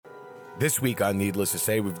This week on Needless to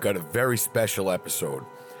Say, we've got a very special episode.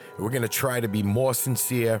 We're going to try to be more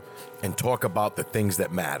sincere and talk about the things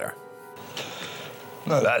that matter.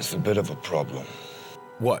 Now that's a bit of a problem.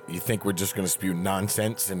 What, you think we're just going to spew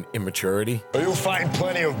nonsense and immaturity? You'll find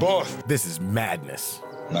plenty of both. This is madness.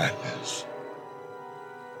 Madness.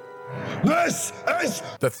 This is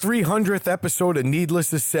The 300th episode of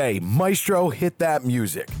Needless to Say. Maestro, hit that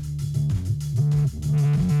music.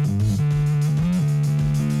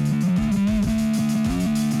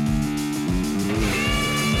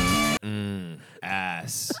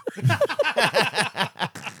 Ass.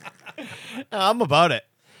 I'm about it.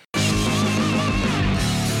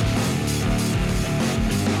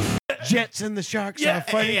 Jets and the Sharks are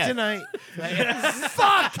fighting tonight.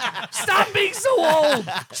 Fuck! Stop being so old!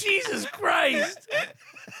 Jesus Christ!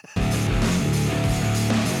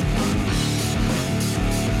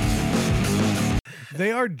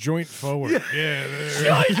 They are joint forward. Yeah.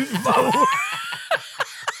 Joint forward!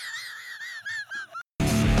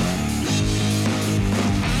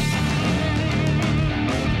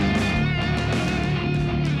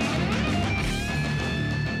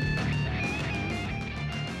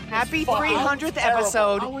 Happy 300th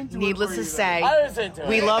episode, needless to say.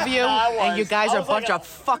 We love you, and you guys are a bunch of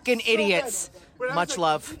fucking idiots. Much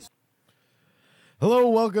love. Hello,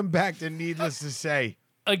 welcome back to Needless to Say.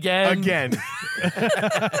 Again.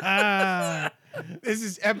 This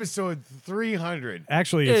is episode 300.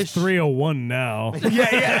 Actually, it's 301 now.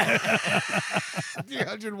 Yeah.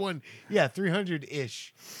 301. Yeah,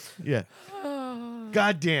 300-ish. Yeah.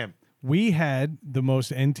 Goddamn. We had the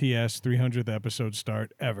most NTS 300th episode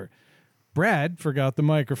start ever. Brad forgot the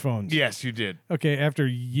microphones. Yes, you did. Okay, after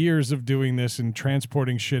years of doing this and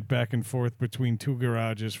transporting shit back and forth between two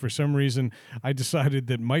garages, for some reason, I decided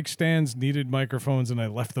that mic stands needed microphones, and I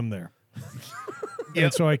left them there.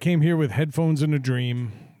 And so I came here with headphones and a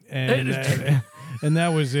dream, and that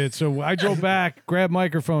was it. So I drove back, grabbed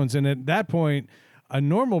microphones, and at that point, a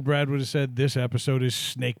normal Brad would have said, this episode is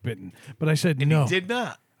snake bitten. But I said, no. He did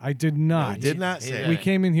not. I did not. He did not say We that.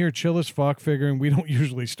 came in here chill as fuck, figuring we don't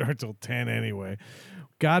usually start till 10 anyway.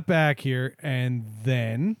 Got back here, and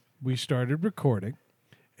then we started recording.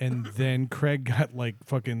 And then Craig got like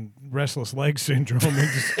fucking restless leg syndrome and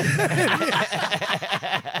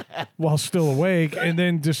while still awake, and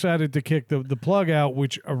then decided to kick the plug out,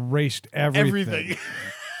 which erased everything.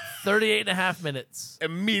 38 and a half minutes.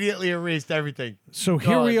 Immediately erased everything. So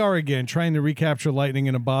here we are again, trying to recapture lightning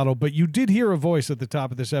in a bottle. But you did hear a voice at the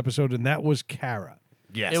top of this episode, and that was Kara.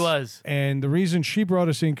 Yes. It was. And the reason she brought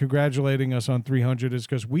us in congratulating us on 300 is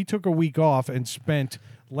because we took a week off and spent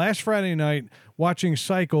last Friday night watching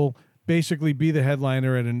Cycle basically be the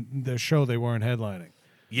headliner at the show they weren't headlining.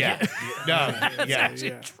 Yeah. No, That's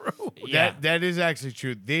actually true. That is actually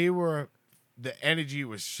true. The energy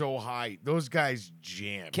was so high. Those guys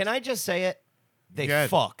jammed. Can I just say it? They Good.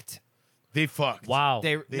 fucked. They fucked. Wow.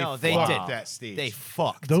 They They did. that stage. They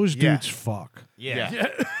fucked. Those Yeah. dudes fuck. yeah.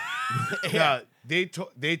 No, they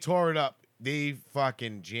tore it up. They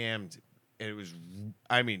fucking jammed. And it was,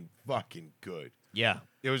 fucking good. Yeah.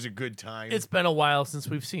 It was a good time. It's been a while since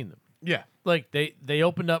we've seen them. yeah. Like, they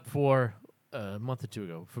opened up for a month or two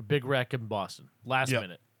ago for Big Wreck in Boston. Last Yep.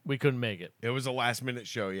 minute. We couldn't make it. It was a last minute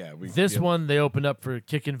show. Yeah. This one, they opened up for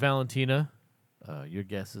Kickin' Valentina. Your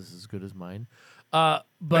guess is as good as mine.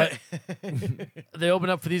 But they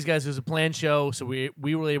opened up for these guys. It was a planned show, so we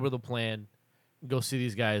were able to plan, go see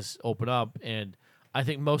these guys open up. And I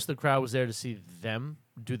think most of the crowd was there to see them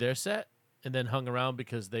do their set and then hung around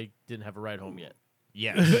because they didn't have a ride home yet.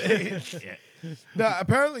 Yeah. No,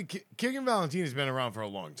 apparently, King and Valentina's been around for a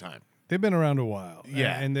long time. They've been around a while.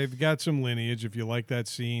 Yeah. And they've got some lineage, if you like that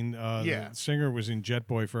scene. Yeah. The singer was in Jet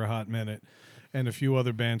Boy for a hot minute, and a few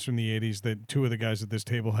other bands from the 80s that two of the guys at this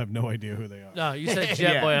table have no idea who they are. No, you said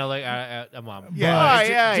Jet Yeah. Boy, and I'm like, I'm on. Yeah.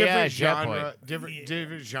 But- Different Jet Boy. genre.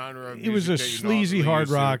 Different genre. Of It was a music that you sleazy normally hard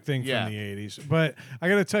used to. rock thing Yeah. from the 80s. But I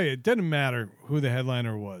got to tell you, it didn't matter who the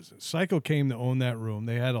headliner was. Cycle came to own that room.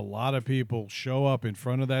 They had a lot of people show up in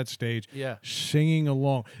front of that stage Yeah. singing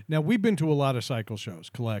along. Now, we've been to a lot of Cycle shows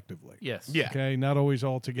collectively. Yes. Yeah. Okay, not always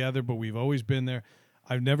all together, but we've always been there.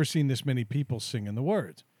 I've never seen this many people singing the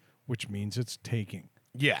words, which means it's taking.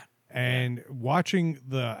 Yeah. And watching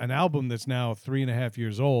an album that's now 3.5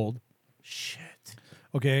 years old, Shit.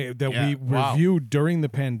 okay, that Yeah, we wow. reviewed during the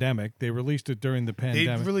pandemic. They released it during the They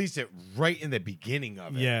pandemic. released it right in the beginning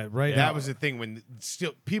of it. Yeah, right. That was the thing when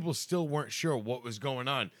people still weren't sure what was going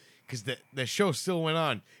on because the show still went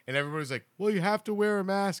on and everybody was like, "Well, you have to wear a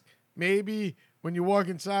mask, maybe when you walk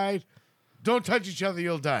inside." don't touch each other,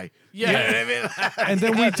 you'll die. Yeah. You know what I mean? And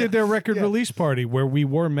then we did their record release party where we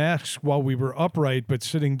wore masks while we were upright, but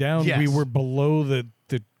sitting down, Yes. we were below the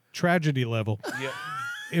tragedy level.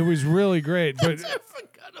 It was really great. But I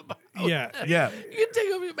forgot about yeah, Yeah. You can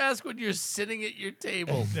take off your mask when you're sitting at your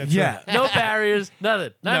table. that's Yeah. right. No barriers,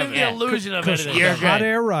 nothing. Not even the illusion of Because anything. hot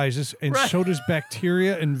air rises, and so does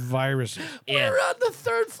bacteria and viruses. We're on the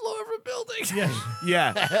 3rd floor of a building. Yes,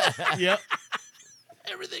 Yeah. Yep.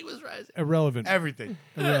 Everything was rising. irrelevant. Everything.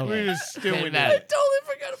 Irrelevant. We were stewing in I it.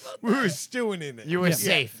 totally forgot about that. We were stewing in it. You were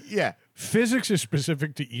safe. Yeah. Physics is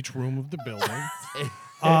specific to each room of the building.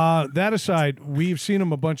 That aside, we've seen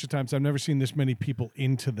them a bunch of times. I've never seen this many people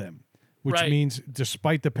into them, which Right. means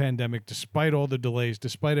despite the pandemic, despite all the delays,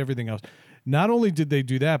 despite everything else, not only did they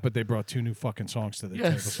do that, but they brought 2 new fucking songs to the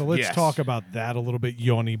table. So let's Yes. talk about that a little bit,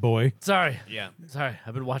 Yawny boy. Sorry. Yeah. Sorry.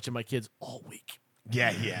 I've been watching my kids all week.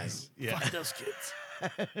 Yeah, yes. Yeah. Fuck those kids.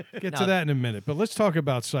 Get to that in a minute. But let's talk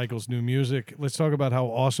about Cycle's new music. Let's talk about how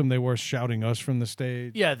awesome they were shouting us from the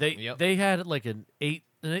stage. Yeah, they Yep. they had like an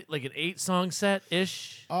 8-song set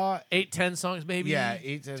ish. 8-10 songs maybe. Yeah,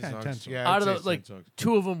 8-10 10 songs. songs. Yeah, Out I'd of say the, like 10 songs.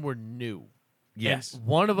 2 of them were new. Yes. And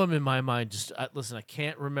one of them in my mind just listen, I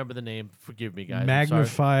can't remember the name. Forgive me, guys. I'm sorry.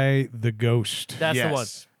 Magnify the Ghost. That's the one.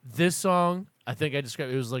 Yes. This song, I think I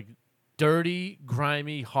described it was like dirty,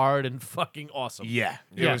 grimy, hard, and fucking awesome. Yeah.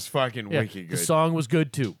 It Yeah. was fucking Yeah, wicked the good. song was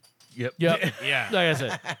good too. Yep. Yep. Yeah. Like I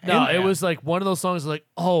said, no, it was like one of those songs. Like,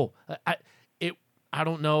 oh, I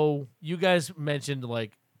don't know. You guys mentioned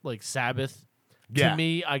like Sabbath. Yeah. To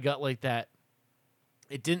me, I got like that.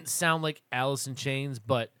 It didn't sound like Alice in Chains,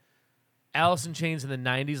 but Alice in Chains in the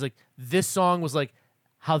 '90s. Like this song was like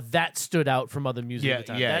how that stood out from other music Yeah, at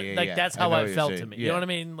the time. yeah, That- yeah, like yeah. that's I how know I what you're felt to saying. me. Yeah. You know what I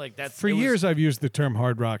mean? Like that's For it was- years, I've used the term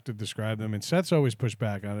hard rock to describe them, and Seth's always pushed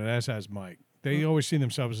back on it, as has Mike. They always see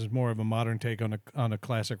themselves as more of a modern take on a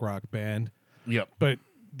classic rock band, Yep. but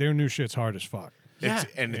their new shit's hard as fuck. It's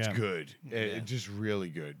Yeah. good. It's just really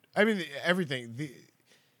good. I mean, everything.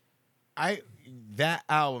 That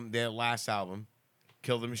album, their last album,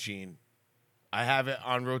 Kill the Machine. I have it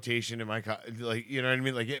on rotation in my like, you know what I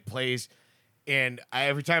mean? Like it plays, and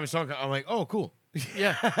every time a song comes, I'm like, oh, cool.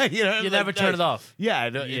 Yeah. You know, You like, never turn nice. it off. Yeah,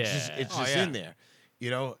 no, Yeah. it's Oh, just yeah. in there, you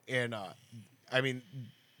know. And I mean,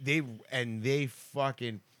 they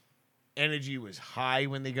fucking energy was high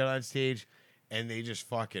when they got on stage, and they just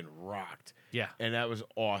fucking rocked. Yeah. And that was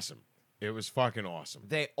awesome. It was fucking awesome.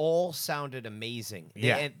 They all sounded amazing.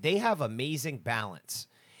 Yeah. And they have amazing balance.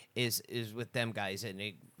 Is with them guys, and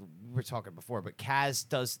we were talking before, but Kaz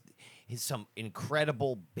does some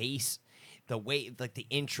incredible bass. The way, like the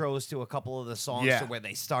intros to a couple of the songs, Yeah. to where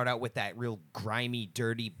they start out with that real grimy,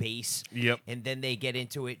 dirty bass. Yep. And then they get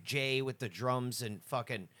into it. Jay with the drums and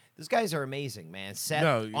fucking. Those guys are amazing, man. Seth,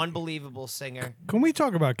 No, unbelievable singer. Can we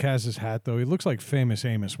talk about Kaz's hat, though? He looks like Famous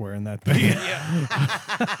Amos wearing that thing.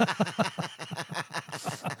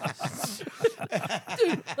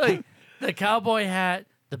 Dude, like the cowboy hat,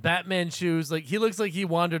 the Batman shoes. Like he looks like he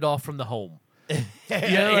wandered off from the home. Like,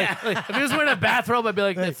 if he was wearing a bathrobe, I'd be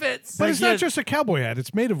like, it fits. But Like, it's he not had- just a cowboy hat.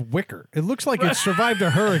 It's made of wicker. It looks like it survived a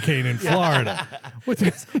hurricane in Florida.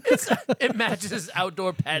 it matches his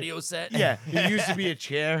outdoor patio set. Yeah, it used to be a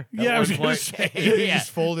chair. at Yeah, I was one gonna point. say. He Yeah.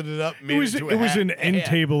 just folded it up, made It was, into a it was hat. an end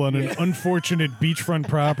table on an unfortunate beachfront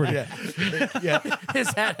property. His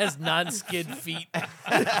hat has non-skid feet.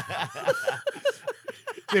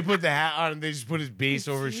 They put the hat on and they just put his bass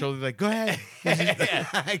over his shoulder. Like, go ahead.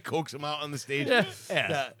 I coax him out on the stage.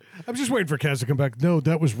 Yeah. I'm just waiting for Kaz to come back. No,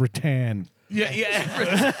 that was rattan.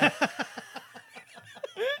 Yeah.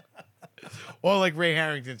 Or like Ray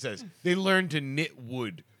Harrington says, they learned to knit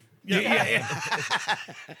wood.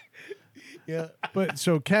 But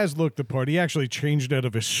so Kaz looked the part. He actually changed out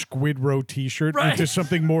of a Squid Row T-shirt Right. into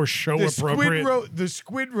something more show appropriate. The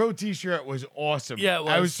Squid Row T-shirt was awesome. Yeah, it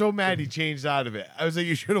I was. was so mad he changed out of it. I was like,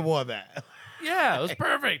 you should have worn that. Yeah, it was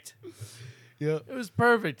perfect. Yeah. It was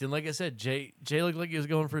perfect. And like I said, Jay looked like he was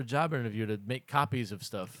going for a job interview to make copies of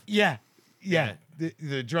stuff. Yeah.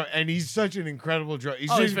 The drum, and he's such an incredible drum.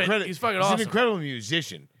 He's, Oh, just he's fucking he's awesome. an incredible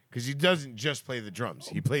musician because he doesn't just play the drums;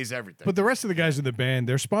 he plays everything. But the rest of the guys in the band,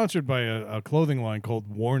 they're sponsored by a clothing line called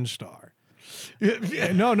Warn Star.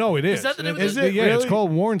 No, it is. that the name of Is it? it? Yeah, it's Really?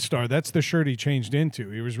 called Warn Star. That's the shirt he changed into.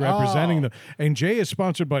 He was representing them. And Jay is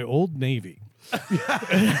sponsored by Old Navy.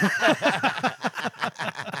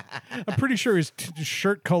 I'm pretty sure his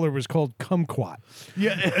shirt color was called Kumquat.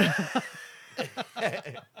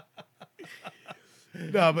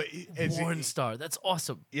 no, but it's Warren Star. That's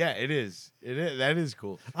awesome. yeah, it is. It is. That is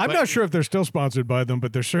cool. I'm But- not sure if they're still sponsored by them,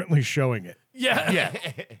 but they're certainly showing it. Yeah. Yeah.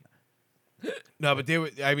 No, but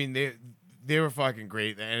they they were fucking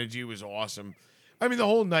great. The energy was awesome. I mean, the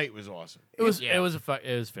whole night was awesome. It was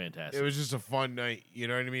fantastic. It was just a fun night, you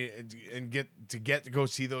know what I mean? And get to go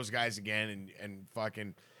see those guys again and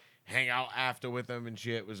fucking hang out after with them and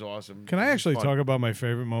shit was awesome. Can I actually talk about my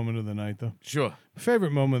favorite moment of the night, though? Sure.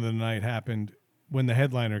 Favorite moment of the night happened when the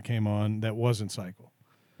headliner came on that wasn't Cycle.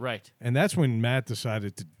 Right. And that's when Matt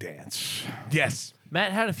decided to dance. Yes.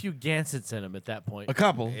 Matt had a few Gansets in him at that point. A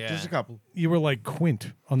couple. Just a couple. You were like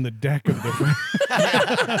Quint on the deck of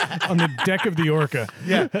the on the deck of the Orca.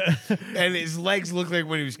 Yeah. And his legs looked like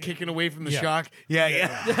when he was kicking away from the shark. Yeah.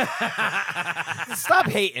 Stop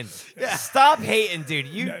hating. Stop hating, dude.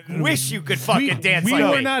 You wish you could fucking dance we like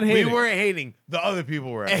were me. not We hating. weren't hating. The other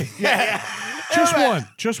people were. Just one.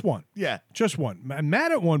 Just one. Yeah. Just one.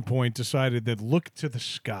 Matt at one point decided that look to the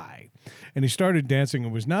sky. And he started dancing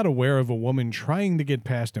and was not aware of a woman trying to get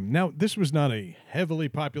past him. Now, this was not a heavily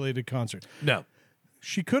populated concert. No.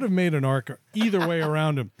 She could have made an arc either way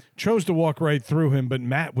around him, chose to walk right through him, but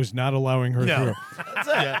Matt was not allowing her through.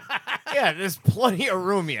 Yeah, there's plenty of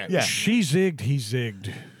room here. Yeah. She zigged, he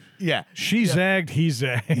zigged. Yeah. She zagged, he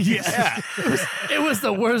zagged. Yeah. It was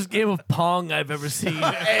the worst game of Pong I've ever seen.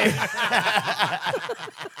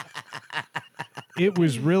 It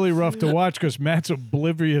was really rough to watch because Matt's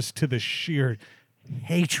oblivious to the sheer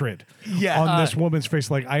hatred on this woman's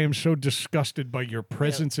face. Like, I am so disgusted by your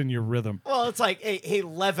presence and your rhythm. Well, it's like, hey,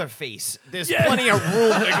 Leatherface. There's plenty of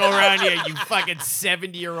room to go around here, you fucking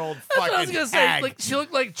 70-year-old That's what I was fucking gonna say. hag. Like she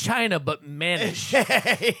looked like China, but mannish.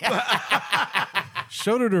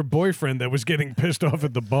 So did her boyfriend that was getting pissed off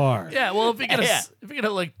at the bar. Yeah, well, if he could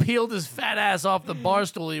have like peeled his fat ass off the bar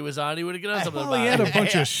stool he was on, he would have done something Well, about he had it. a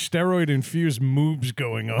bunch of steroid-infused moves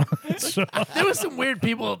going on. So There was some weird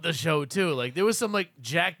people at the show too. Like there was some like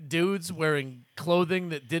jacked dudes wearing clothing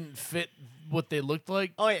that didn't fit what they looked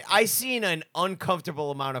like. Oh, yeah, I seen an uncomfortable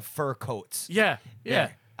amount of fur coats. Yeah.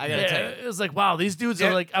 I gotta tell you. It was like, wow, these dudes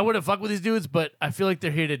are like, I wouldn't fuck with these dudes, but I feel like they're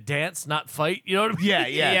here to dance, not fight. You know what I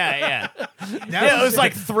mean? Yeah. It was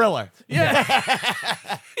like Thriller. Yeah.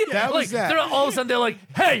 That like, was that. they're all of a sudden they're like,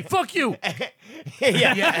 hey, fuck you.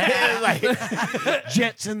 Yeah. Like,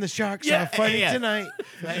 Jets and the Sharks are fighting tonight.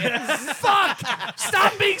 Fuck!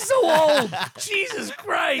 Stop being so old. Jesus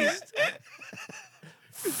Christ.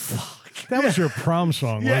 that was your prom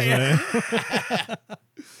song, wasn't it?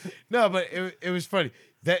 No, but it was funny.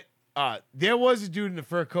 That there was a dude in the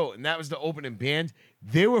fur coat, and that was the opening band.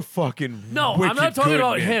 They were fucking No, I'm wicked not talking good,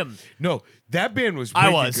 about man. him. No, that band was I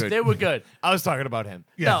wicked was. good. They were good. I was talking about him.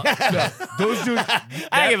 No. Those dudes.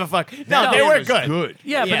 I don't give a fuck. No, that they band were was good.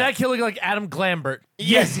 Yeah, but Yeah. that kid looked like Adam Glambert.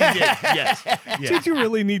 Yes, he did. Yes. Did you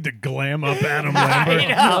really need to glam up Adam Lambert?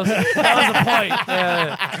 That was the point.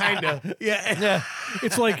 Yeah. Kind of. Yeah.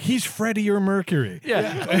 It's like he's Freddie or Mercury.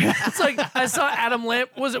 Yeah. It's like I saw Adam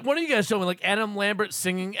Lambert. Was it one of you guys showing like Adam Lambert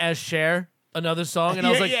singing as Cher, another song? And I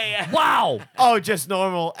was like, wow. Oh, just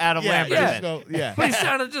normal Adam Lambert. yeah. then. So, yeah. But he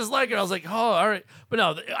sounded just like her. I was like, oh, all right. But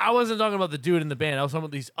no, I wasn't talking about the dude in the band. I was talking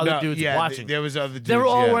about these other dudes watching. There was other dudes. They were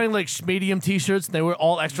all yeah. wearing like medium t-shirts and they were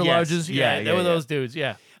all extra Yes. larges. Yeah, they yeah, were yeah. those dudes.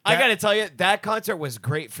 Yeah. I gotta tell you, that concert was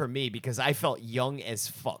great for me because I felt young as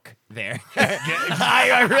fuck there.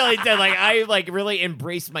 I really did. Like I really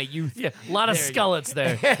embraced my youth. Yeah. A lot of There you skeletons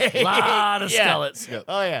there. A lot of Yeah. skeletons.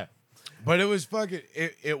 Oh yeah. But it was fucking.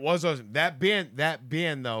 It was awesome. That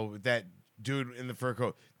band though, that dude in the fur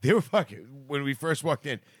coat, they were fucking. When we first walked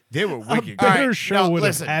in, they were A wicked. better right, show now, would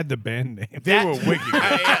listen. have had the band name. They were wicked.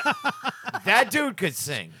 That dude could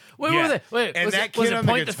sing. Wait, Yeah. were they? Wait, and was that it, was kid it on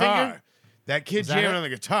the point the finger? guitar, that kid that jamming it? on the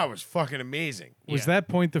guitar was fucking amazing. Was that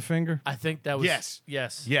Point the Finger? I think that was. Yes.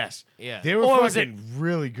 Yes. Yes. Yeah. They were Or was fucking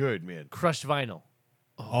really good, man. Crushed vinyl.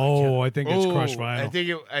 Oh, I think it's Crush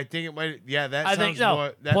Vinyl. I think it might. Yeah, that I sounds think no.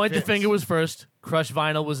 more. That Point the fits. finger was first. Crushed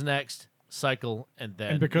vinyl was next. Cycle and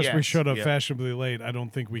then. and because we Yes, showed up yeah. fashionably late, I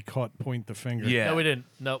don't think we caught Point the Finger. Yeah. No, we didn't.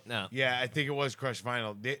 Nope. No. Yeah, I think it was Crush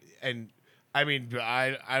Vinyl. And I mean,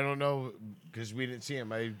 I don't know because we didn't see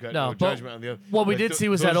him. I got no, No, but judgment on the other. what we but did see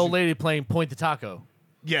was those that old two- lady playing Point the Taco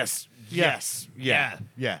Yes. Yeah. Yes. Yeah.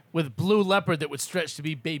 Yeah. with blue leopard that would stretch to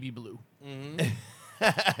be baby blue.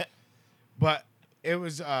 But it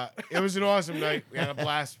was an awesome night. We had a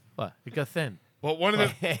blast. What? It got thin. But one of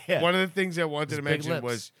the things I wanted to big mention lips.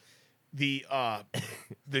 was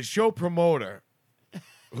the show promoter,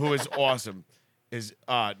 who is awesome, is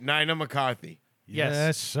Nina McCarthy. Yes.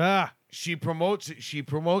 Yes, sir. She promotes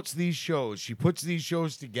these shows. She puts these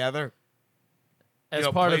shows together As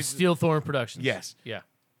know, part of places- Steel Thorn Productions. Yes. Yeah.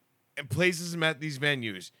 and places them at these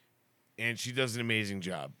venues, and she does an amazing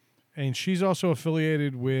job. And she's also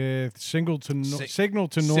affiliated with Signal to Noise Signal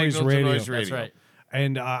to Radio. Noise Radio. That's right.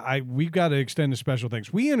 And we've got to extend a special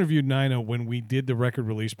thanks. We interviewed Nina when we did the record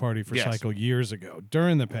release party for Yes. Cycle years ago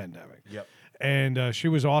during the pandemic. Yep. And she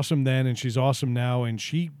was awesome then, and she's awesome now. And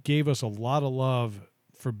she gave us a lot of love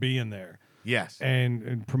for being there. Yes.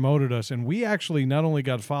 And promoted us. And we actually not only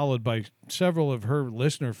got followed by several of her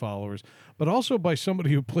listener followers, but also by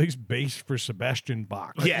somebody who plays bass for Sebastian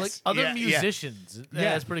Bach. Yes. Like other Yeah, yeah. musicians. Yeah,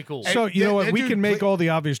 that's pretty cool. So, you know what? We can make all the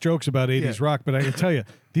obvious jokes about 80s Yeah. rock, but I can tell you,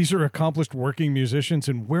 these are accomplished working musicians,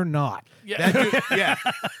 and we're not. yeah.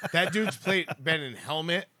 That dude's been in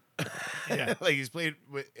Helmet. Yeah. Like he's played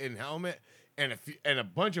in Helmet and a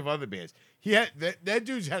bunch of other bands. That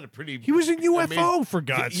dude's had a pretty. He was in UFO, amazing- for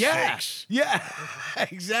God's yeah, sakes. Yeah,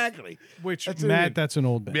 exactly. Which, That's Matt, it. that's an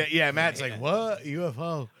old band. Yeah, Matt's like, what?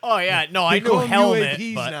 UFO. Oh yeah, no, I They call know them helmet,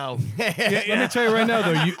 UAPs but now. Let me tell you right now,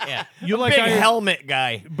 though, you like big Iron, helmet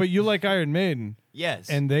guy. but you like Iron Maiden, Yes.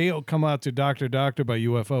 and they'll come out to Doctor Doctor by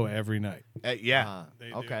UFO every night. Yeah.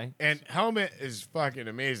 Okay. And Helmet is fucking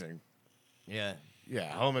amazing. Yeah. Yeah,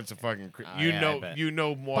 Helmet's a fucking. Oh, yeah, I bet. You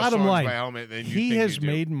know more Bottom songs line, by Helmet than you he think has you do.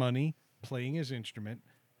 made money playing his instrument,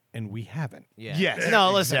 and we haven't. Yeah. Yes,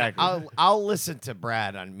 No, listen. exactly. I'll listen to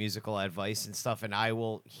Brad on musical advice and stuff, and I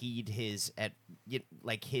will heed his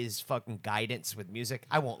fucking guidance with music.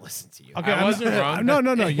 I won't listen to you. Okay, I wasn't wrong.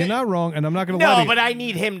 No, you're not wrong, and I'm not going to lie to No, you. but I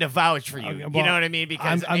need him to vouch for you. Okay, You well, know what I mean?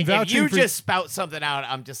 Because I'm if vouching you for- just spout something out,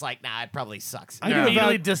 I'm just like, nah, it probably sucks. I'm You know gonna what I mean?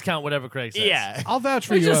 Immediately discount whatever Craig says. Yeah. I'll vouch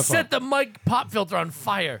for We UFO. just set the mic pop filter on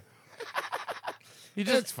fire. You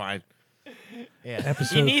That's just fine. Yeah.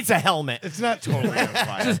 Episode- He needs a helmet. It's not totally on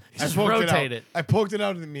fire. just I poked rotate out. it. I poked it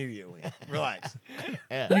out immediately. Relax.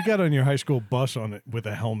 You got on your high school bus on it with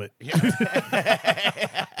a helmet.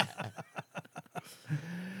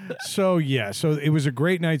 So it was a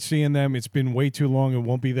great night seeing them. It's been way too long. It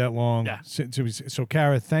won't be that long. Yeah. So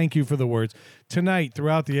Kara, thank you for the words. Tonight,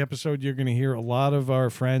 throughout the episode, you're going to hear a lot of our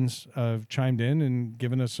friends chimed in and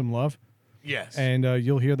given us some love, Yes. and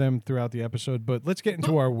you'll hear them throughout the episode. But let's get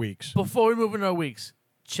into our weeks. before we move into our weeks,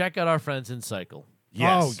 check out our friends in Cycle.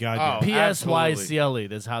 yes. Oh, God, yeah. PSYCLE.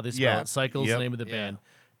 That's how they spell Yeah. it. Cycle's Yep. the name of the band.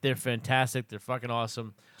 They're fantastic. They're fucking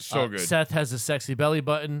awesome. So good. Seth has a sexy belly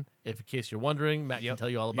button. If in case you're wondering, Matt can tell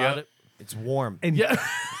you all about Yep. it. It's warm. And Yeah,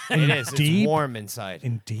 It is. deep. It's warm inside.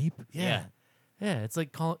 and deep. Yeah. yeah. It's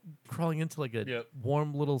like crawling into like a Yep.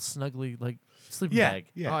 warm little snuggly like sleeping Yeah. bag.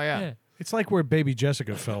 Yeah. Oh yeah. It's like where Baby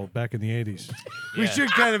Jessica fell back in the 80s. We should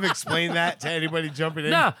kind of explain that to anybody jumping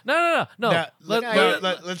in. No. Now, Let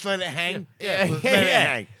let's let it hang. Yeah. Let Yeah. it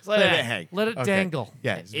hang. Let Let it it hang. let it Okay. dangle.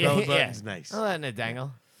 Yeah, his Yeah, belly yeah. button's nice. I'm letting it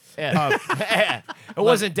dangle. Yeah. Yeah. It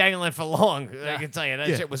wasn't dangling for long. I can tell you that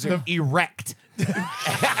shit was erect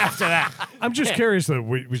after that. I'm just curious, though.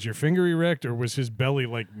 Was your finger erect, or was his belly,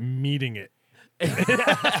 like, meeting it?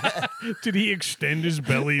 Did he extend his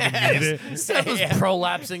belly to meet it? Seth was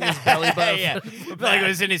prolapsing his belly button. Yeah. Like it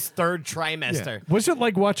was in his third trimester. Was it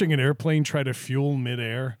like watching an airplane try to fuel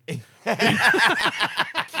midair?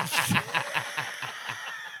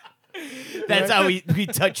 That's how we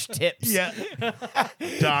touch tips. Yeah.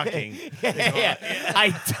 Docking. Yeah.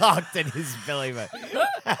 I docked in his belly button.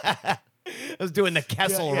 I was doing the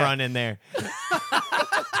Kessel run in there.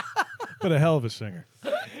 But a hell of a singer.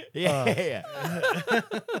 Yeah.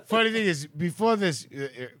 Funny thing is, before this,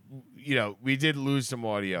 we did lose some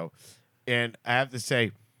audio, and I have to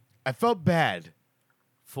say, I felt bad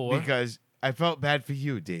because I felt bad for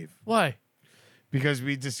you, Dave, Why? because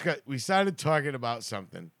we started talking about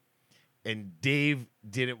something, and Dave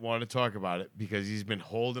didn't want to talk about it because he's been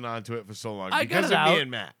holding on to it for so long I got because it of me out.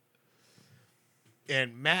 and Matt.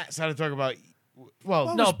 And Matt started talking about,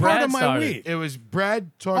 well, No, It was part Brad of my started. week. it was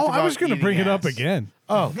Brad talking Oh, about I was going to eating bring it up ass. again.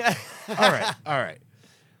 Oh, all right.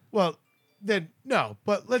 Well, then no,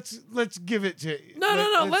 but let's give it to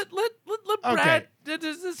No. let's- Let Okay. Brad.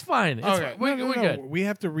 It's fine. It's Okay. fine. We're No, good. We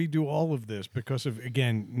have to redo all of this because of,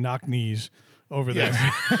 again, knock knees over there.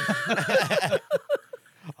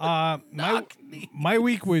 My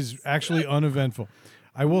week was actually uneventful.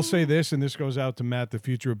 I will say this, and this goes out to Matt: the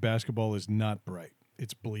future of basketball is not bright.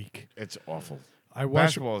 It's bleak. It's awful. I watched.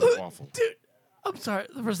 Basketball is awful. Dude, I'm sorry.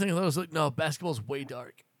 The first thing I thought was like, no, basketball's way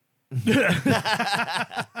dark.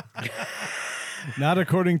 Not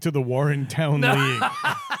according to the Warrentown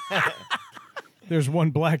League. There's one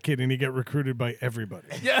black kid, and he got recruited by everybody.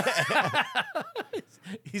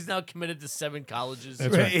 He's now committed to 7 colleges.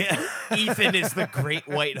 That's right. Ethan is the great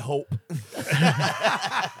white hope.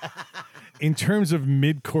 In terms of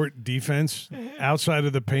mid-court defense, outside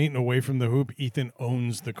of the paint and away from the hoop, Ethan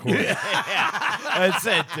owns the court. That's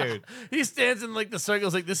it, dude. He stands in like the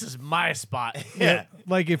circles like this is my spot. Yeah.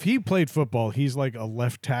 Like if he played football, he's like a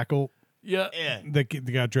left tackle, Yeah.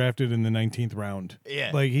 that got drafted in the 19th round.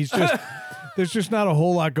 Yeah. Like he's just there's just not a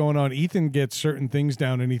whole lot going on. Ethan gets certain things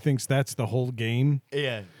down and he thinks that's the whole game.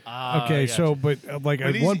 Yeah. Okay, so but like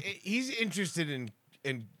But I want he's interested in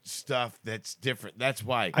stuff that's different. That's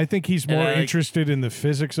why. I think he's more I like- interested in the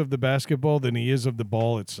physics of the basketball than he is of the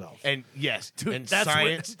ball itself. And yes, Dude, and that's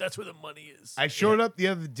science. that's where the money is. I showed up the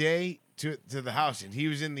other day to the house, and he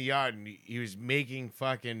was in the yard, and he was making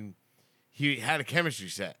fucking. He had a chemistry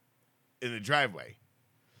set in the driveway,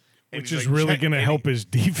 And Which he's is like, really check- going to and help his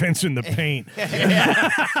defense in the paint.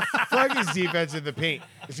 fuck his defense in the paint.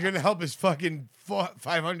 It's going to help his fucking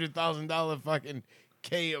 $500,000 fucking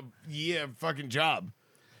K a year fucking job.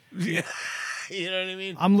 Yeah. You know what I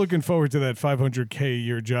mean? I'm looking forward to that $500K a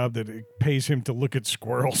year job that it pays him to look at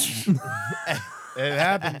squirrels. It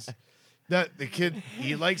happens. The kid,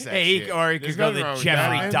 he likes that Hey, shit. or he There's could go nothing the wrong with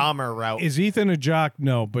Jeffrey that. Dahmer route. Is Ethan a jock?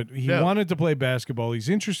 No, but he No. wanted to play basketball. He's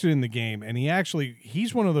interested in the game, and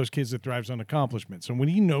he's one of those kids that thrives on accomplishment. So when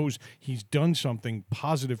he knows he's done something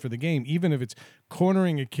positive for the game, even if it's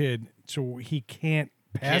cornering a kid so he can't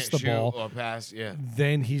pass Can't the shoot ball, or pass, yeah.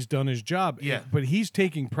 then he's done his job. Yeah. But he's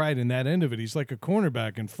taking pride in that end of it. He's like a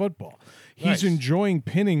cornerback in football. He's Nice. enjoying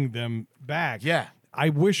pinning them back. Yeah. I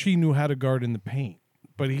wish he knew how to guard in the paint.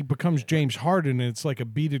 But he becomes James Harden, and it's like a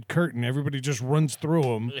beaded curtain. Everybody just runs through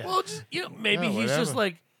him. Well, just, maybe Yeah, he's just whatever.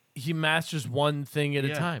 like he masters one thing at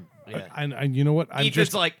a time. And you know what?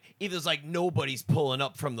 Ethan's like nobody's pulling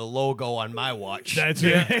up from the logo on my watch. That's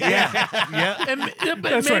it. And, but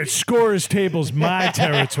That's maybe, right. Scorer's table's my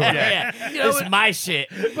territory. yeah, You know, it's my shit.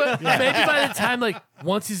 But maybe by the time, like,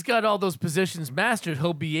 once he's got all those positions mastered,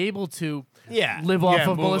 he'll be able to Yeah. live off of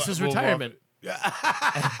move- Melissa's move off retirement.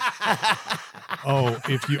 Oh,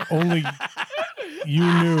 if you only you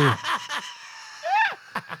knew.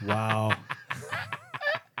 Wow.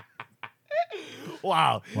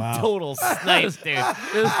 Wow. Wow. Total snipe, dude.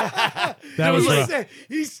 That was He rough. said-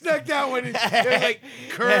 he snuck out when it was like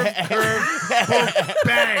curve, boom,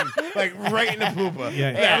 bang, like right in the pooper.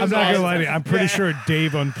 Yeah, I'm not gonna lie to you. I'm pretty sure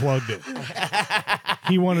Dave unplugged it.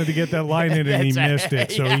 He wanted to get that line in and he That's missed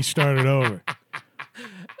it, so he started over.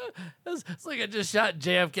 It's like I just shot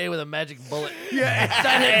JFK with a magic bullet. Yeah,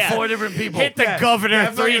 that hit 4 different people. Hit the governor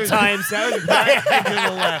That 3 was- times. That was back and to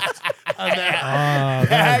the left. Ah,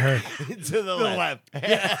 that hurt. to the left.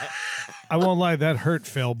 I won't lie, that hurt,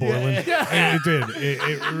 Phil Borland. It did.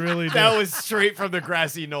 It really did. That was straight from the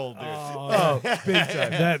grassy knoll, dude. Oh, big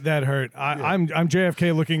time. That hurt. I'm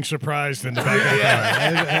JFK looking surprised in the back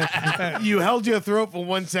of the car. You held your throat for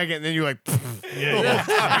 1 second, and then you're like,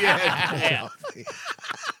 Yeah.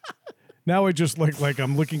 Now I just look like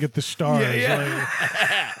I'm looking at the stars.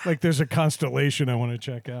 Like there's a constellation I want to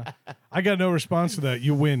check out. I got no response to that.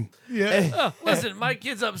 You win. Oh, listen, my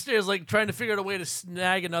kid's upstairs, like, trying to figure out a way to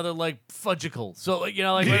snag another, like, fudgicle. So, like,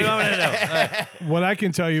 what do you want me to do? What I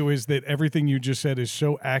can tell you is that everything you just said is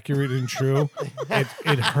so accurate and true.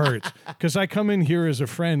 It hurts because I come in here as a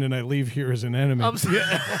friend and I leave here as an enemy.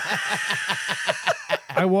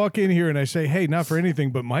 I walk in here and I say, hey, not for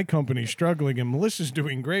anything, but my company's struggling and Melissa's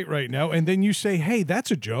doing great right now. And then you say, hey,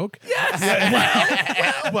 that's a joke.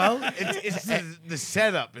 well, it's the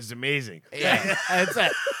setup is amazing. Yeah. That's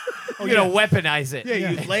it. You're going to weaponize it.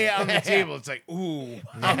 Yeah, you lay it on the table. It's like, ooh,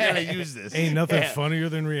 I'm going to use this. Ain't nothing funnier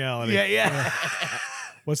than reality. Yeah.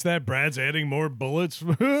 What's that? Brad's adding more bullets?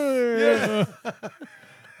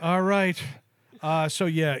 All right. So,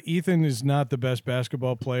 yeah, Ethan is not the best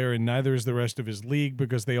basketball player, and neither is the rest of his league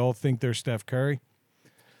because they all think they're Steph Curry.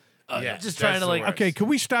 Yeah, just trying that's to, the like, worst. Okay, can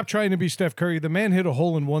we stop trying to be Steph Curry? The man hit a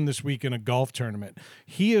hole-in-one this week in a golf tournament.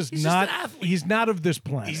 He is He's not. just an athlete. He's not of this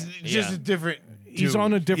planet. He's just a different. He's dude.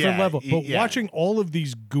 on a different Yeah, level. But yeah. watching all of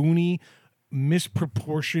these goony,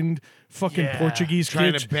 misproportioned fucking Portuguese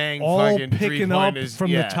Trying to kids bang all fucking picking up three-pointers,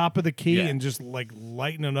 from yeah. the top of the key Yeah. and just like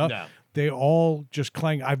lightening up. No. They all just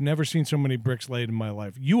clang. I've never seen so many bricks laid in my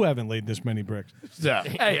life. You haven't laid this many bricks. So,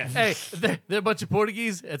 Hey, they're a bunch of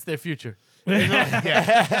Portuguese. It's their future.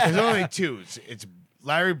 there's only two. It's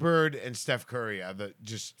Larry Bird and Steph Curry are the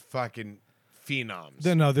just fucking phenoms.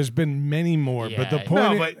 No, there's been many more. But the Yeah.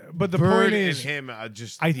 point, No, but the Bird point is, and him are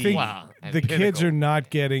just. I the- think Wow. the kids pinnacle. are not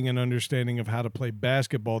getting an understanding of how to play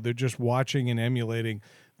basketball. They're just watching and emulating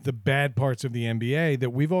the bad parts of the NBA that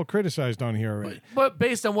we've all criticized on here already. But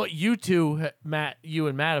based on what you two, you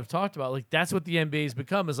and Matt have talked about, like, that's what the NBA's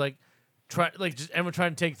become, is like everyone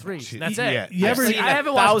trying to take threes. And that's Yeah. it. You ever- I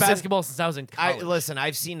haven't watched basketball since I was in college. Listen,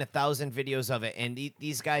 I've seen 1,000 videos of it, and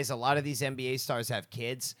these guys, a lot of these NBA stars have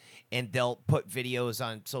kids, and they'll put videos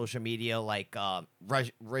on social media like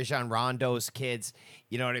Rajon Rondo's kids,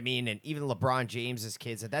 you know what I mean, and even LeBron James's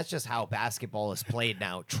kids, and that's just how basketball is played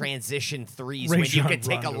now. Transition threes when you Rajon can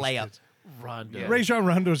take Rondo's a layup. kids. Rondo. Rajon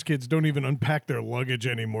Rondo's kids don't even unpack their luggage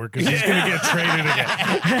anymore because he's going to get traded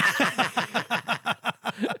again.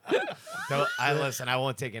 So, I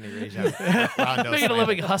won't take any Rajon Rondo. Making a slander.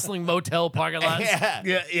 living hustling motel parking lots.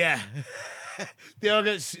 Yeah.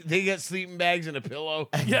 They get sleeping bags and a pillow.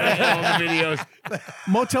 Yeah. All the videos.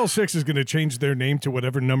 Motel 6 is going to change their name to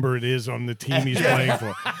whatever number it is on the team he's playing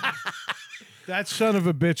for. That son of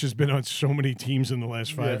a bitch has been on so many teams in the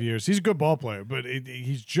last 5 years. He's a good ball player, but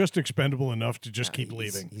he's just expendable enough to just keep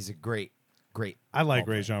leaving. He's a great. I like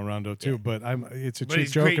Rajon Rondo too, but it's a But cheap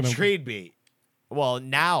he's joke. great And I'm, trade bait. Well,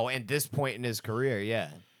 now at this point in his career, yeah,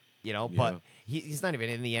 but he's not even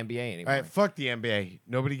in the NBA anymore. All right, fuck the NBA.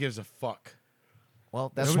 Nobody gives a fuck.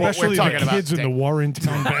 Well, that's what especially we're talking the about. kids in the Dick.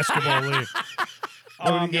 Warrentown basketball league.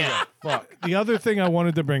 Nobody gives a fuck. The other thing I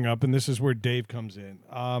wanted to bring up, and this is where Dave comes in.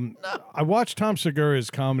 I watched Tom Segura's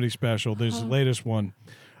comedy special, his latest one,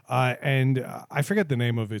 and I forget the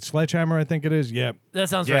name of it. Sledgehammer, I think it is. Yeah. That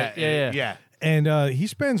sounds right. Yeah. And he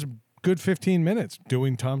spends good 15 minutes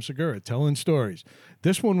doing Tom Segura, telling stories.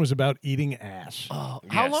 This one was about eating ass. How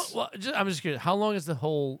long? Well, I'm just curious. How long is the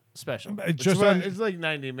whole special? It's like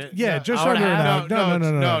 90 minutes. Yeah, just hour and under a an half?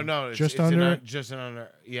 hour. No. It's Just an under, hour- just an under.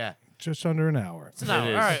 Yeah. just under an hour. It's an hour.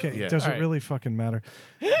 is. All right. Okay, Yeah. does All it right. really fucking matter?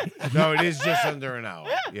 No, it is just under an hour.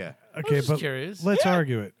 Yeah. Okay, just but curious. let's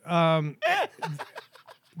argue it.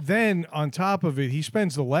 Then on top of it, he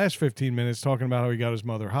spends the last 15 minutes talking about how he got his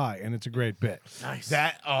mother high, and it's a great bit. Nice.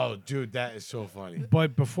 Dude, that is so funny.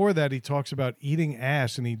 But before that, he talks about eating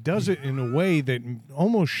ass, and he does it in a way that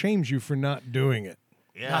almost shames you for not doing it.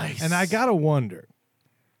 Nice. And I gotta wonder,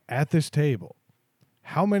 at this table,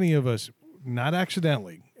 how many of us, not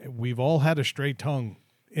accidentally, we've all had a straight tongue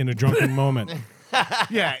in a drunken moment.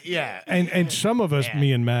 Yeah. And some of us,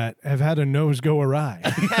 me and Matt, have had a nose go awry.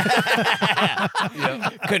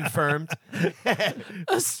 Confirmed.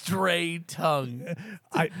 a stray tongue.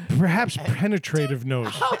 Perhaps penetrative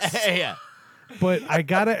nose. Yeah. But I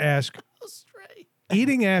gotta ask, A stray.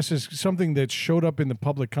 eating ass is something that showed up in the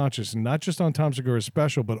public consciousness, not just on Tom Segura's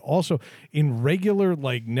special, but also in regular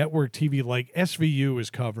like network TV, like SVU is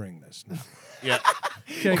covering this. Yeah.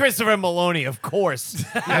 Christopher Maloney, of course.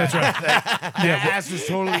 That's right. That ass was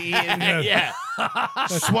totally eaten. Yeah.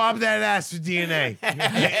 Swab that ass for DNA.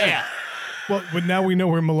 Yeah. Well, but now we know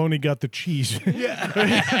where Maloney got the cheese.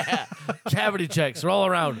 Cavity checks. Roll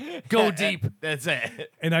around. Go deep. That's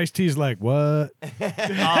it. And Ice-T's like, what? Oh,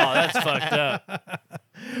 that's fucked up.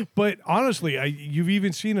 But honestly, you've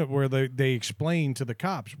even seen it where they explain to the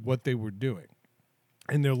cops what they were doing.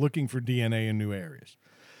 And they're looking for DNA in new areas.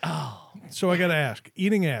 Oh. So I got to ask,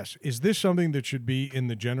 eating ass, is this something that should be in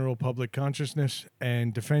the general public consciousness?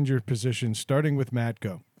 And defend your position, starting with Matt,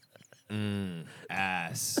 go.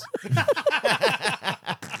 Ass.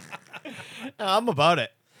 I'm about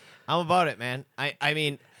it. Man. I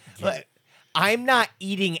mean, look, I'm not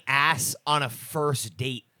eating ass on a first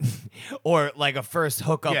date or like a first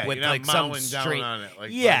hookup Yeah, with you're not like some mowing down straight. on it, like,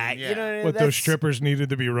 yeah, fucking- yeah. you know What, those strippers needed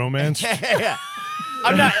to be romanced? Yeah.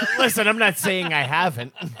 I'm not saying I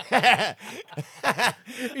haven't.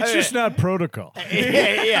 It's just not protocol.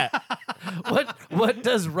 yeah. What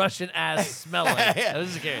does Russian ass smell like? I was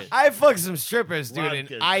just curious. I fucked some strippers, dude, and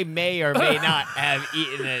Vodka. I may or may not have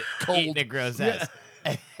eaten a gross ass.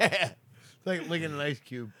 It's like licking an ice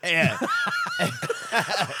cube. Yeah.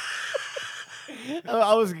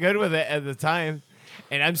 I was good with it at the time,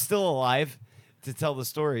 and I'm still alive to tell the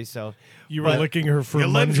story. So You were licking her for Your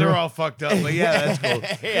lips Munzer? are all fucked up, but yeah, that's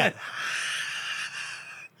cool. yeah.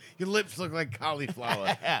 Your lips look like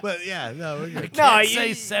cauliflower. But yeah, no, we're good. No, Can't you,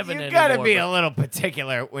 say seven you gotta anymore, be but- a little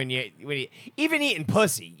particular when you even eating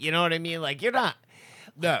pussy. You know what I mean? Like you're not.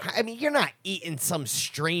 No, I mean, you're not eating some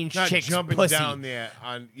strange not chick's jumping pussy. down there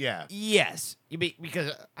on, yeah. Yes,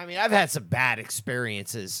 because I mean I've had some bad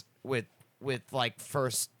experiences with like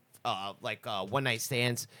first one night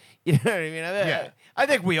stands. You know what I mean? Yeah. I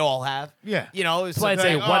think we all have. Yeah. You know, it's That's why I'd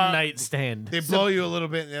say like, one night stand. They blow you a little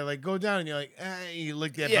bit, and they're like, go down, and you're like, you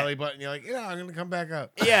lick that Yeah. belly button, you're like, yeah, I'm going to come back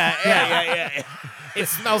up. yeah. It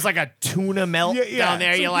smells like a tuna melt Yeah, down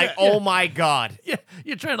there. so You're like, yeah, oh my god. Yeah,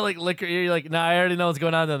 you're trying to like lick her ear. You're like, nah, I already know what's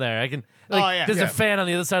going on down there. I can. Like, Oh, yeah. There's Yeah. a fan on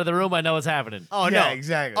the other side of the room. I know what's happening. Oh Yeah, no,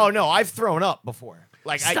 exactly. Oh no, I've thrown up before.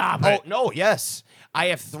 Like Stop I, it. Oh no, yes. I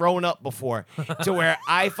have thrown up before to where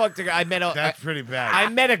I fucked a girl. That's pretty bad. I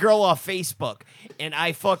met a girl off Facebook and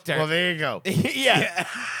I fucked her. Well, there you go. yeah.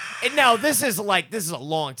 And now this is a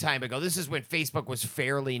long time ago. This is when Facebook was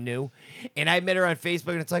fairly new, and I met her on Facebook,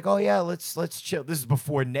 and it's like, oh yeah, let's chill. This is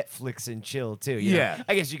before Netflix and chill too. You know? Yeah.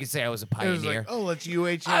 I guess you could say I was a It was pioneer. like, oh, let's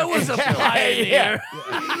UHF. I was a pioneer.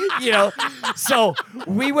 You know, so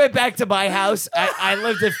we went back to my house. I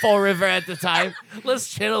lived in Fall River at the time.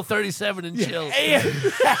 Let's channel 37 and chill.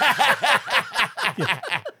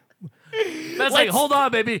 That's like, hold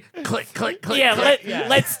on, baby. Click, click, click. Yeah, click.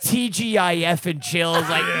 let's TGIF and chill.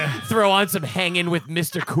 Like throw on some Hanging with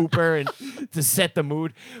Mr. Cooper and to set the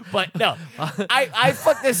mood. But no, I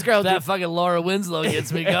fucked this girl. That fucking Laura Winslow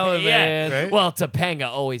gets me going, yeah. man. Right? Well, Topanga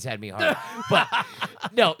always had me hard. But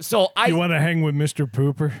no, so You want to hang with Mr.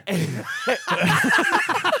 Pooper?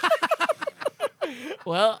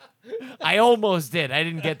 Well, I almost did. I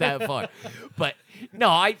didn't get that far. But no,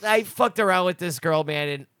 I fucked around with this girl, man,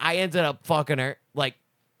 and I ended up fucking her like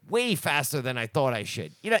way faster than I thought I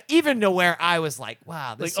should. You know, even to where I was like,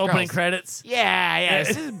 wow, this Like opening girl's- credits. Yeah,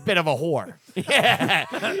 this is a bit of a whore. Yeah.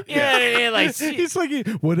 You know what I mean? Like It's like,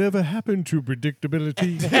 whatever happened to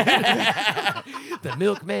predictability? the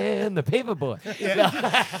milkman, the paper boy. Like,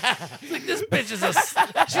 this bitch is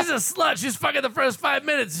she's a slut. She's fucking the first 5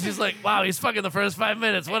 minutes. She's like, wow, he's fucking the first 5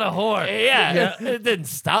 minutes. What a whore. Yeah, it didn't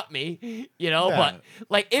stop me, you know, but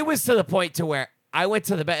like it was to the point to where I went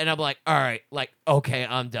to the bed and I'm like, all right, like, okay,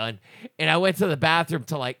 I'm done. And I went to the bathroom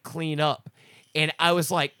to like clean up. And I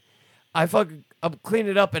was like, I'm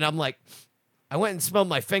cleaning up and I'm like, I went and smelled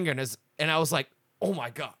my fingernails and I was like, oh my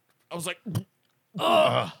God. I was like,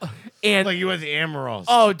 oh. And Like you went to Amarillo.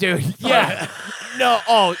 oh, dude, yeah. No,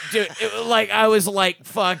 oh, dude, like I was like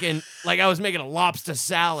fucking, like I was making a lobster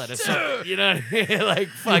salad or something. You know what I mean? Like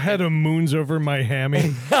I fucking. had a moons over my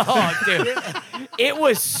hammy. Oh, dude. It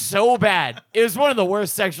was so bad. It was one of the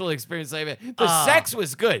worst sexual experiences I've had. The sex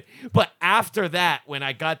was good. But after that, when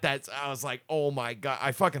I got that, I was like, oh my God.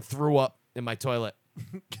 I fucking threw up in my toilet.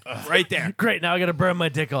 Right there. Great. Now I got to burn my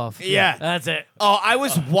dick off. Yeah. That's it. Oh, I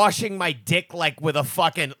was washing my dick like with a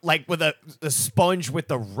fucking, like with a sponge with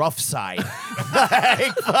the rough side.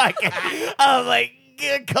 Like, fucking, I'm like,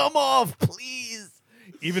 come off, please.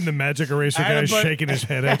 Even the magic eraser I had a guy's bud- shaking his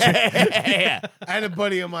head at you. Yeah. I had a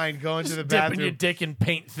buddy of mine going to the Dipping bathroom. your dick in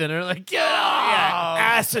paint thinner. Like, get Yeah. off.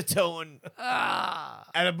 Acetone. I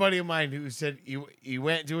had a buddy of mine who said he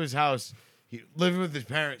went to his house. He lived with his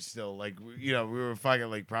parents still. Like, you know, we were fucking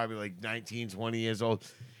like probably like 19, 20 years old.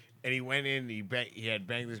 And he went in, he had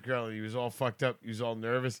banged this girl, and he was all fucked up. He was all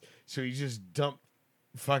nervous. So he just dumped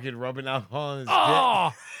fucking rubbing alcohol on his dick.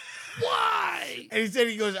 Oh, why? And he said,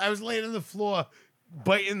 he goes, I was laying on the floor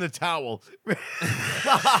biting the towel.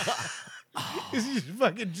 He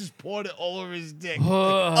just poured it all over his dick.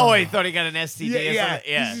 Oh, he thought he got an STD or yeah.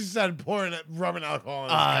 something? Yeah. He just started pouring it, rubbing alcohol on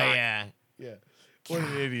his Oh, cock. yeah. Yeah. What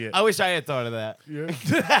an idiot. I wish I had thought of that.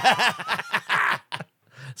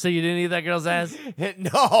 So you didn't eat that girl's ass?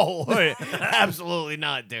 No, absolutely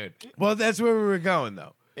not, dude. Well, that's where we were going,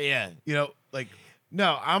 though. Yeah. You know, like,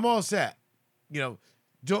 no, I'm all set. You know,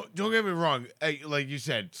 don't get me wrong. Like you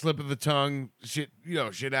said, slip of the tongue, shit. You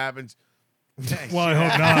know, shit happens. Well, I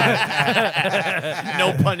hope not.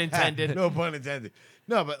 No pun intended. No pun intended.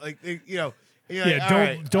 No, but like, you know, you're Yeah, like, don't all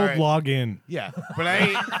right, don't all right. log in. Yeah, but I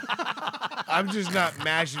ain't. I'm just not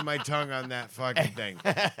mashing my tongue on that fucking thing.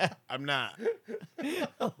 I'm not.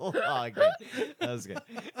 Oh, good. That was good.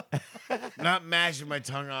 Not mashing my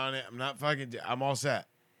tongue on it. I'm not fucking. I'm all set.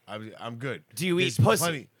 I'm good. Do you There's eat pussy?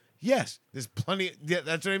 Plenty, yes, there's plenty. Yeah,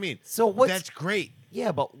 that's what I mean. So what's- That's great.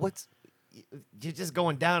 Yeah, but you're just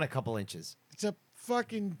going down a couple inches. It's a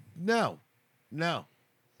fucking no. Nah,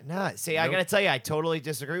 see, I Nope. gotta tell you, I totally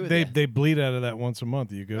disagree with They you. they bleed out of that once a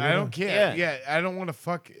month. Are you good? I with don't that? care. Yeah. Yeah, I don't want to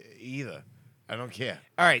fuck either. I don't care.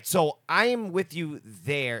 All right, so I am with you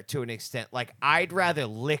there to an extent. Like, I'd rather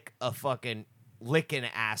lick an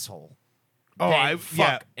asshole. Oh, than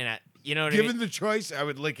fuck you know what I Given mean? the choice, I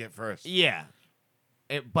would lick it first. Yeah.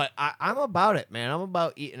 But I'm about it, man. I'm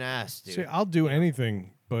about eating ass, dude. See, I'll do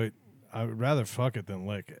anything, but I would rather fuck it than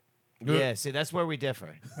lick it. Yeah, see, that's where we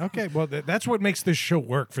differ. Okay, well, that's what makes this show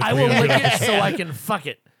work for I will 300 lick it so I can fuck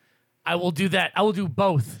it. I will do that. I will do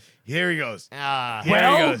both. Here he goes. Ah. Here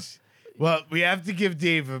Well- he goes. Well, we have to give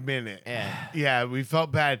Dave a minute. Yeah. Yeah, we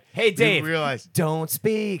felt bad. Hey, We Dave. realized. Don't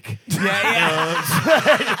speak. Yeah,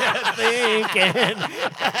 Thinking.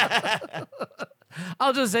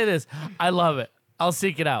 I'll just say this. I love it. I'll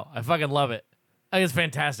seek it out. I fucking love it. I think it's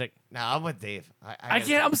fantastic. No, I'm with Dave. I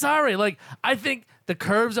can't. I'm sorry. Like, I think the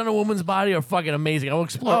curves on a woman's body are fucking amazing. I'll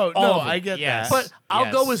explore all no, of them. I get Yes. that. But I'll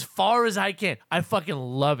Yes. go as far as I can. I fucking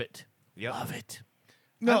love it. Yep. Love it.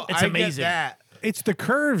 No, It's I amazing. Get that. It's the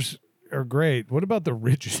curves are great. What about the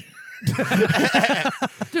ridges?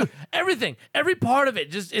 Dude, everything. Every part of it.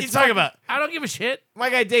 Just it's He's talking about- I don't give a shit. My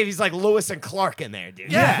guy Dave, he's like Lewis and Clark in there,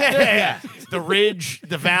 dude. Yeah. The ridge,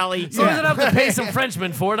 the valley. As long as I don't have to pay some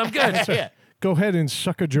Frenchmen for it, I'm good. Yeah. Go ahead and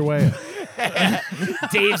suck a Joea.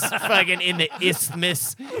 Dave's fucking in the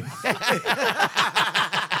isthmus.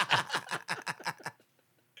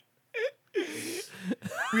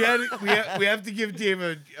 We have to give Dave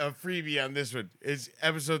a freebie on this one. It's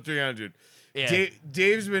episode 300. Yeah.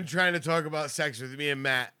 Dave's been trying to talk about sex with me and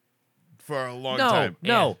Matt for a long No, time.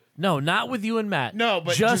 no, not with you and Matt. No,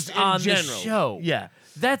 but just in on general. this show. Yeah.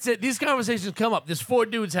 That's it. These conversations come up. There's 4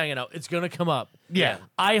 dudes hanging out. It's gonna come up. Yeah.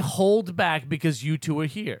 I hold back because you two are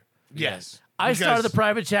here. Yes. I started the Because-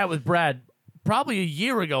 private chat with Brad probably a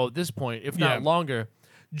year ago at this point, if not Yeah. longer,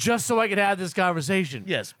 just so I could have this conversation.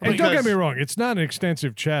 Yes. And don't get because- me wrong, it's not an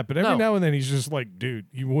extensive chat, but every No. now and then he's just like, dude,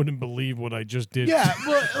 you wouldn't believe what I just did. Yeah,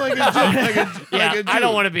 well, like a joke. Yeah, I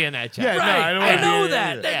don't want to be in that chat. Yeah, no, Right. I don't I wanna know do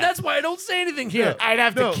that. that. That's why I don't say anything here. I'd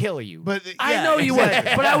have to No, kill you. But I yeah, know you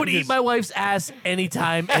exactly. would, but I would eat Because- my wife's ass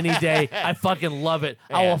anytime, any day. I fucking love it.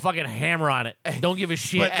 I will fucking hammer on it. Don't give a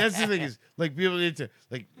shit. But that's the thing is, like, people need to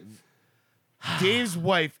like. Dave's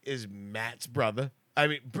wife is Matt's brother. I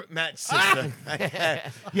mean, Matt's sister.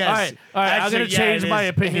 Yes. All right. I'm Actually, gonna change it my is.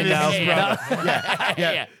 opinion It is now. his Yeah. brother.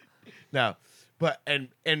 Yeah. yeah. No, but and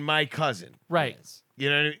my cousin. Right.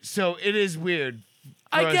 You know what I mean? So it is weird.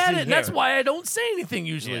 for I us get to it. That's hear. why I don't say anything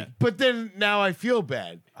usually. Yeah. But then now I feel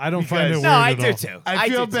bad. I don't find it Because- weird No, I at do all. too. I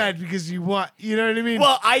feel do bad because you want. You know what I mean?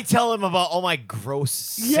 Well, I tell him about all my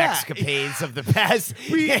gross Yeah. sexcapades of the past.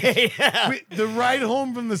 The ride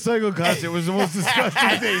home from the cycle concert was the most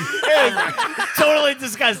disgusting thing. Totally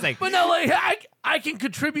disgusting. But no, like I can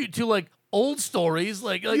contribute to like old stories.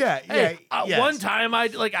 Like Yeah, hey, yeah, yes. one time I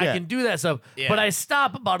Yeah. can do that stuff, Yeah. but I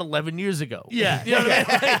stop about 11 years ago. Yeah. You know what I mean?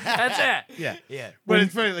 Like, that's it. Yeah. Yeah. But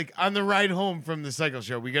it's funny, like on the ride home from the cycle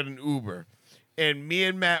show, we got an Uber. And me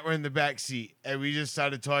and Matt were in the back seat, and we just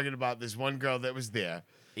started talking about this one girl that was there.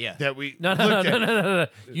 Yeah. That we No. looked at.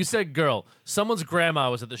 You said girl. Someone's grandma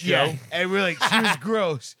was at the show. Yeah. And we're like, she was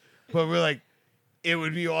gross. But we're like, it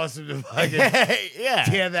would be awesome to fucking yeah.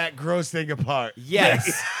 tear that gross thing apart.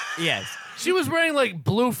 Yes. Yes. She was wearing like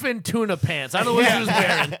bluefin tuna pants. I don't know what she was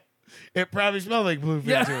wearing. It probably smelled like bluefin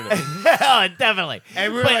Yeah. tuna. Oh, definitely.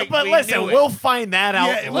 And we're but like, but we listen, knew it. we'll find that out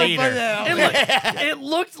Yeah, we'll later. find that out It, later. it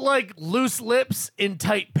looked like loose lips in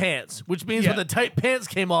tight pants, which means Yeah. when the tight pants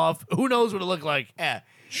came off, who knows what it looked like. Yeah.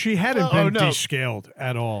 She hadn't Oh, been no. descaled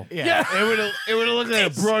at all. Yeah. It would have looked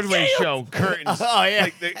like a Broadway show. Curtains. Oh, yeah.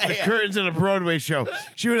 Like the curtains in a Broadway show.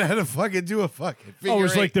 She would have had to fucking do a fucking figure Oh, it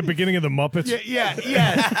was like eight. the beginning of the Muppets. Yeah.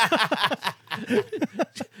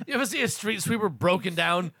 You ever see a street sweeper broken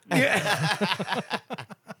down?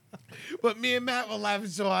 But me and Matt were laughing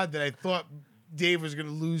so hard that I thought Dave was going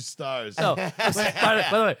to lose stars. No. by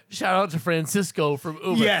the way, shout out to Francisco from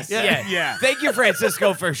Uber. Yes. Yeah. Thank you,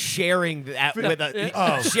 Francisco, for sharing that with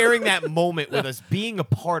us. Sharing that moment with us, being a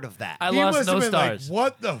part of that. I He lost must no have been stars. like,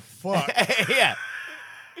 what the fuck? yeah.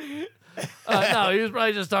 No, he was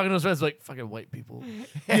probably just talking to his friends like, fucking white people.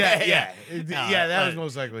 Yeah. That but- was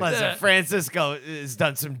most likely. Listen, Yeah. Francisco has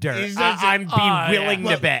done some dirt. He's done some- I'm willing to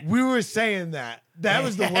Look, bet. we were saying that. That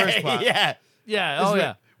was the worst part. yeah. Yeah, Is oh when-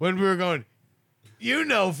 yeah. When we were going, you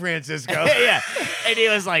know Francisco. yeah. And he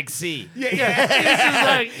was like, see.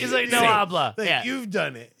 He's like, no habla. Like, Yeah. you've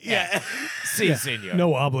done it. Yeah. See, senor.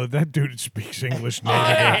 No habla. That dude speaks English now.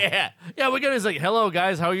 Yeah. Yeah, we got. He's like, hello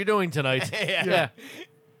guys, how are you doing tonight? Yeah.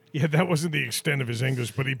 Yeah, that wasn't the extent of his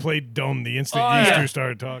English, but he played dumb the instant Oh, these yeah. two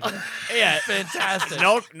started talking. Yeah. Fantastic.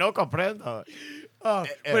 No comprendo. Oh,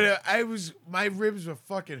 but my ribs were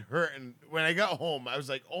fucking hurting. When I got home, I was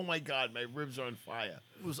like, oh my God, my ribs are on fire.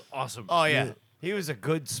 It was awesome. Oh, yeah. He was a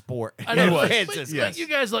good sport. I know. But, Francis. like, you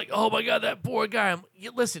guys like, oh my god, that poor guy.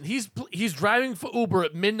 Listen, he's driving for Uber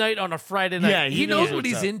at midnight on a Friday night. Yeah, he knows what what's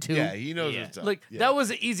he's up. into. Yeah, he knows Yeah. what's up. Like yeah. that was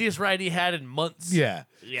the easiest ride he had in months. Yeah.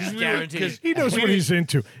 Yeah. 'Cause Guaranteed. He knows what he's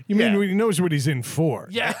into. You mean Yeah. he knows what he's in for?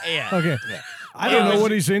 Yeah. Yeah. Okay. I don't know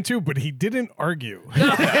what he's into, but he didn't argue.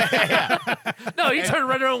 No, he turned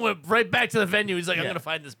right around and went right back to the venue. He's like, I'm gonna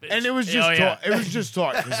find this bitch. And it was just Oh, yeah. talk. It was just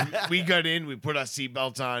talk. 'Cause we got in, we put our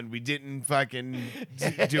seatbelts on, we didn't fucking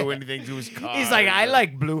do anything to his car. He's like, I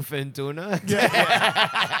like bluefin tuna.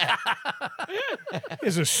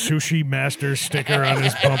 There's a sushi master sticker on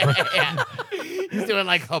his bumper. He's doing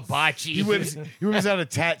like hibachi. He whips out a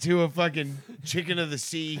tattoo of fucking chicken of the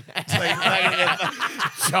sea. It's like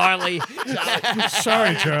Charlie.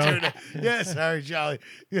 Sorry, Charlie. Yeah, sorry, Charlie.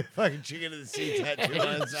 Yeah, fucking chicken of the sea tattoo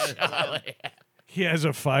on the side. Charlie. He has a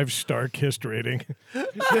 5-star kissed rating.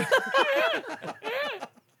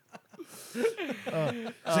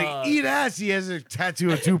 It's like, eat ass. He has a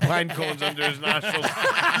tattoo of 2 pine cones under his nostrils.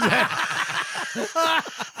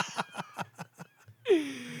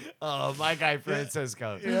 Oh, my guy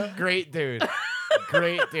Francisco. Great dude.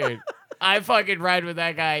 Great dude. I fucking ride with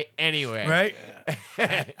that guy anywhere. Right?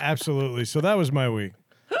 Absolutely. So that was my week.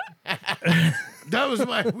 That was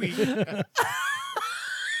my week.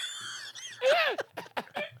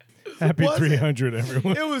 Happy Was it? 300,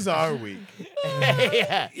 everyone. It was our week.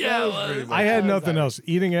 yeah. Yeah, it was. I had nothing else.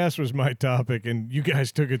 Eating ass was my topic, and you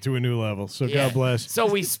guys took it to a new level. So Yeah. God bless. So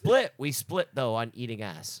we split. We split, though, on eating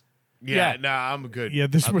ass. Yeah, Yeah. nah, I'm good. Yeah,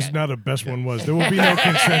 this was Okay. not a best one. There will be no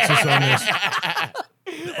consensus on this.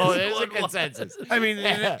 Oh, there's a consensus. I mean,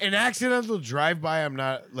 an accidental drive-by, I'm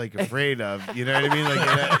not like afraid of. You know what I mean? Like,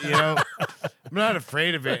 I'm not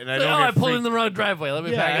afraid of it, and I don't. I get pulled freaked- in the wrong driveway. Let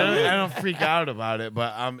me Yeah, back I up. don't freak out about it,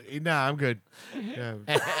 but I'm good. Yeah.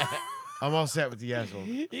 I'm all set with the asshole.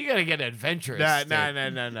 You gotta get adventurous. Nah,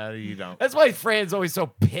 dude. no, you don't. That's why Fran's always so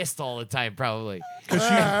pissed all the time, probably.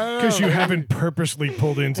 Because you haven't purposely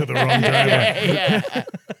pulled into the wrong driveway. Yeah.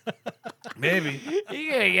 Maybe.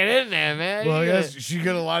 You gotta get in there, man. Well, I You guess she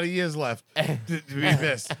got a lot of years left to be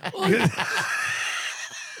pissed.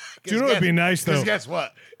 Do you know what'd be nice, though? Because guess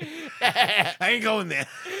what? I ain't going there.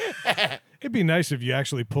 It'd be nice if you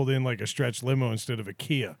actually pulled in like a stretch limo instead of a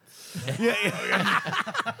Kia.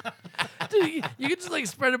 Dude, you could just like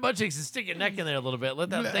spread a butt cheeks and stick your neck in there a little bit. Let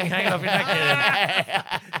that thing hang off your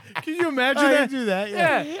neck. Can you imagine I that? do that.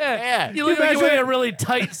 Yeah. You look like you're wearing a really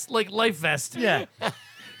tight like life vest. Yeah.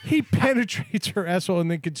 He penetrates her asshole and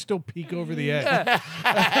then can still peek over the edge.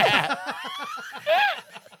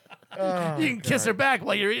 You can kiss her back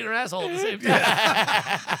while you're eating her asshole at the same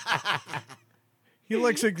time. He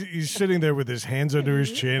looks like he's sitting there with his hands under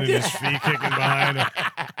his chin and his feet kicking behind him.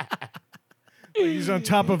 Like he's on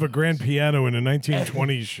top of a grand piano in a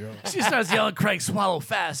 1920s show. She starts yelling, "Craig, swallow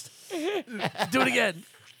fast." Do it again.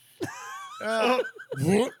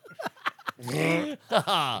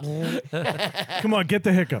 Come on, get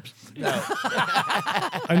the hiccups.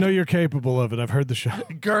 I know you're capable of it. I've heard the show.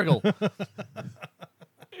 Gurgle.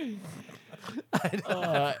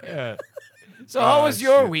 So how was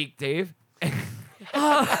your week, Dave?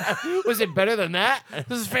 Was it better than that?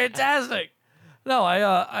 This is fantastic. No,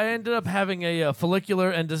 I ended up having a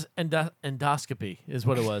follicular endoscopy is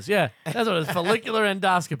what it was. Yeah, that's what it is. Follicular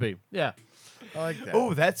endoscopy. Yeah. I like that.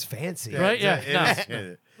 Oh, that's fancy. Right? Yeah. It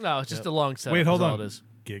is. No, it's just a long set. Wait, hold is all on. It is.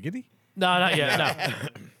 Giggity? No, not yet. No.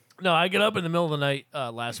 No, I get up in the middle of the night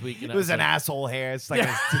last week. And It was an asshole hair. It's like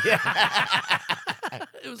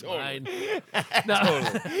It was mine. No,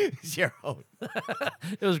 it's your own.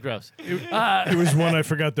 it was gross. It was one I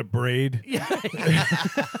forgot to braid.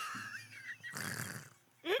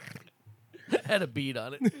 Had a bead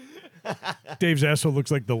on it. Dave's asshole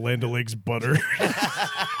looks like the Land O'Lakes butter.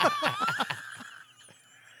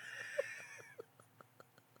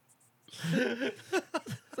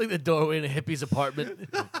 It's like the doorway in a hippie's apartment.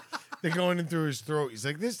 They're going in through his throat. He's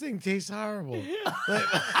like, this thing tastes horrible.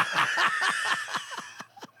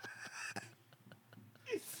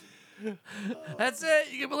 That's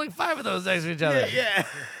it. You can put like 5 of those next to each other. Yeah.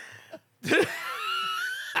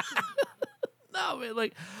 No, man.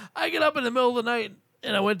 Like, I get up in the middle of the night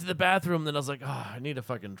and I went to the bathroom. Then I was like, oh, I need a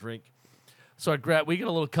fucking drink. So we get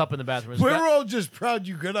a little cup in the bathroom. We're all just proud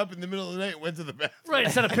you got up in the middle of the night and went to the bathroom. Right,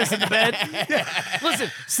 instead of pissing the bed.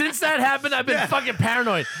 Listen, since that happened, I've been fucking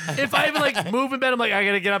paranoid. If I even like move in bed, I'm like, I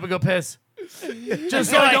gotta get up and go piss.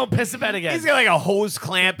 Just so I don't piss in bed again. He's got like a hose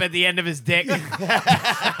clamp at the end of his dick. We're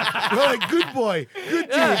like, good boy.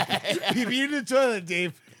 Good dude. Pee pee in the toilet,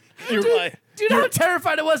 Dave. You're like, Do you know how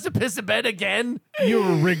terrified I was to piss in bed again? You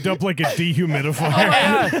were rigged up like a dehumidifier. Oh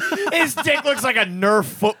my God. His dick looks like a Nerf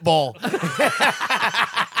football. All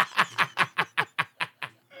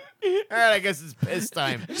right, I guess it's piss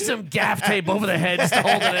time. Just some gaff tape over the head just to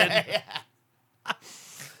hold it in.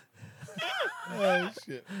 oh,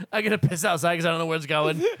 shit. I gotta piss outside because I don't know where it's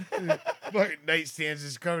going. Fucking nightstands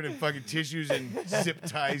is covered in fucking tissues and zip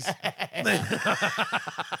ties.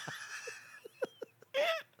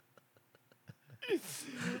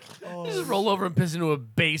 Just roll over and piss into a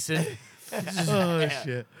basin. Oh,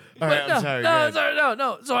 shit. All right, no, I'm sorry. No, sorry,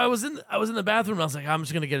 no. So I was in the bathroom and I was like, I'm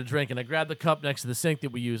just gonna get a drink, and I grabbed the cup next to the sink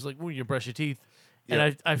that we use, like when you brush your teeth.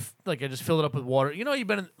 And I just filled it up with water. You know, you've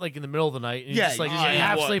been in the middle of the night and you're Yeah, just like you you're need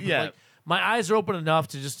half water, sleeping. yeah. Like, my eyes are open enough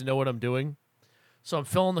to know what I'm doing. So I'm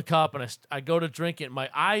filling the cup, and I go to drink it. My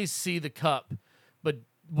eyes see the cup, but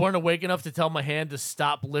weren't awake enough to tell my hand to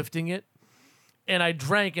stop lifting it. And I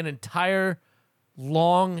drank an entire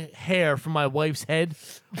long hair from my wife's head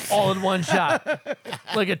all in one shot.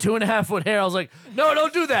 Like a 2.5 foot hair. I was like, no,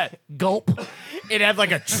 don't do that. Gulp. It had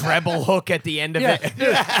like a treble hook at the end of it.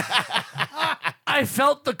 Dude. I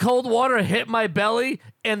felt the cold water hit my belly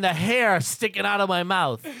and the hair sticking out of my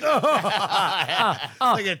mouth.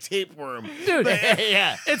 Like a tapeworm. Dude,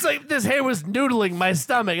 Yeah. it's like this hair was noodling my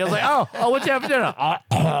stomach. I was like, oh, what'd you have for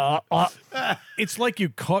dinner? It's like you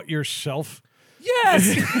caught yourself.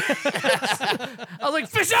 Yes. I was like,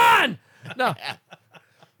 fish on. No,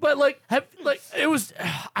 but it was.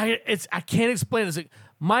 I can't explain it. It's like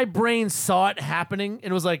my brain saw it happening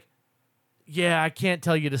and was like, yeah, I can't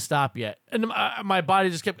tell you to stop yet. And my body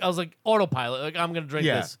just kept. I was like autopilot. Like I'm gonna drink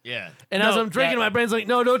this. Yeah. And as I'm drinking, my brain's like,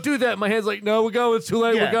 no, don't do that. My hand's like, no, it's too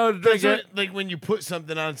late. Yeah. We're going to drink That's it. what- like when you put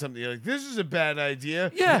something on something, you're like, this is a bad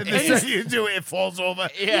idea. Yeah, And the and second you do it, it falls over.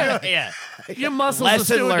 Yeah. Your muscles Lesson are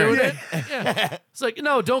still learned. doing it. Yeah. It's like,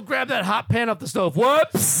 no, don't grab that hot pan off the stove.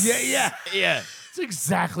 Whoops. Yeah. It's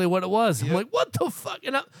exactly what it was. I'm like, what the fuck?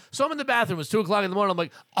 So I'm in the bathroom. It's 2 o'clock in the morning. I'm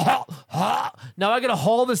like, now I got to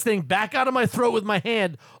haul this thing back out of my throat with my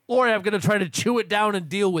hand, or I'm going to try to chew it down and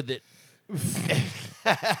deal with it.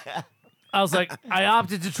 I was like, I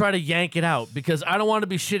opted to try to yank it out because I don't want to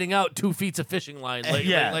be shitting out 2 feet of fishing line. Like,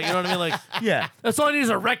 you know what I mean? Like, Yeah. that's all I need is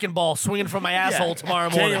a wrecking ball swinging from my asshole tomorrow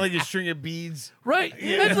Carrying morning. like a string of beads. Right?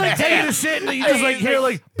 It's like taking a shit and you just like hear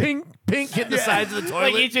like pink hitting the sides of the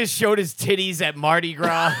Like toilet. he just showed his titties at Mardi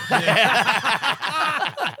Gras.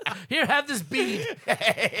 Here, have this bead.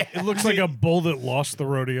 It looks like a bull that lost the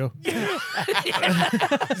rodeo. He's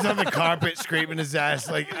on the carpet scraping his ass,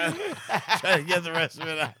 like trying to get the rest of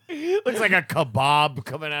it out. Looks like a kebab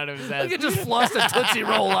coming out of his ass. Like it just flossed a Tootsie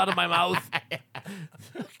Roll out of my mouth.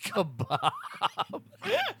 Kebab.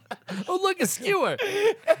 Oh, look, a skewer.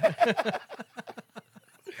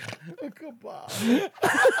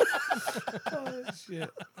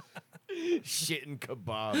 Shitting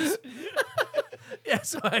kebabs. Yeah,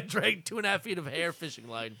 so I drank 2.5 feet of hair fishing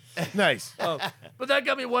line. Nice. But that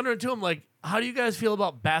got me wondering, too. I'm like, how do you guys feel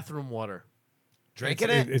about bathroom water? Drinking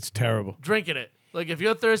it? It's terrible. Drinking it. Like, if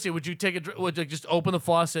you're thirsty, would you take a drink? Would you just open the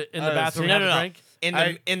faucet in the bathroom No, and no, have no. a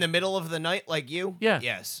drink? In the middle of the night, like you? Yeah.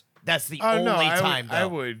 Yes. That's the Oh only no, time. I though.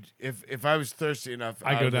 would if I was thirsty enough.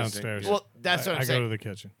 I go would just downstairs. Well, that's what I'm I go saying. to the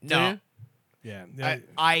kitchen. No, Yeah.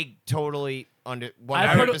 I totally I put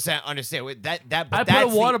 100% understand with that. But I put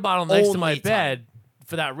that's a water the bottle next to my only time. bed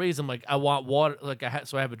for that reason. Like, I want water, like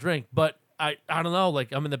so I have a drink. But I don't know.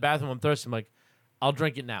 Like, I'm in the bathroom, I'm thirsty. I'm like, I'll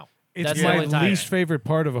drink it now. It's That's the my only time. least favorite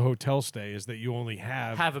part of a hotel stay is that you only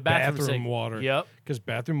have a bathroom sink. water. Yep. Because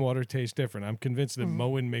bathroom water tastes different. I'm convinced that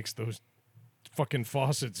Moen makes those fucking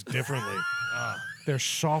faucets differently. They're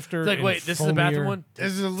softer. It's like, and wait, this is the bathroom foamier. one?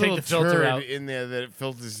 There's a Take little the filter turd out. in there that it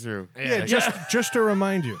filters through. Yeah, just to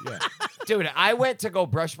remind you. Yeah. Dude, I went to go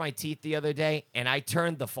brush my teeth the other day, and I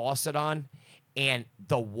turned the faucet on, and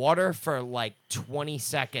the water for like 20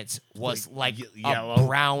 seconds was like yellow. a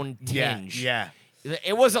brown tinge. Yeah.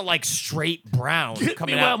 It wasn't like straight brown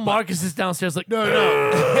coming Meanwhile, out. but Marcus is downstairs like, No.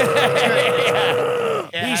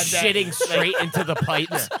 He's shitting straight into the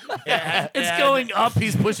pipes. it's going up.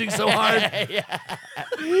 He's pushing so hard.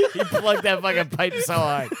 He plugged that fucking pipe so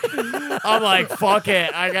hard. I'm like, fuck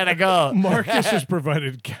it, I gotta go. Marcus has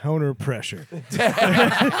provided counter pressure,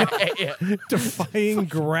 defying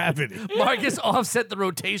gravity. Marcus offset the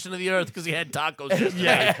rotation of the earth because he had tacos.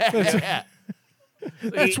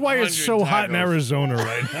 That's why it's 800 so hot in tacos. Arizona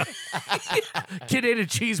right now. Kid ate a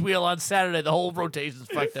cheese wheel on Saturday. The whole rotation's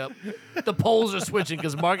fucked up. The poles are switching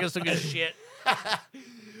because Marcus took his shit.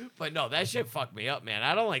 But no, that shit fucked me up, man.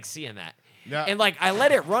 I don't like seeing that. No. And like, I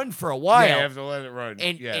let it run for a while. Yeah, you have to let it run.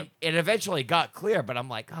 and, yeah. and it eventually got clear, but I'm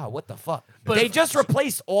like, oh, what the fuck? But They if- just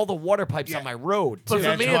replaced all the water pipes on my road, But too.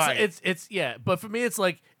 for me, why. it's yeah. But for me, it's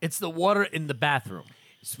like it's the water in the bathroom.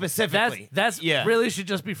 Specifically. That's yeah. really should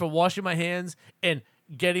just be for washing my hands and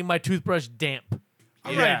getting my toothbrush damp.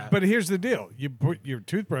 Yeah. But here's the deal: you put your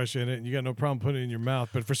toothbrush in it, and you got no problem putting it in your mouth.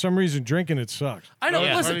 But for some reason, drinking it sucks. I know.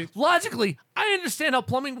 Yeah. Listen, Buddy. logically, I understand how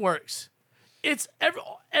plumbing works. It's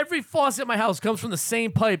every faucet in my house comes from the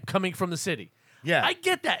same pipe coming from the city. Yeah. I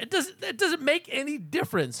get that. It doesn't make any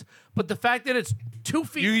difference. But the fact that it's 2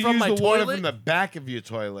 feet You from use my the toilet, water from the back of your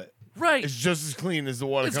toilet. right? It's just as clean as the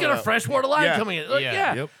water. It's coming got a out. freshwater line Yeah. coming in. Like, Yeah.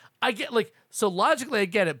 yeah. Yep. I get like so logically I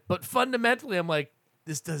get it, but fundamentally I'm like,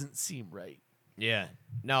 this doesn't seem right. Yeah.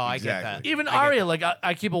 No, I get Exactly. that. Even I get Aria, like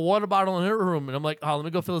I keep a water bottle in her room and I'm like, oh, let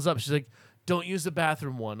me go fill this up. She's like, don't use the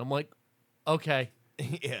bathroom one. I'm like, okay.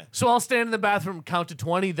 Yeah. So I'll stand in the bathroom, count to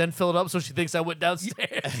 20, then fill it up so she thinks I went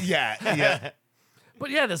downstairs. Yeah. But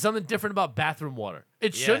yeah, there's something different about bathroom water.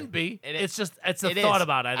 It Yeah, shouldn't be. it It's is. just it's a It thought is.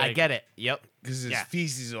 about it. I think. I get it. Yep. Because there's Yeah.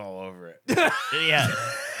 feces all over it. Yeah.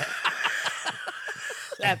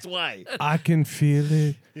 That's why. I can feel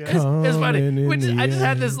it. It's funny. coming in I the just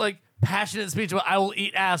had this air. like passionate speech about I will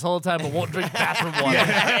eat ass all the time but won't drink bathroom water.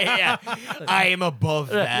 Yeah. I am above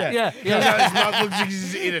that. Yeah. His mouth looks like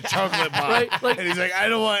he's eating a chocolate bar. Right, like- and he's like, I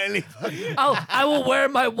don't want any. I will wear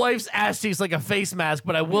my wife's ass cheeks like a face mask,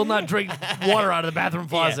 but I will not drink water out of the bathroom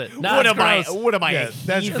closet. Nah, What it's am I? gross. What am I? Yeah, a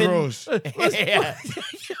that's heathen? gross. Yeah.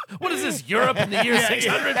 What is this, Europe in the year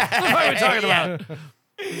 600? What are we talking about?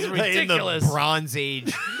 It's In ridiculous. the Bronze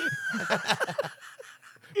Age.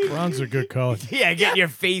 Bronze are good color. Yeah, get your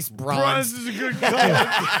face Bronze bronzed. is a good color.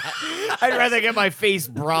 I'd rather get my face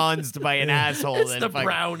bronzed by an asshole It's than the fucking-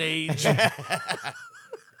 brown age.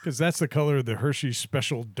 Because that's the color of the Hershey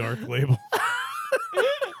Special Dark label.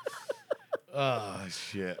 Oh,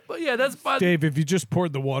 shit. But yeah, that's fun. Dave, if you just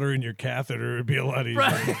poured the water in your catheter, it'd be a lot easier.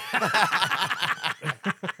 Right.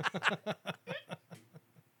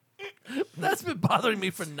 That's been bothering me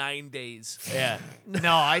for 9 days. Yeah.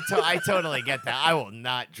 No, I totally get that. I will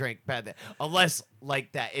not drink that unless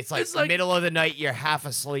like that. It's like, It's like- middle of the night. You're half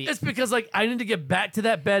asleep. It's because like I need to get back to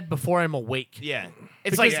that bed before I'm awake. Yeah.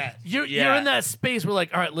 It's Because like you're in that space where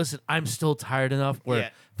like, all right, listen, I'm still tired enough where Yeah.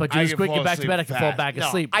 if I do I this can quick, fall get back to asleep bed, I can fall fast. back no,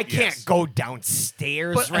 asleep. I can't go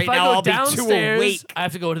downstairs But right if I now. go I'll be too downstairs, awake. I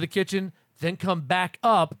have to go to the kitchen, then come back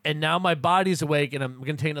up, and now my body's awake, and I'm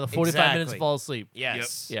going to take another 45 minutes Exactly. to fall asleep.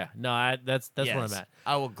 Yes. Yeah, no, that's where Yes. I'm at.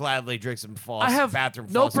 I will gladly drink some false I have bathroom.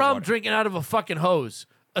 no faucet problem water. drinking out of a fucking hose.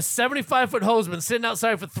 A 75-foot hose been sitting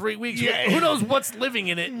outside for 3 weeks. Who knows what's living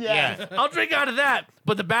in it? Yeah. I'll drink out of that.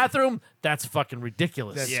 But the bathroom, that's fucking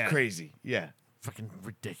ridiculous. That's Yeah. crazy. Yeah. fucking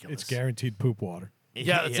ridiculous. It's guaranteed poop water.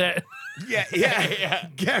 Yeah, that's it. Yeah.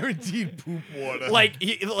 Guaranteed poop water.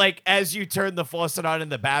 Like as you turn the faucet on in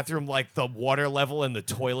the bathroom, like the water level in the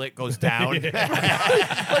toilet goes down.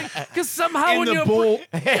 Because somehow in when the you're bowl.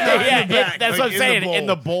 Yeah, back, that's like what I'm in the saying. bowl. In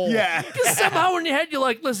the bowl. Yeah. Because somehow in your head you're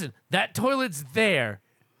like, listen, that toilet's there.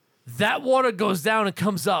 That water goes down and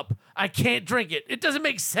comes up. I can't drink it. It doesn't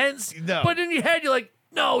make sense. No. But in your head you're like,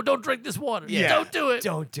 no, don't drink this water. Yeah. Don't do it.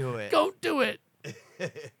 Don't do it. Don't do it.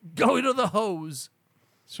 Go to the hose.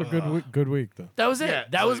 So good week though. That was it. Yeah,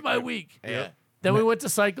 that so was my good. week. Yeah. Then we went to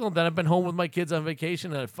cycle, and then I've been home with my kids on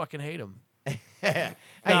vacation, and I fucking hate them. I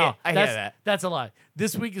hear that's, that. That's a lie.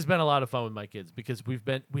 This week has been a lot of fun with my kids because we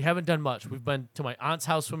haven't done much. We've been to my aunt's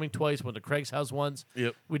house swimming twice, went to Craig's house once.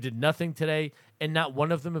 Yep. We did nothing today, and not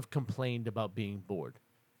one of them have complained about being bored.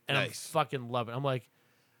 And Nice. I'm fucking loving it. I'm like,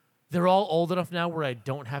 they're all old enough now where I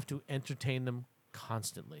don't have to entertain them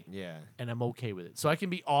constantly. Yeah. And I'm okay with it. So I can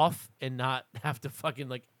be off and not have to fucking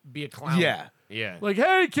like be a clown. Yeah. Yeah. Like,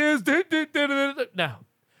 hey kids, no.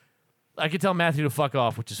 I can tell Matthew to fuck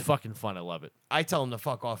off, which is fucking fun. I love it. I tell him to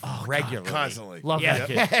fuck off regularly. Constantly. Love Yeah. that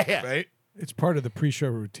kid. Yeah. Right? It's part of the pre-show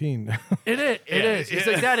routine. It is. It is. He's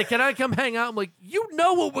like, Daddy, can I come hang out? I'm like, you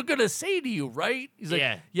know what we're gonna say to you, right? He's like,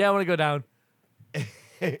 Yeah. I want to go down.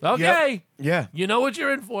 Okay. Yeah. You know what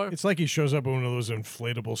you're in for. It's like he shows up in one of those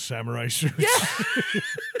inflatable samurai suits.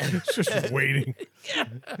 It's just waiting.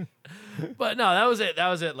 But no, that was it. That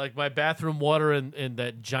was it. Like my bathroom water and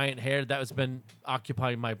that giant hair, that has been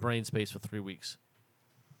occupying my brain space for 3 weeks.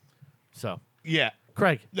 So, Yeah.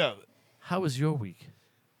 Craig, No. how was your week?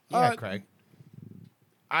 Yeah, Craig.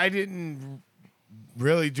 I didn't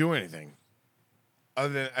really do anything.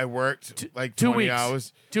 Other than I worked like 2 20 weeks.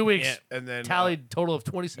 hours. 2 weeks. Yeah, and then Tallied total of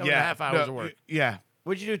 27 and a half hours of work. Yeah.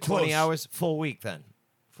 What'd you do? 20 Close. hours, full week then.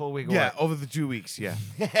 Full week. of Yeah, work. over the 2 weeks, yeah.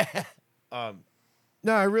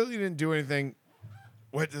 No, I really didn't do anything.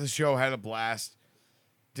 Went to the show, had a blast.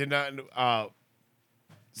 Did not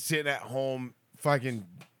sitting at home fucking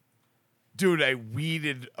dude, I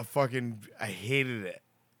weeded I hated it.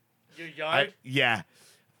 Your yard? Yeah.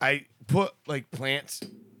 I put like plants,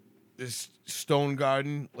 this stone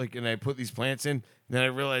garden, like, and I put these plants in. Then I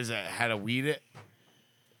realized I had to weed it.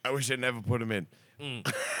 I wish I never put them in.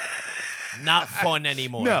 Not fun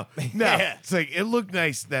anymore. No. Yeah. It's like it looked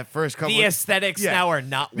nice that first couple. The aesthetics Yeah. now are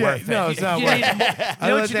not Yeah, worth no, it. it's not You worth need it. more- I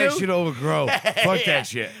know let what you that do? shit overgrow. Fuck that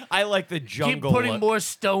shit. I like the Keep jungle. putting look. more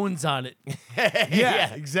stones on it.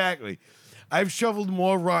 Yeah, exactly. I've shoveled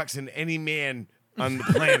more rocks than any man on the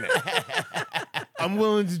planet. I'm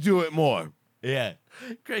willing to do it more. Yeah.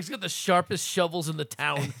 Craig's got the sharpest shovels in the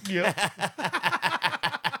town. Yep.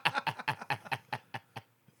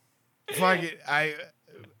 Fuck it.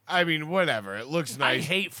 I mean, whatever. It looks I nice.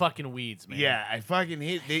 hate fucking weeds, man. Yeah, I fucking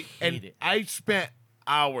hate hate and it. I spent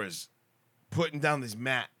hours putting down this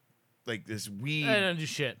mat, like this weed. I don't do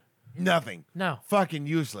shit. Nothing. No. Fucking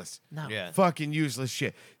useless. No. Yeah. Fucking useless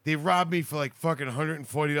shit. They robbed me for like fucking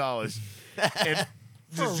 $140. And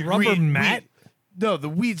For a just rubber mat? No, the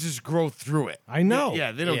weeds just grow through it. I know.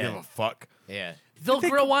 Yeah, they don't Yeah. give a fuck. Yeah. They'll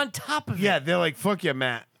grow on top of it. Yeah, they're like, fuck yeah,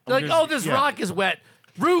 Matt. They're like, oh, this rock is wet.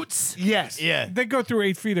 Roots. Yes. Yeah. They go through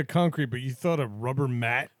 8 feet of concrete, but you thought a rubber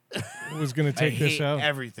mat was going to I take this hate out?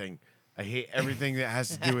 everything. I hate everything that has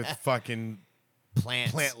to do with fucking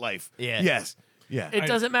Plants. plant life. Yeah. Yes. Yeah. It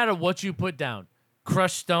doesn't matter what you put down.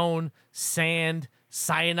 Crushed stone, sand,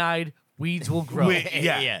 cyanide, weeds will grow.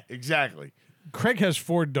 Yeah, Yeah. exactly. Craig has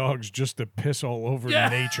 4 dogs just to piss all over Yeah.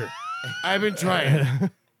 nature. I've been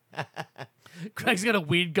trying. Craig's got a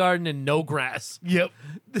weed garden and no grass. Yep.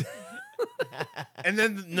 And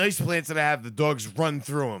then the nice plants that I have, the dogs run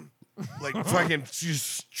through them. Like fucking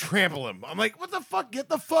just trample them. I'm like, what the fuck? Get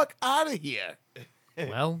the fuck out of here.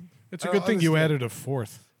 Well, It's a I good thing you understand. added a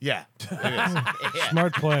 4th. Yeah. It is.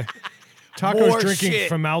 Smart play. Taco's More drinking shit.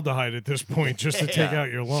 formaldehyde at this point just to take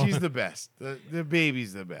out your lawn. She's the best. The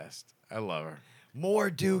baby's the best. I love her. More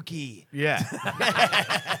Dookie. Yeah. you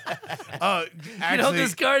know what Actually,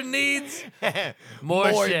 this garden needs?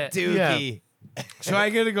 More shit. Dookie. so I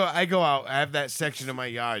go out. I have that section of my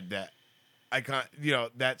yard that I can't,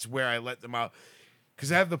 that's where I let them out.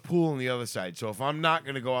 Because I have the pool on the other side. So if I'm not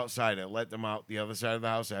going to go outside, I let them out the other side of the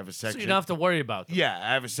house. I have a So section. you don't have to worry about them. Yeah,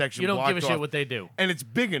 I have a section You don't give a blocked shit off, what they do. and it's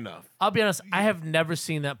big enough. I'll be honest, I have never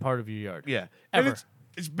seen that part of your yard. Yeah. Ever. And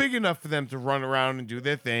it's big enough for them to run around and do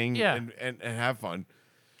their thing Yeah. and have fun.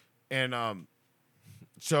 And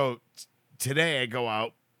so today I go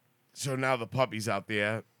out. So now the puppy's out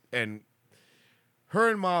there. And her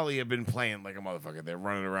and Molly have been playing like a motherfucker. They're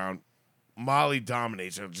running around. Molly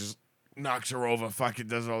dominates her, just knocks her over, fucking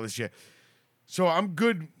does all this shit. So I'm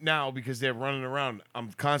good now because they're running around.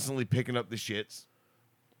 I'm constantly picking up the shits.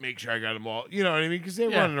 Make sure I got them all. You know what I mean? Because they're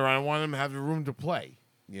Yeah. running around. I want them to have the room to play,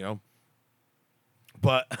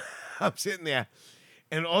 But I'm sitting there,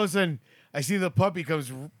 and all of a sudden, I see the puppy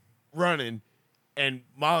comes running, and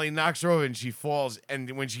Molly knocks her over, and she falls.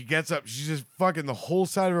 And when she gets up, she's just fucking the whole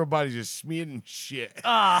side of her body just smeared in shit. No.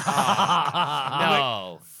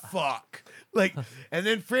 Fuck. Like, and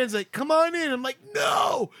then Fran's like, come on in. I'm like,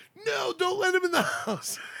 no, don't let him in the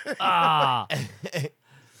house.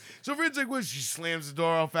 So Fran's like, what? She slams the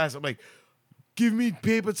door out fast. I'm like, give me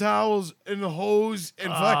paper towels and the hose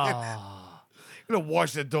and fucking. I'm gonna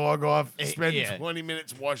wash the dog off. Spend Yeah. 20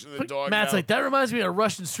 minutes washing the dog. Matt's out. like, that reminds me of a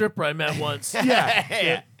Russian stripper I met once.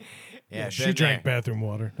 Yeah. Yeah. She been drank there. bathroom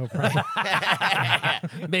water. No problem.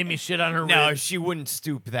 Made me shit on her No, rib. she wouldn't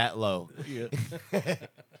stoop that low. But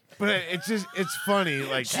it's funny.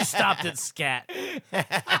 Like, She stopped at scat.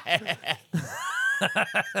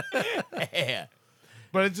 Yeah.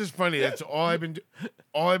 but it's just funny. That's all I've been.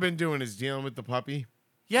 All I've been doing is dealing with the puppy.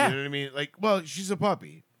 Yeah. You know what I mean? Like, well, she's a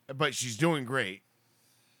puppy, but she's doing great.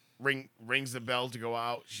 Rings the bell to go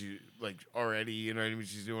out. She already, you know what I mean?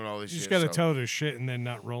 She's doing all this You shit. just got to so- tell her to shit and then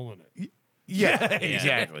not rolling it. Yeah,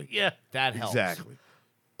 exactly. Yeah. That helps. Exactly.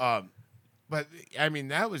 But I mean,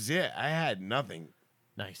 that was it. I had nothing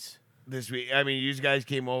Nice. this week. I mean, you guys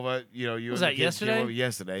came over. You Was and the that kids yesterday? Came over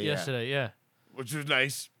yesterday. Yesterday, yeah. Which was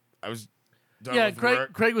nice. I was done Yeah, with Craig,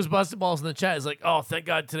 work. Craig was busting balls in the chat. He's like, oh, thank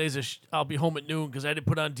God today's I'll be home at noon because I didn't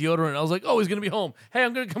put on deodorant. I was like, oh, he's going to be home. Hey,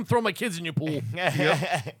 I'm going to come throw my kids in your pool.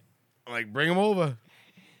 I'm like, bring them over.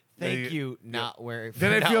 Thank you, not wearing.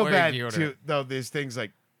 Then I not feel wearing bad deodorant. too. Though there's things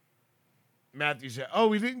like Matthew said, "Oh,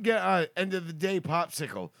 we didn't get end of the day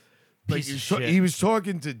popsicle." Like Piece of he, shit. he was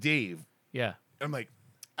talking to Dave. Yeah. I'm like,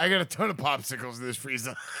 I got a ton of popsicles in this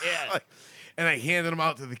freezer. Yeah. And I handed them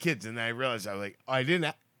out to the kids, and I realized I was like, I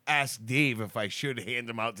didn't ask Dave if I should hand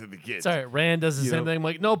them out to the kids. Sorry, Rand does the You same know? thing. I'm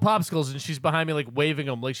like, no popsicles. And she's behind me, like, waving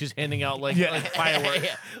them, like she's handing out, like, Yeah. like fireworks.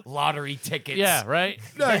 Yeah. Lottery tickets. Yeah, right?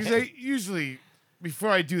 No, because I usually, before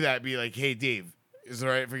I do that, be like, hey, Dave, is it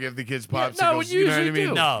all right if I give the kids popsicles? no, you you know what I usually mean?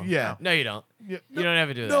 do. No. Yeah. No, you don't. Yeah. You don't have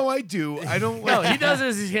to do that. No, I do. I don't No, like he does it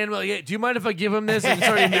as he's handing like, hey, do you mind if I give him this? And it's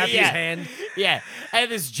already in Matthew's Yeah. hand. Yeah, I have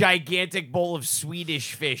this gigantic bowl of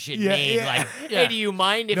Swedish fish in Yeah, Maine. yeah. Like, Yeah. hey, do you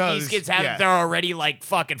mind if No, these this- kids have yeah. They're already like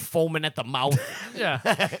fucking foaming at the mouth. Yeah.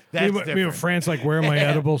 That's Me and different. France, like, where are my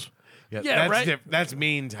edibles? Yeah, that's right? That's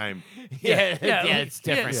Maine time. yeah, Yeah, it's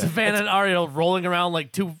different. Savannah and Ariel rolling around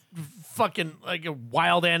like two fucking like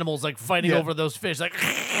wild animals, like fighting Yeah. over those fish. Like,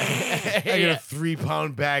 I got a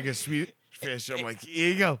 3-pound bag of sweet fish. I'm like, here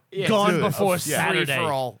you go. Yeah. gone Do it. before Yeah. Saturday. Free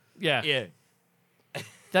for all. Yeah. Yeah.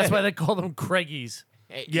 That's why they call them Craigies.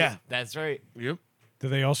 Hey, Yeah. that's right. Yep. Do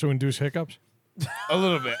they also induce hiccups? A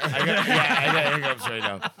little bit. I got hiccups right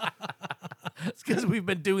now. It's because we've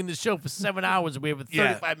been doing the show for 7 hours and we have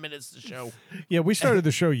 35 minutes to show. Yeah, we started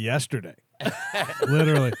the show yesterday.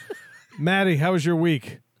 Literally. Maddie, how was your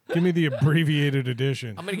week? Give me the abbreviated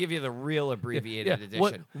edition. I'm gonna give you the real abbreviated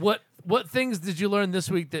edition. What things did you learn this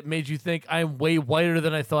week that made you think I'm way whiter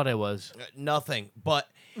than I thought I was? Nothing. But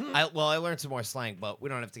I learned some more slang, but we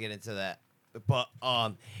don't have to get into that. But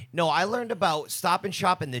no, I learned about Stop and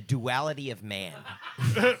Shop and the duality of man.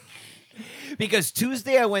 Because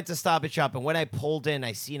Tuesday I went to Stop and Shop, and when I pulled in,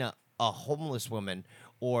 I seen a homeless woman,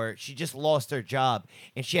 or she just lost her job,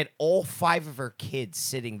 and she had all 5 of her kids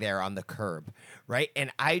sitting there on the curb, right?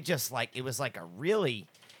 And I just it was like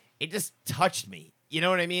it just touched me. You know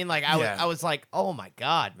what I mean? Like I was like, oh my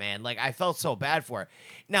God, man. Like I felt so bad for her.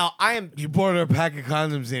 Now You bought her a pack of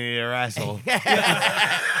condoms in your asshole.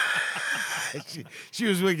 she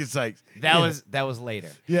was wicked psyched. That was later.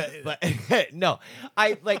 Yeah. But no,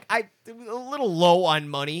 I a little low on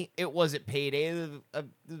money. It wasn't payday. It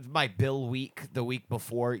was my bill week the week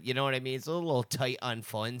before. You know what I mean? It's a little tight on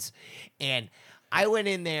funds. And I went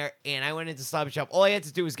in there and I went into Stop and Shop. All I had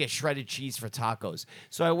to do was get shredded cheese for tacos.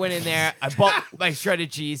 So I went in there. I bought my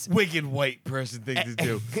shredded cheese. Wicked white person thing to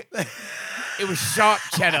do. It was sharp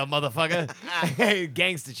cheddar, motherfucker.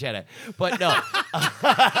 Gangsta cheddar. But no.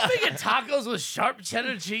 Making tacos with sharp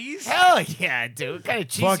cheddar cheese? Hell yeah, dude. What kind of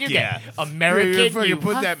cheese Fuck you yeah. get? American. You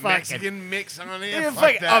put that fucking- Mexican mix on it. Dude,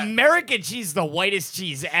 Fuck that. American cheese, the whitest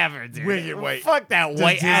cheese ever, dude. Wicked white. Fuck that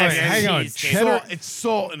white ass hang on, cheese, dude. cheddar- It's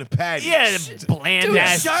salt in a patty. Yeah, the bland Dude,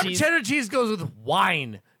 ass sharp cheese. cheddar cheese goes with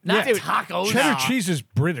wine, not Dude, tacos. Cheddar Nah. cheese is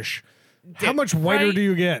British. How Dude, much whiter right? do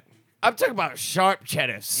you get? I'm talking about sharp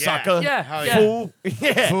cheddar, sucker. Yeah, yeah. Fool.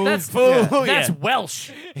 Yeah. That's Fool. That's Yeah. Welsh.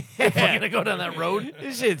 If we're gonna go down that road.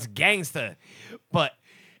 This shit's gangsta. But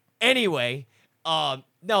anyway,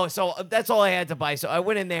 no, so that's all I had to buy. So I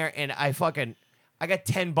went in there and I got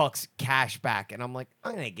 $10 cash back, and I'm like,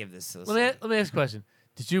 I'm gonna give this to this. Let me ask a question.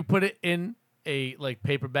 Did you put it in a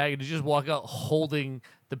paper bag, or did you just walk out holding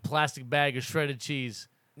the plastic bag of shredded cheese?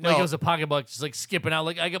 Like No. it was a pocketbook, just skipping out.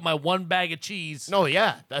 Like I got my one bag of cheese. No,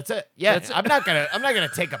 yeah, that's it. Yeah, That's it. I'm not gonna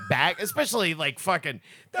take a bag, especially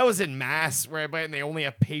that was in Mass where and they only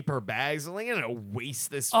have paper bags. I'm gonna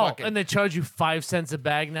waste this Oh, fucking and they charge you 5 cents a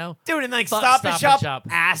bag now. dude. And Fuck Stop and Stop and Shop Shop.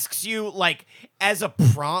 asks you as a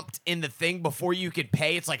prompt in the thing before you can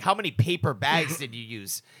pay. It's like, how many paper bags did you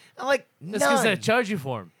use? I'm like, That's because they none. charge you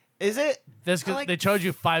for them. Is it? That's I'm because like, they charge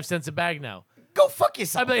you 5 cents a bag now. Go fuck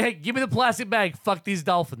yourself. I'd be like, hey, give me the plastic bag. Fuck these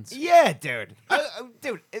dolphins. Yeah, dude.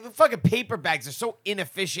 Dude, the fucking paper bags are so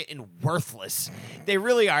inefficient and worthless. They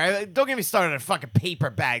really are. Don't get me started on fucking paper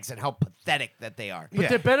bags and how pathetic that they are. But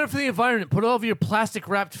they're better for the environment. Put all of your plastic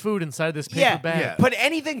wrapped food inside this paper Yeah, bag. put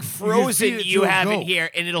anything frozen feed it you to a have in goat. here,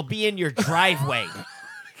 and it'll be in your driveway.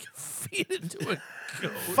 Feed it to a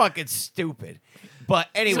goat. Fucking stupid. But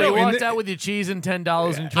So anyway, you walked out with your cheese and $10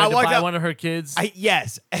 and I tried to walked buy out- one of her kids.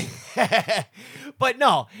 yes. But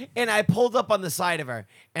no, and I pulled up on the side of her,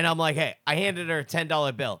 and I'm like, hey, I handed her a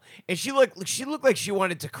 $10 bill, and she looked like she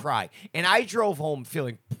wanted to cry, and I drove home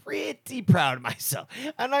feeling pretty proud of myself.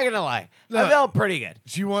 I'm not gonna lie, I felt pretty good.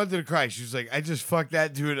 She wanted to cry. She was like, I just fucked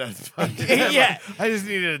that dude. Yeah. I just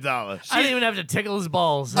needed $1. I didn't even have to tickle his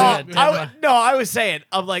balls. I got $10. I was saying,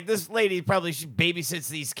 I'm like, this lady probably she babysits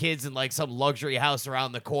these kids in some luxury house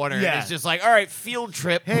around the corner, Yeah. and it's just like, all right, field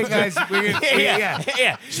trip. Hey guys, we're gonna,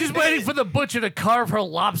 yeah. She's waiting for the butcher to carve her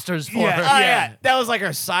lobsters for Yeah. her. Oh, yeah. That was like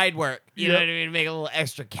her side work. You know Yep. what I mean? To make a little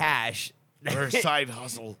extra cash. Or a side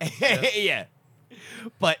hustle. Yeah.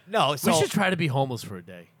 But no, so We should try to be homeless for a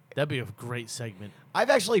day. That'd be a great segment. I've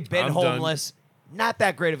actually been I'm done. homeless. Not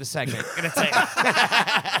that great of a segment. Gonna tell you.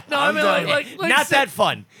 No, I mean like Not that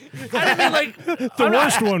fun. I mean like The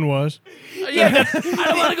worst one was. yeah. I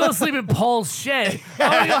don't want to go sleep in Paul's shed. I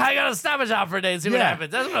want to go hang out at Stop and Shop for a day and see what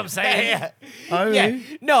happens. That's what I'm saying. Yeah. I Yeah. mean,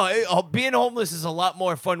 No, being homeless is a lot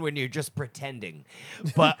more fun when you're just pretending.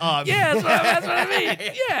 But Yeah, that's what I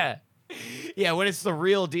mean. Yeah. yeah, when it's the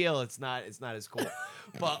real deal, it's not as cool.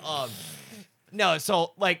 But no,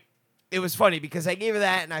 so it was funny because I gave her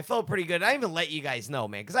that and I felt pretty good. I even let you guys know,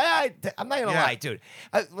 man, because I'm not gonna lie, dude.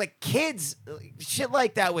 Kids, shit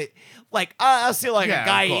like that with I'll see a Yeah,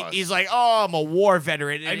 guy. of course. He's like, oh, I'm a war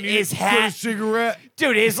veteran, I and need his a hat, cigarette.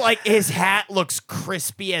 dude, his hat looks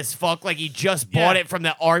crispy as fuck. Like he just bought it from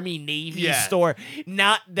the Army Navy Yeah. store.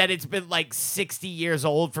 Not that it's been 60 years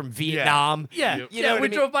old from Vietnam. Yeah. Yep. You know what we I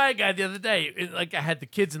mean? drove by a guy the other day. I had the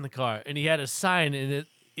kids in the car, and he had a sign in it.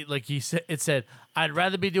 It said, "I'd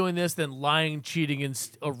rather be doing this than lying, cheating, and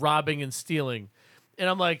robbing and stealing." And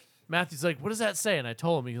I'm like, Matthew's like, what does that say? And I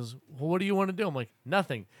told him. He goes, well, what do you want to do? I'm like,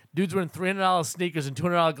 nothing. Dude's wearing $300 sneakers and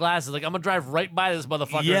 $200 glasses. Like, I'm going to drive right by this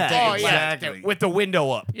motherfucker. Yeah. And take Oh, his yeah. glass. With the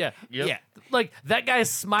window up. Yeah. Yep. Yeah. Like, that guy's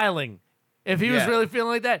smiling. If he was Yeah. really feeling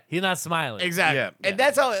like that, he's not smiling. Exactly. Yeah. And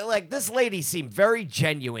that's how, like, this lady seemed very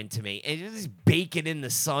genuine to me. And just baking in the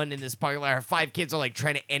sun in this parking lot. Her 5 kids are, like,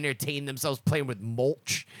 trying to entertain themselves playing with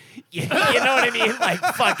mulch. You know what I mean? Like,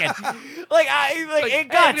 fucking. Like, it Hey,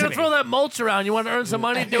 got I'm to going me. to throw that mulch around. You want to earn some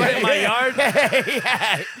money? Do it in my yard?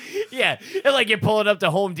 yeah. Yeah. And, like, you're pulling up to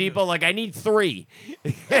Home Depot, like, I need 3.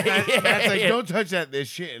 That's like, don't touch that. There's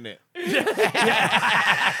shit in it.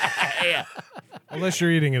 Yeah. Unless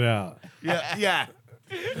you're eating it out. Yeah, yeah.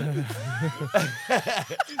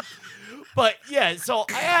 But yeah, so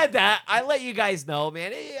I had that. I let you guys know,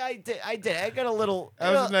 man. I did. I got a little.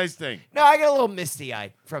 That was a nice thing. No, I got a little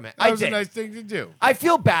misty-eyed from it. That I was did. a nice thing to do. I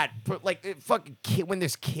feel bad, but like fucking when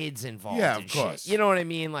there's kids involved. Yeah, and of course. Shit. You know what I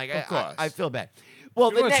mean? Like, Of course. I feel bad. Well,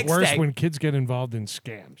 You know the what's next worse day, when kids get involved in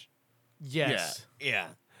scams. Yes. yeah.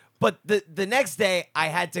 But the next day, I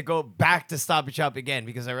had to go back to Stop and Shop again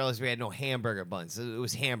because I realized we had no hamburger buns. It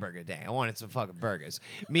was hamburger day. I wanted some fucking burgers.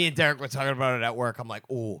 Me and Derek were talking about it at work. I'm like,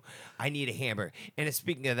 oh, I need a hamburger. And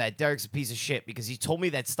speaking of that, Derek's a piece of shit because he told me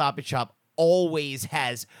that Stop and Shop always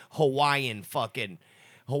has Hawaiian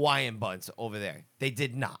buns over there. They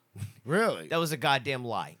did not. Really? That was a goddamn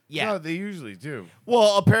lie. Yeah. No, they usually do.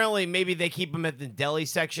 Well, apparently, maybe they keep them at the deli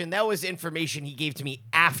section. That was information he gave to me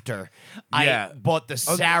after Yeah. I bought the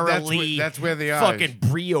Oh, Sara that's where- Lee that's where they are. fucking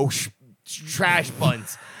brioche trash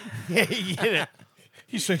buns. You know?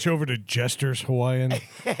 He sent you over to Jester's Hawaiian.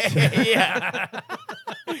 Yeah.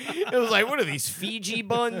 It was like, what are these, Fiji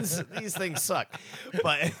buns? These things suck.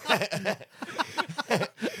 But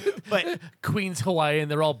but Queens Hawaiian,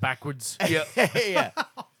 they're all backwards. Yeah. yeah.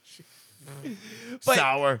 But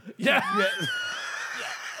Sour. Yeah.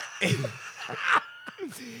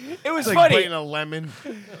 it was It's like funny. biting a lemon.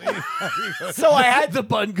 So I had The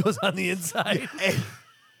bun goes on the inside.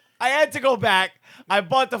 I had to go back. I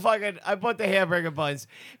bought the hamburger buns,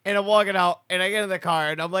 and I'm walking out, and I get in the car,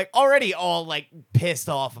 and I'm like already all like pissed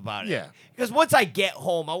off about it. Yeah. Because once I get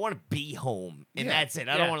home, I want to be home, and that's it.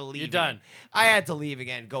 I don't Yeah, want to leave. you're done. again. I had to leave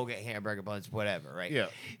again, go get hamburger buns, whatever, right? Yeah.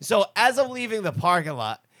 So as I'm leaving the parking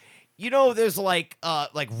lot, you know, there's like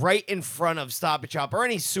right in front of Stop and Shop or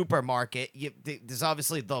any supermarket. There's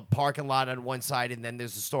obviously the parking lot on one side, and then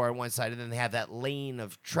there's the store on one side, and then they have that lane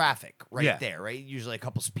of traffic right there, right? Usually a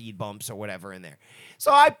couple speed bumps or whatever in there.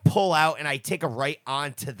 So I pull out and I take a right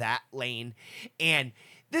onto that lane, and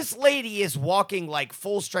this lady is walking like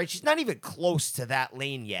full stride. She's not even close to that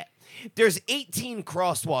lane yet. There's 18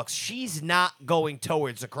 crosswalks. She's not going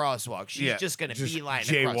towards the crosswalk. She's just going to beeline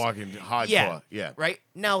across. jaywalking hardcore. Yeah. Right?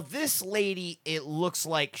 Now, this lady, it looks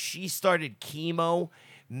like she started chemo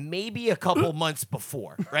maybe a couple months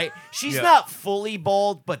before, right? She's Yeah. not fully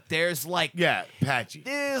bald, but there's like, Yeah, patchy.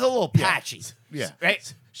 there's a little patchy. Yeah.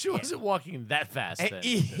 Right? She wasn't walking that fast then.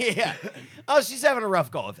 Yeah. Oh, she's having a rough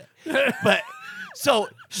go of it. But so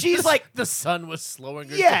she's like, The sun was slowing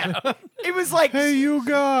her yeah. down. It was like, Hey, you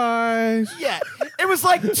guys. yeah, it was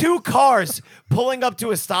like 2 cars pulling up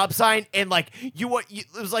to a stop sign, and like it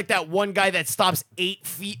was like that one guy that stops 8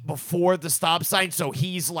 feet before the stop sign, so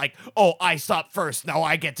he's like, "Oh, I stopped first, now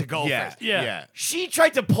I get to go Yeah. first." Yeah. She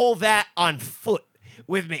tried to pull that on foot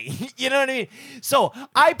with me. You know what I mean? So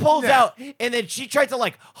I pulled Yeah. out, and then she tried to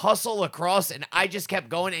like hustle across, and I just kept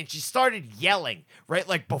going, and she started yelling, right?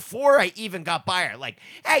 Like before I even got by her, like,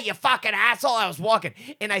 "Hey, you fucking asshole." I was walking,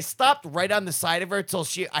 and I stopped right on the side of her till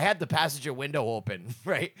I had the passenger window open,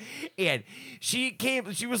 right? And she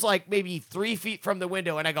was like maybe 3 feet from the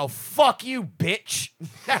window, and I go, "Fuck you, bitch."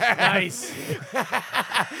 Nice.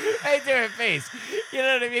 I do her face. You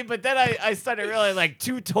know what I mean? But then I started realizing like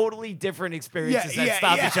 2 totally different experiences at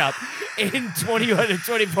Stop and Shop in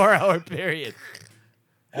 24-hour period.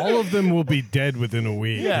 All of them will be dead within a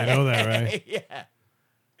week. Yeah. You know that, right? Yeah.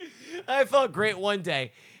 I felt great one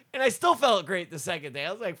day, and I still felt great the second day.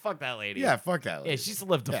 I was like, fuck that lady. Yeah, fuck that. Yeah, she's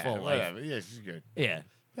lived a full life. whatever. Yeah, she's good. Yeah.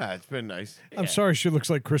 Yeah, it's been nice. I'm sorry, she looks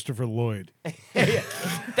like Christopher Lloyd.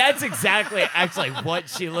 That's exactly actually what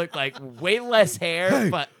she looked like. Way less hair,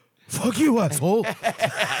 but Fuck you, asshole.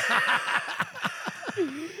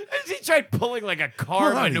 she tried pulling like a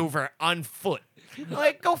car Right. maneuver on foot.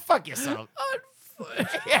 Like, go fuck yourself. On foot.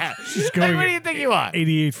 Yeah. She's Like, going what do you think you are?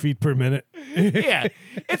 88 feet per minute. Yeah.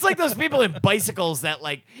 It's like those people in bicycles that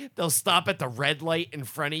like they'll stop at the red light in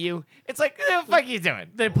front of you. It's like, what the fuck are you doing?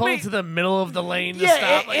 They pull Wait, into the middle of the lane to yeah,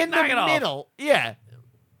 stop. Like, in knock it the off. middle. Yeah.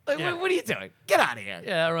 Like, Yeah. What are you doing? Get out of here.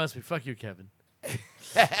 Yeah, that reminds me. Fuck you, Kevin.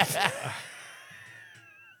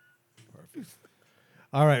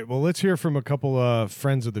 All right. Well, let's hear from a couple of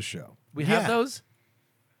friends of the show. We have those?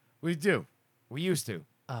 We do. We used to.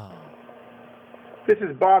 This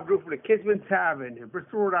is Bob Drew from the Kisman Tavern in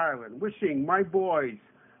Bristol, Rhode Island, wishing my boys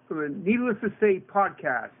from the Needless to Say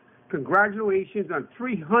podcast congratulations on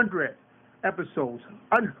 300 episodes.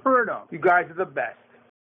 Unheard of. You guys are the best.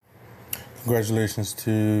 Congratulations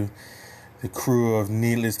to the crew of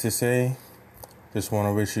Needless to Say. Just want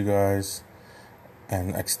to wish you guys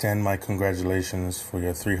and extend my congratulations for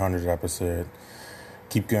your 300th episode.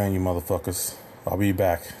 Keep going, you motherfuckers. I'll be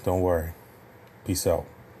back. Don't worry. Peace out.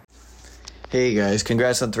 Hey guys,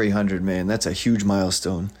 congrats on 300, man. That's a huge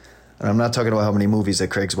milestone. And I'm not talking about how many movies that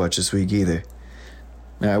Craig's watched this week either.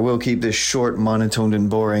 Now, I will keep this short, monotoned, and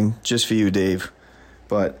boring just for you, Dave.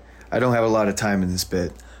 But I don't have a lot of time in this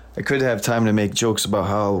bit. I could have time to make jokes about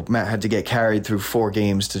how Matt had to get carried through 4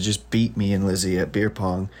 games to just beat me and Lizzie at beer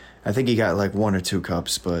pong. I think he got like 1 or 2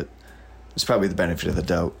 cups, but it's probably the benefit of the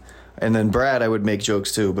doubt. And then Brad, I would make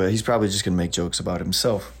jokes too, but he's probably just going to make jokes about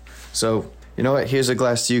himself. So, you know what? Here's a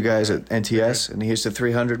glass to you guys at NTS, and here's to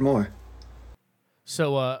 300 more.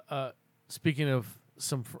 So, speaking of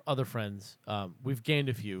some other friends, we've gained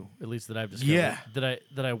a few, at least that I've discovered.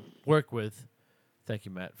 That I work with. Thank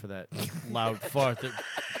you, Matt, for that loud fart that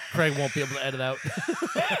Craig won't be able to edit out.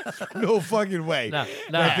 No fucking way. No,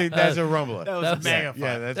 I think that's a rumbler. That was a mega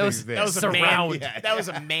Yeah, fart. that's that was a surround. That was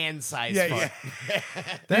a man-sized fart.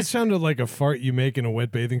 That sounded like a fart you make in a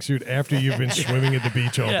wet bathing suit after you've been swimming at the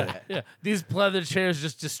beach all day. Yeah. These pleather chairs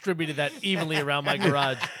just distributed that evenly around my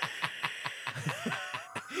garage.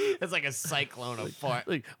 It's like a cyclone of fart.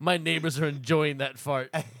 Like my neighbors are enjoying that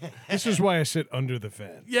fart. This is why I sit under the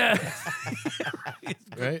fan. Yeah.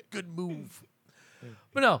 Right? Good move.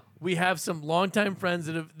 But no, we have some longtime friends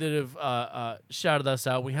that have shouted us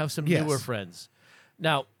out. We have some newer friends.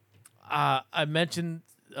 Now, I mentioned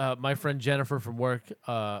my friend Jennifer from work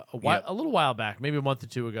a little while back, maybe a month or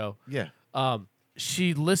 2 ago. Yeah.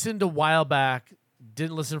 She listened a while back,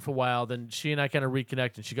 didn't listen for a while. Then she and I kind of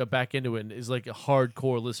reconnected, and she got back into it and is like a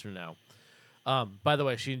hardcore listener now. By the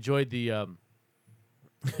way, she enjoyed the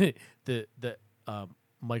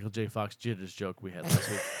Michael J. Fox jitters joke we had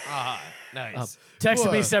last week. Nice.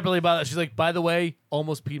 Texted me separately about that. She's like, by the way,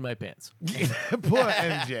 almost peed my pants. Poor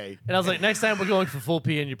MJ. And I was like, next time we're going for full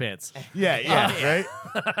pee in your pants. Yeah,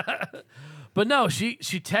 right? But no, she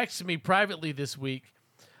texted me privately this week,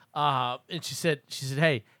 and she said,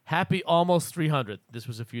 hey, happy almost 300. This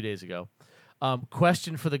was a few days ago.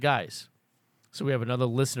 Question for the guys. So we have another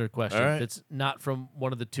listener question that's not from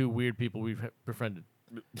one of the 2 weird people we've befriended.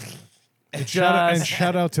 And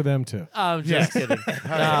shout out to them too. I'm just kidding.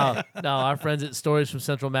 No, our friends at Stories from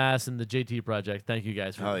Central Mass and the JT Project. Thank you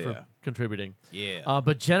guys for contributing. Yeah.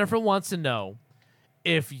 But Jennifer wants to know,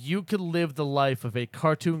 if you could live the life of a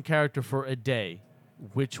cartoon character for a day,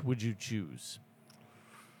 which would you choose?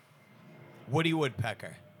 Woody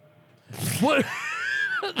Woodpecker. What?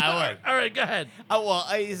 I would. All right, go ahead. Oh, well,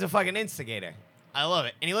 he's a fucking instigator. I love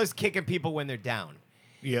it. And he loves kicking people when they're down.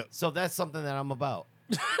 Yep. So that's something that I'm about.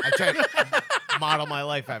 I try to model my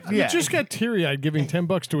life after You that. just got teary-eyed giving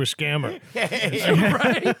 $10 to a scammer.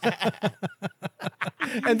 Right?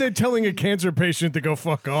 And then telling a cancer patient to go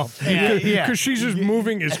fuck off. Because she's just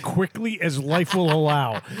moving as quickly as life will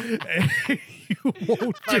allow. You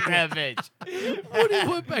won't Fuck that bitch. Woody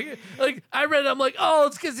Woodpecker. Like, I read it, I'm like, oh,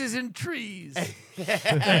 it's because he's in trees.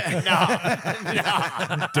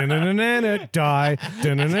 Da-na-na-na-na, die.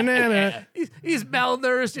 Da-na-na-na-na. He's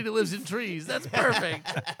malnourished and he lives in trees. That's perfect.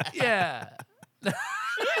 Yeah.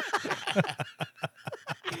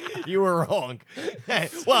 You were wrong.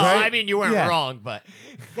 Well, I mean, you weren't wrong, but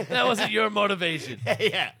That wasn't your motivation.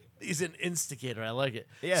 yeah. He's an instigator. I like it.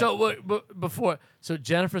 Yeah. So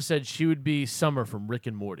Jennifer said she would be Summer from Rick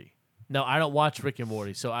and Morty. No, I don't watch Rick and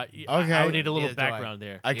Morty, so I would need a little Neither do I. background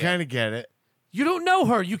there. I kind of get it. You don't know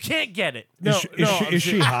her. You can't get it. No, Is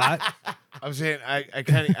she hot? I'm saying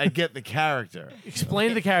I get the character.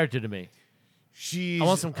 Explain the character to me. She's I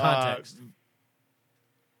want some context.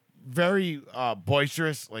 Very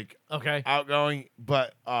boisterous, like Okay. outgoing,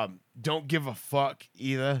 but don't give a fuck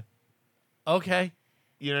either. Okay.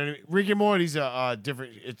 You know what I mean? Rick and Morty's a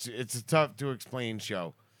different. It's a tough to explain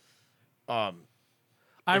show. I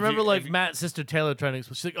If remember you- like if you- Matt's sister Taylor trying to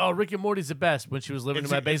explain. She's like, "Oh, Rick and Morty's the best." When she was living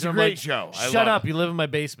It's in my a- it's a basement, great I'm like, show. I Shut love up! it. You live in my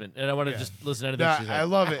basement, and I want to just listen to anything Nah, she I says.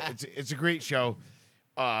 love it. It's a great show.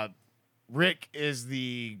 Rick is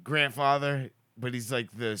the grandfather, but he's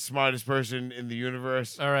like the smartest person in the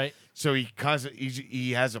universe. All right. So he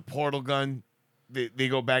has a portal gun. They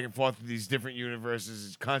go back and forth to these different universes.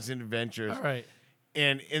 It's constant adventures. All right.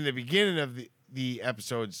 And in the beginning of the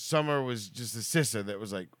episode, Summer was just a sister that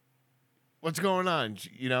was like, what's going on?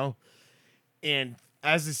 You know, and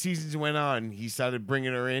as the seasons went on, he started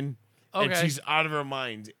bringing her in, and Okay. she's out of her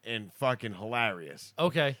mind and fucking hilarious.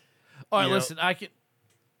 Okay. All right, You know- listen,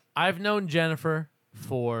 I've known Jennifer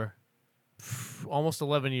for almost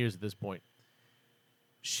 11 years at this point.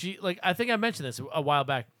 She, like, I think I mentioned this a while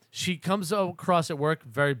back. She comes across at work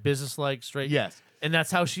very businesslike, straight. Yes. And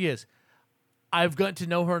that's how she is. I've gotten to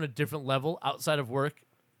know her on a different level outside of work,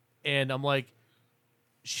 and I'm like,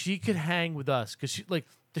 she could hang with us because she, like,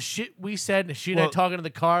 the shit we said, and she and I talking in the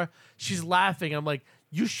car, she's laughing. I'm like,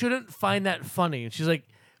 you shouldn't find that funny. And she's like,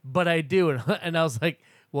 but I do. And I was like,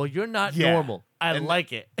 well, you're not normal. I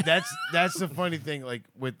like it. That's the funny thing. Like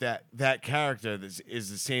with that character, this is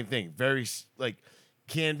the same thing. Very like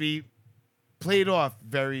can be played off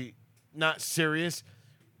very not serious,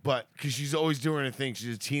 but because she's always doing her thing.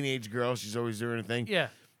 She's a teenage girl. She's always doing her thing. Yeah.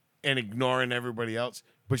 And ignoring everybody else,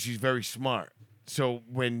 but she's very smart. So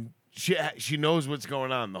when she knows what's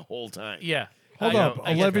going on the whole time. Yeah. Hold up.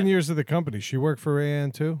 11 years of the company. She worked for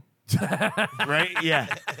AN too? Right? Yeah.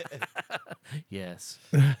 Yes.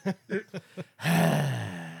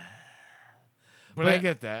 But I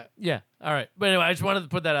get that. Yeah. All right. But anyway, I just wanted to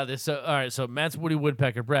put that out there. So, all right. So, Matt's Woody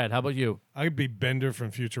Woodpecker. Brad, how about you? I'd be Bender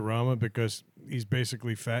from Futurama because he's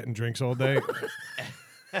basically fat and drinks all day.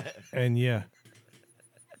 And yeah.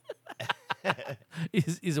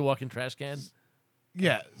 He's a walking trash can.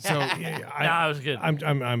 Yeah. So I was good.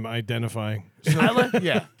 I'm identifying. I like.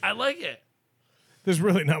 Yeah. I like it. There's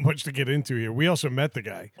really not much to get into here. We also met the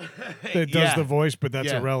guy that does Yeah. the voice, but that's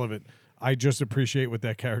Yeah. irrelevant. I just appreciate what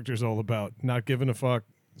that character's all about. Not giving a fuck,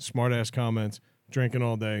 smart ass comments, drinking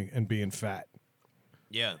all day, and being fat.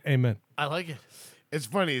 Yeah. Amen. I like it. it's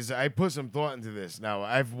funny is I put some thought into this. Now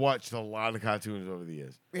I've watched a lot of cartoons over the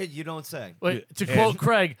years. You don't say. Wait, to Yeah. quote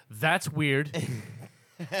Craig, that's weird.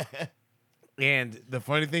 And the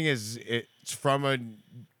funny thing is, it's from a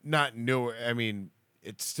not newer. I mean,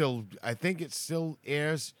 it's still. I think it still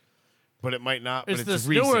airs, but it might not. It's but this it's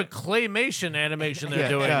recent. newer claymation animation they're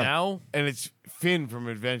doing now. and it's Finn from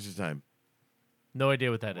Adventure Time. No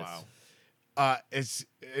idea what that is. It's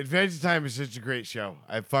Adventure Time is such a great show.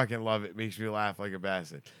 I fucking love it. Makes me laugh like a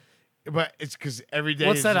bastard. But it's because every day.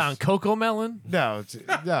 What's is that just- on? Coco Melon? No, it's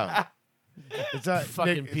no. It's not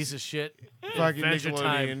Fucking Nick- piece of shit. fucking Adventure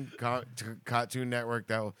Time. Nickelodeon Cartoon Network.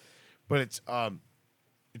 But it's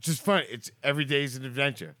just fun. It's every day's an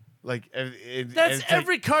adventure. Like That's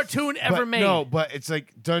every cartoon ever made. No, but it's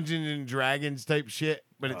like Dungeons and Dragons type shit.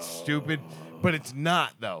 But it's stupid. But it's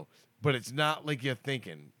not though. But it's not like you're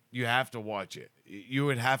thinking. You have to watch it. You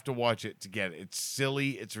would have to watch it to get it. It's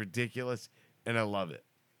silly. It's ridiculous, and I love it.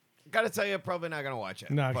 Gotta tell you, probably not gonna watch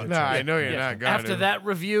it. Not But- gonna No, I know you're not going After to. that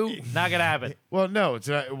review, not gonna happen. Well, no, it's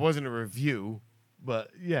not. It wasn't a review,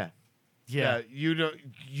 but yeah. Yeah. You don't.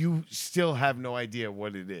 You still have no idea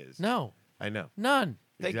what it is. No, I know none.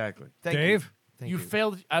 exactly. Thank Dave? You. You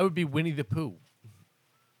failed. I would be Winnie the Pooh.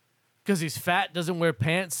 Because he's fat, doesn't wear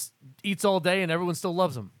pants, eats all day, and everyone still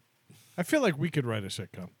loves him. I feel like we could write a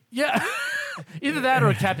sitcom. Yeah. Either that or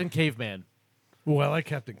a Captain Caveman. Well, I like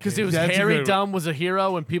Captain Because he was That's a hairy, good dumb, was a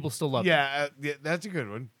hero, and people still love him. Yeah, that's a good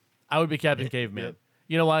one. I would be Captain Caveman. Yep.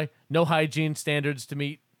 You know why? No hygiene standards to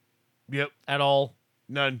meet Yep, at all.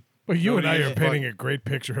 none. But you and I Nobody are is painting a great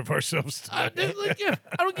picture of ourselves I, today.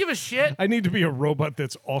 I don't give a shit. I need to be a robot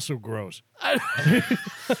that's also gross.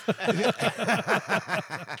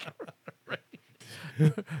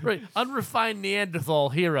 Right. Unrefined Neanderthal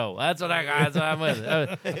hero. That's what that's what I'm with.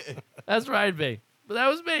 That's where I'd be. But that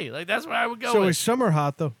was me. Like, that's where I would go So with. is summer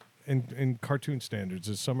hot, though? In cartoon standards,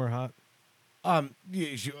 is summer hot?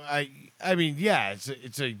 Yeah, I mean, yeah,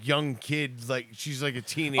 it's a young kid. Like she's like a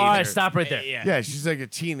teenager. All right, stop right there. Yeah, she's like a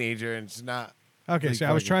teenager, and it's not. Okay, Like see,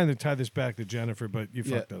 I was fucking- trying to tie this back to Jennifer, but you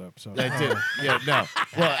Yeah. fucked that up. So I did. Yeah, no.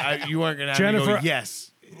 Well, you weren't gonna have me Jennifer- go,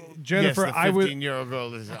 yes. Jennifer, yes, the I would, 15-year-old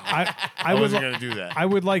girl is. I would, wasn't gonna do that. I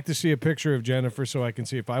would like to see a picture of Jennifer so I can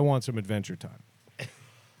see if I want some adventure time.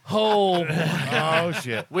 Oh, boy. Oh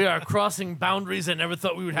shit. We are crossing boundaries I never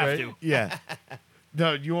thought we would have Right? to. Yeah.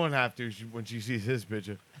 No, you won't have to when she sees his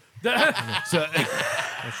picture. So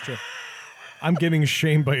That's true. I'm getting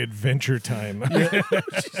shamed by Adventure Time.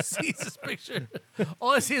 She sees this picture.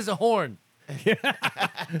 All I see is a horn.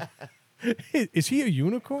 Is he a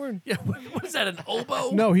unicorn? Yeah, what is that, an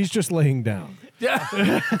oboe? No, he's just laying down. Yeah.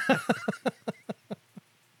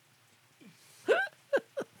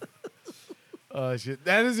 oh shit,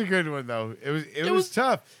 that is a good one though. It was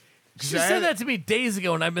tough. She said that to me days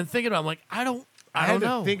ago, and I've been thinking about it. I'm like, I don't I had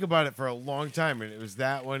know. to think about it for a long time, and it was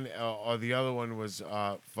that one, or the other one was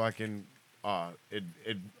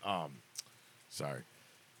sorry,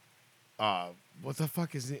 What the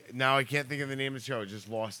fuck is it? Now I can't think of the name of the show. I just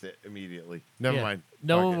lost it immediately. Never Yeah. mind.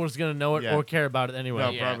 No Fuck one it. was gonna know it Yeah. or care about it anyway. No,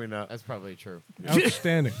 Yeah, probably not. That's probably true.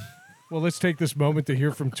 Outstanding. Well, let's take this moment to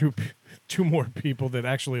hear from two more people that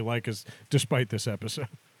actually like us despite this episode.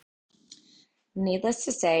 Needless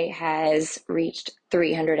to say, has reached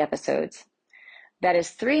 300 episodes. That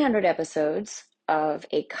is 300 episodes of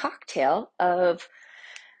a cocktail of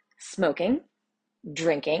smoking,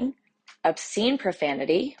 drinking, obscene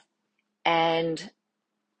profanity, and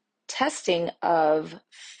testing of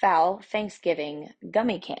foul Thanksgiving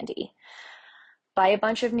gummy candy by a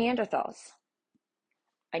bunch of Neanderthals.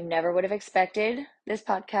 I never would have expected this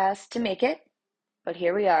podcast to make it, but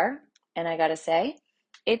here we are, and I gotta say,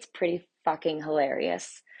 it's pretty fucking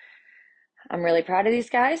hilarious. I'm really proud of these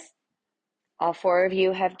guys. All four of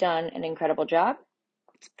you have done an incredible job.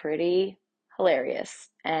 It's pretty hilarious,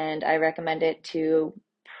 and I recommend it to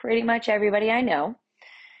pretty much everybody I know,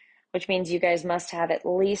 which means you guys must have at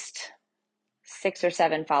least 6 or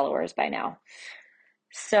 7 followers by now.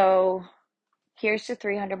 So here's to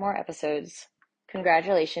 300 more episodes.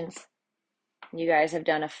 Congratulations. You guys have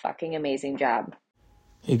done a fucking amazing job.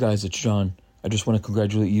 Hey guys, it's John. I just want to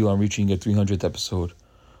congratulate you on reaching your 300th episode.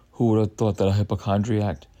 Who would have thought that a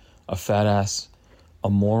hypochondriac, a fat ass, a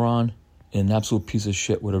moron, and an absolute piece of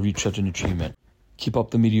shit would have reached such an achievement? Keep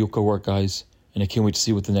up the mediocre work, guys, and I can't wait to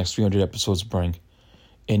see what the next 300 episodes bring.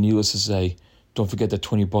 And needless to say, don't forget the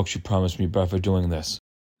 $20 you promised me, Brad, for doing this.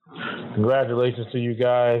 Congratulations to you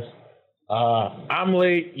guys. I'm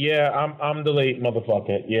late. Yeah, I'm the late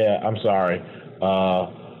motherfucker. Yeah, I'm sorry.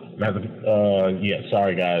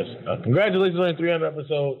 Sorry guys. Congratulations on the 300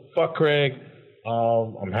 episode. Fuck Craig.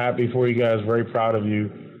 I'm happy for you guys. Very proud of you,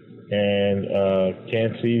 and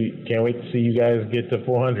can't wait to see you guys get to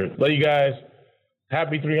 400. Love you guys.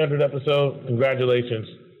 Happy 300 episode. Congratulations.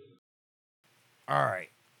 All right.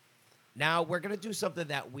 Now we're going to do something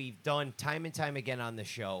that we've done time and time again on the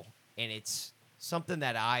show, and it's something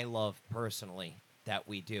that I love personally that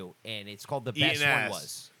we do, and it's called The Best One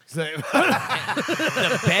Was.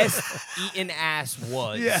 The best eaten ass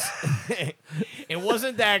was. Yeah. It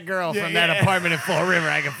wasn't that girl from that apartment in Fall River,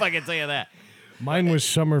 I can fucking tell you that. Mine was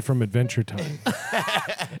Summer from Adventure Time.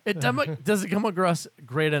 It doesn't come across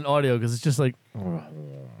great on audio because it's just like. Yeah.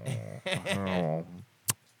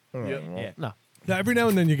 No. Now, every now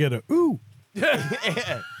and then you get a ooh.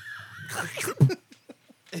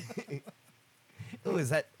 Ooh, is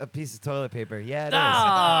that a piece of toilet paper? Yeah, it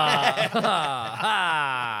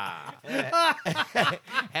is.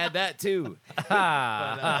 Had that too.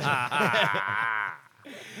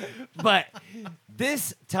 But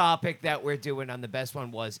this topic that we're doing on The Best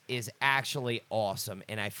One is actually awesome,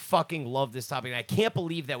 and I fucking love this topic, and I can't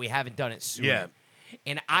believe that we haven't done it sooner. Yeah.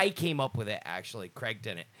 And I came up with it, actually. Craig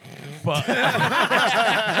didn't. But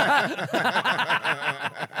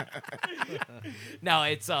no,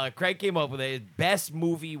 it's Craig came up with it. Best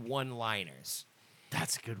movie one-liners.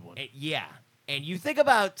 That's a good one. Yeah. And you think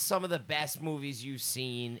about some of the best movies you've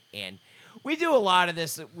seen, and we do a lot of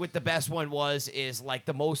this with The Best One is like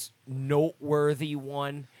the most noteworthy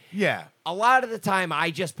one. Yeah. A lot of the time,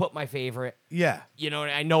 I just put my favorite. Yeah. You know,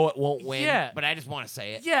 I know it won't win, Yeah. but I just want to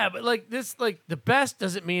say it. Yeah, but like this, like the best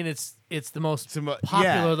doesn't mean it's the most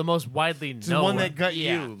popular, yeah. the most widely It's known. the one that got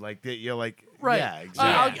Yeah. you. Like, that you're like, Right. yeah,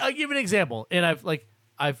 exactly. I'll give you an example, and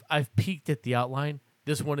I've peeked at the outline.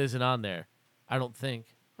 This one isn't on there. I don't think.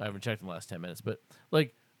 I haven't checked in the last 10 minutes, but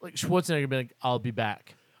like Schwarzenegger be like, "I'll be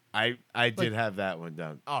back." I did have that one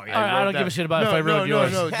down. Oh, yeah. I don't give a shit about if I ruined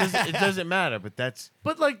yours. No, it doesn't matter. But that's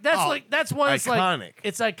But like that's one that's iconic. like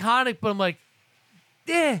it's iconic, but I'm like,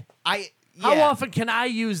 how Yeah. often can I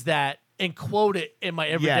use that and quote it in my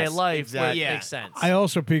everyday Yes, life exactly. where it Yeah. makes sense? I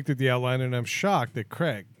also peeked at the outline, and I'm shocked that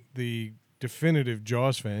Craig, the definitive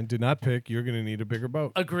Jaws fan, did not pick You're Gonna Need a Bigger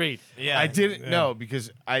Boat. Agreed. Yeah. I didn't know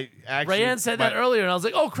because I actually Rayanne said that earlier, and I was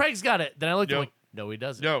like, "Oh, Craig's got it." Then I looked, Nope. I'm like, "No, he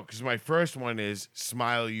doesn't." No, because my first one is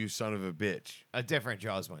 "Smile, You Son of a Bitch." A different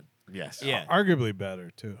Jaws one. Yes. Yeah. Arguably better,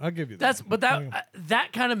 too. I'll give you that.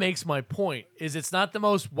 That kind of makes my point. Is it's not the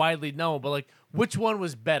most widely known, but like which one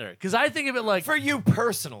was better? Because I think of it like For you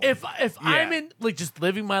personally. if I'm in like just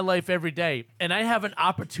living my life every day and I have an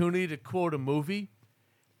opportunity to quote a movie,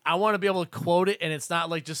 I want to be able to quote it, and it's not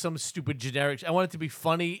like just some stupid generic. I want it to be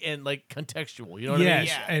funny and like contextual. You know what I mean?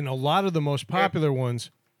 Yes, and a lot of the most popular ones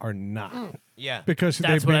are not. Yeah. Because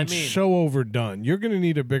That's they've what I been mean. so overdone. You're Gonna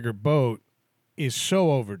Need a Bigger Boat is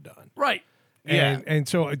so overdone. Right. And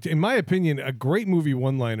so, in my opinion, a great movie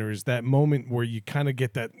one-liner is that moment where you kind of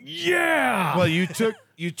get that, yeah! Well, you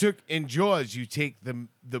took in Jaws. You take the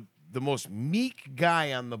most meek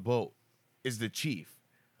guy on the boat is the chief.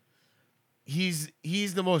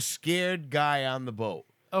 he's the most scared guy on the boat.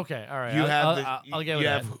 Okay, all right. You I'll get with you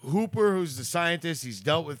that. have Hooper, who's the scientist. He's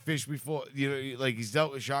dealt with fish before. Like he's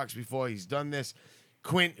dealt with sharks before. He's done this.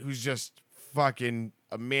 Quint, who's just fucking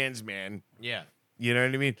a man's man. Yeah. You know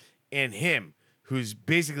what I mean? And him, who's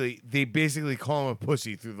they basically call him a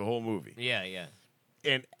pussy through the whole movie. Yeah, yeah.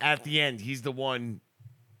 And at the end, he's the one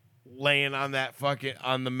laying on that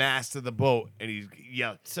on the mast of the boat, and he's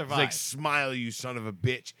Survive. He's like, "Smile, you son of a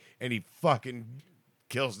bitch," and he fucking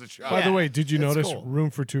kills the shark. By the way, did you That's notice cool. room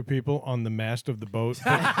for 2 people on the mast of the boat?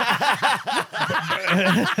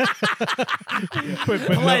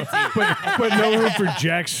 But no room for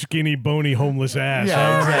Jack's skinny, bony, homeless ass.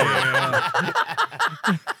 Yeah,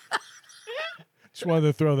 Just wanted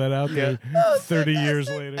to throw that out there 30 years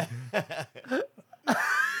later. That's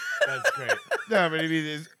great. No, but I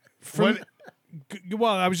mean,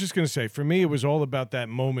 Well, I was just going to say, for me, it was all about that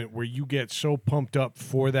moment where you get so pumped up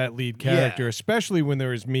for that lead character, especially when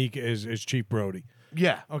they're as meek as Chief Brody.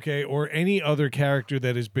 Yeah. Okay, or any other character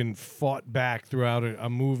that has been fought back throughout a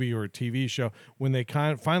movie or a TV show. When they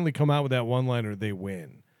finally come out with that one-liner, they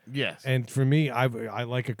win. Yes. And for me, I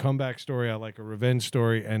like a comeback story. I like a revenge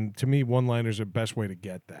story. And to me, one-liners are the best way to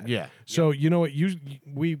get that. Yeah. So, you know what?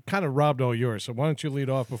 We kind of robbed all yours. So why don't you lead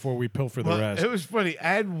off before we pilfer the rest? It was funny.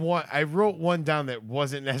 I wrote one down that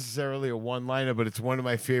wasn't necessarily a one-liner, but it's one of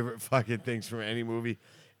my favorite fucking things from any movie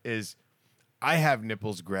is, I have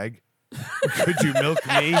nipples, Greg. Could you milk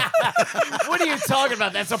me? What are you talking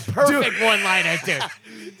about? That's a perfect one-liner, dude.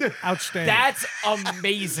 Outstanding. That's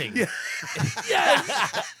amazing.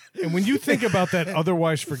 Yes. And when you think about that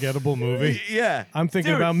otherwise forgettable movie, I'm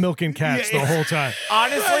thinking about milking cats the whole time.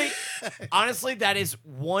 Honestly, that is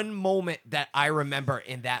one moment that I remember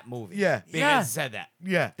in that movie. Yeah. Because it said that.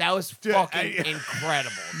 Yeah. That was fucking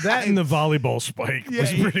incredible. That and the volleyball spike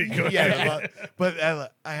was pretty good. Yeah, but I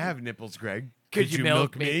have nipples, Greg. Could you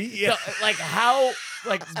milk me? Yeah. Like how,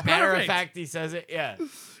 matter of fact, he says it. Yeah.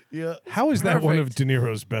 Yeah. How is that one of De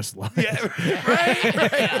Niro's best lines? Exactly.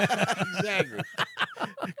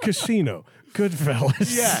 Casino,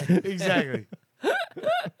 Goodfellas. Yeah, exactly.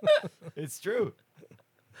 It's true.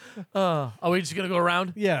 Are we just gonna go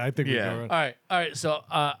around? Yeah, I think we go around. All right. So,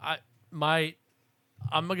 I'm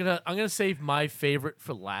gonna save my favorite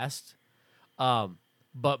for last.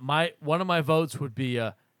 But one of my votes would be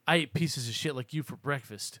I ate pieces of shit like you for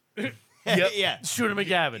breakfast. Yeah. Shooter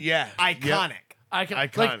McGavin. Yeah. Iconic.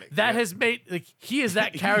 Iconic. Iconic, That has made he is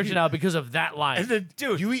that character now because of that line. And then,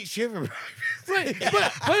 dude, you eat shit for breakfast. Right,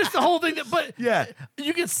 but it's the whole thing that. Yeah.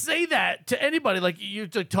 You can say that to anybody. Like you're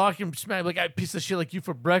talking smack, like I piece of shit like you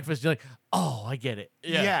for breakfast. You're like, oh, I get it.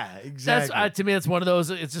 Yeah, exactly. That's to me, that's one of those.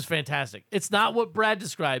 It's just fantastic. It's not what Brad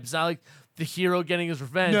describes. It's not like the hero getting his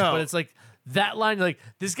revenge, No. but it's like that line. You're like,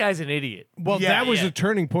 this guy's an idiot. Well, that was a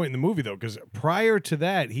turning point in the movie, though, because prior to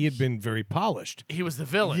that, he had been very polished. He was the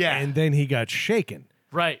villain. Yeah. And then he got shaken.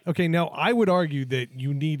 Right. Okay, now I would argue that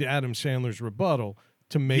you need Adam Sandler's rebuttal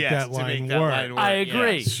to make that line work. I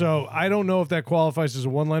agree. Yeah. So I don't know if that qualifies as a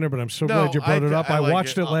one-liner, but I'm so No, glad you brought it up. I I like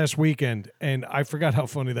watched it. it last weekend, and I forgot how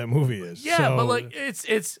funny that movie is. Yeah, So- but like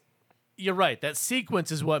it's. You're right. That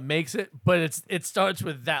sequence is what makes it, but it starts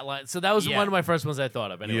with that line. So that was one of my first ones I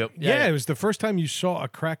thought of. Anyway. Yep. yeah, it was the first time you saw a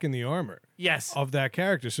crack in the armor Yes. of that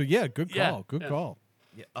character. So yeah, good call. Yeah, Good yeah. call.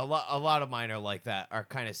 Yeah, a lot of mine are like that, are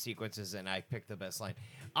kind of sequences, and I picked the best line.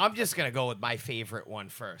 I'm just gonna go with my favorite one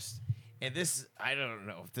first, and this I don't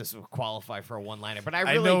know if this will qualify for a one-liner, but I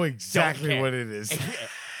really know don't exactly care. what it is.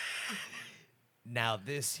 Now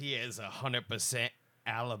this here is 100%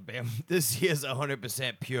 Alabama. This here is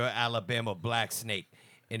 100% pure Alabama black snake,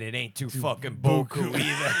 and it ain't too fucking buku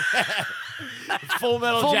either. Full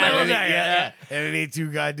Metal Jacket. Yeah. And it ain't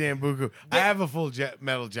too goddamn buku. I have a full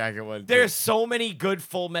Metal Jacket one. too. There's so many good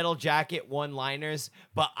Full Metal Jacket one-liners,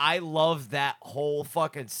 but I love that whole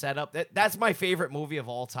fucking setup. That's my favorite movie of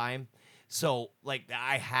all time. So, like,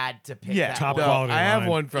 I had to pick that top one. quality I have line.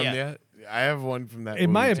 one from Yeah. there. I have one from that. In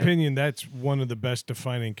my movie, too. opinion, that's one of the best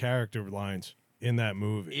defining character lines in that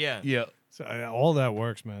movie. Yeah. Yeah. So, all that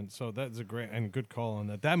works, man. So that's a great and good call on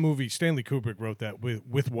that. That movie, Stanley Kubrick wrote that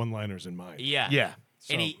with one-liners in mind. Yeah. Yeah.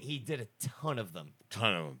 And he did a ton of them.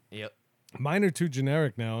 Ton of them. Yep. Mine are too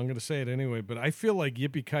generic now. I'm going to say it anyway, but I feel like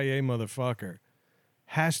Yippee-Ki-Yay Motherfucker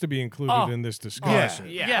has to be included in this discussion.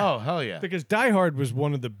 Yeah. Oh, hell yeah. Because Die Hard was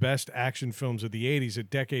one of the best action films of the 80s, a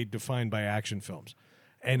decade defined by action films.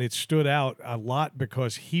 And it stood out a lot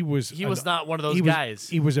because he was not one of those he was- guys.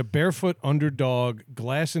 He was a barefoot underdog,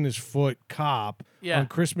 glass in his foot cop on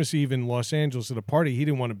Christmas Eve in Los Angeles at a party he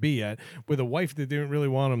didn't want to be at with a wife that didn't really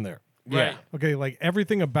want him there. Right. Okay, like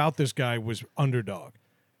everything about this guy was underdog.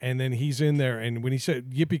 And then he's in there, and when he said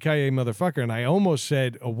 "yippee-ki-yay, motherfucker," and I almost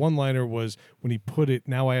said a one-liner was when he put it,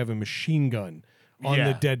 "Now I have a machine gun on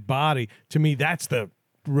the dead body." To me, that's the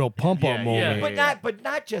real pump-up moment. But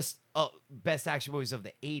not just best action movies of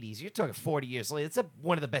the 80s. You're talking 40 years later. It's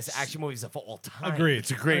one of the best action movies of all time. Agree. It's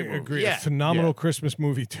a great movie. Agree. Yeah. A phenomenal Christmas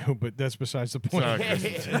movie too, but that's besides the point.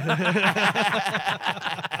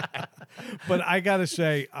 But I gotta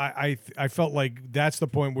say, I felt like that's the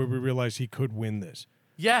point where we realized he could win this.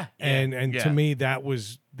 Yeah. And to me, that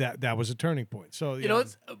was a turning point. So You know,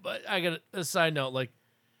 but I got a side note. Like,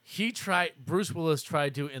 Bruce Willis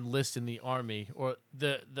tried to enlist in the army, or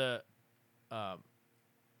I'll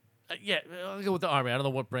go with the army. I don't know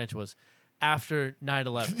what branch it was after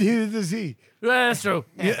 9/11. Neither does he. That's true.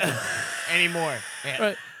 Anymore. Yeah.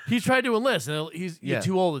 Right. He tried to enlist, and he's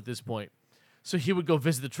too old at this point. So he would go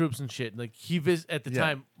visit the troops and shit. Like at the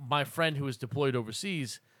time, my friend who was deployed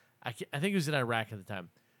overseas, I think he was in Iraq at the time.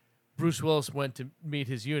 Bruce Willis went to meet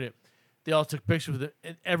his unit. They all took pictures with it.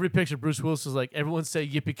 And every picture, Bruce Willis was like, everyone say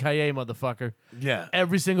yippee-ki-yay, motherfucker. Yeah.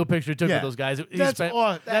 Every single picture he took with those guys. That's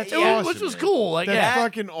awesome. Which was cool. Like, that's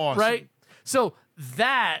fucking awesome. Right? So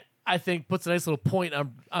that, I think, puts a nice little point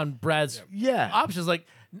on Brad's options. Like,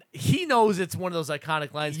 he knows it's one of those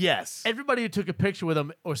iconic lines. Yes. Everybody who took a picture with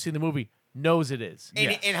him or seen the movie knows it is.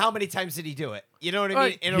 And how many times did he do it? You know what I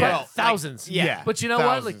mean? In a row. Thousands. Like, yeah. But you know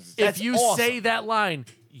what? Like, That's if you awesome. say that line,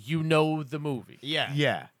 you know the movie. Yeah.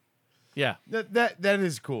 Yeah. Yeah. That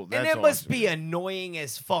is cool. That's And it awesome. must be annoying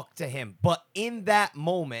as fuck to him. But in that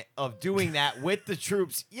moment of doing that with the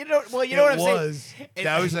troops, you know what I'm saying?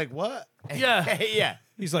 I was like, what? Yeah. Yeah.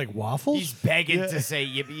 He's like, waffles? He's begging to say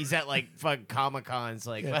yippee. He's at like fucking Comic-Cons.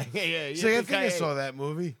 Like, So I think I saw that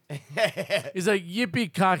movie. He's like,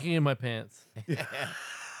 yippee cocking in my pants.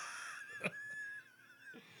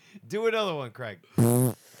 Do another one, Craig.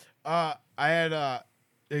 I had I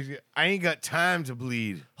ain't got time to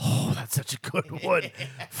bleed. Oh, that's such a good one.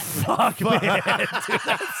 Fuck, man. Dude,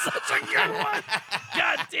 that's such a good one.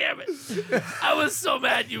 God damn it. I was so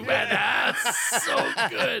mad you had that. That's so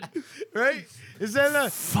good. Right? Is that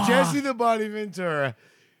Jesse the Body Ventura?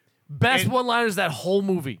 Best one-liners that whole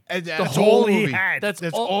movie. And the that's whole all he movie. had. That's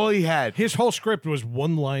all he had. His whole script was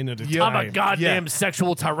one line at a time. I'm a goddamn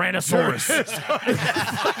sexual tyrannosaurus.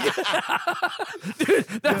 Dude,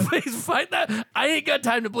 that face fight that I ain't got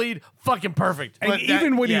time to bleed. Fucking perfect. And But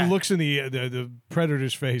even when yeah. he looks in the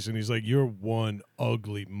predator's face and he's like, "You're one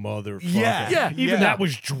ugly motherfucker." Yeah. Even that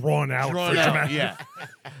was drawn out. Drawn for out, dramatic. yeah.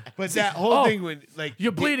 But that whole thing when like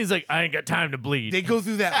You're bleeding. He's like, I ain't got time to bleed. they go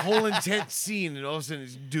through that whole intense scene, and all of a sudden,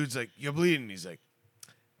 this dude's like, "You're bleeding." He's like,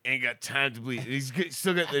 "Ain't got time to bleed." And he's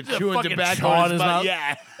still got the chewing fucking tobacco chaw in in his his mouth. mouth.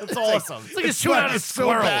 Yeah, That's awesome. It's like he's chewing out a so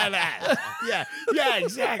squirrel. badass. yeah,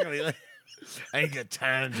 exactly. Like, I ain't got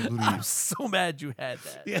time to bleed. I'm so mad you had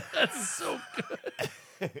that. Yeah. That's so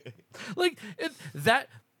good. Like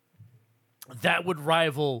that would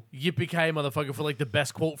rival Yippee-ki-yay motherfucker for like the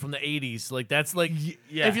best quote from the 80s. Like that's like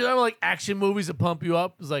yeah. if you ever like action movies that pump you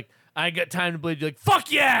up, it's like I ain't got time to bleed. You're like,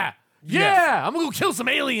 fuck yeah. Yeah, I'm gonna go kill some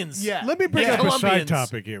aliens. Yeah. Let me bring Yeah. up a side Colombians.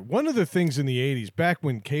 topic here. One of the things in the 80s, back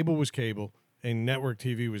when cable was cable and network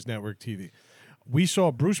TV was network TV, we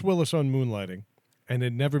saw Bruce Willis on Moonlighting and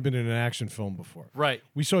had never been in an action film before. Right.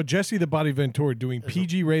 We saw Jesse the Body Ventura doing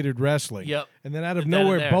PG-rated wrestling. Yep. And then out of Down in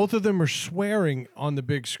nowhere, there. both of them are swearing on the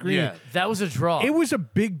big screen. Yeah. That was a draw. It was a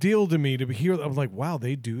big deal to me to hear. I'm like, wow,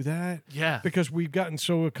 they do that? Yeah. Because we've gotten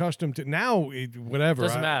so accustomed to now, whatever.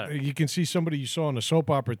 Doesn't matter. You can see somebody you saw in a soap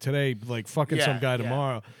opera today, like fucking Yeah, some guy yeah.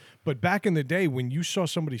 tomorrow. But back in the day, when you saw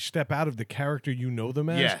somebody step out of the character you know them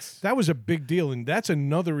as, Yes. that was a big deal. And that's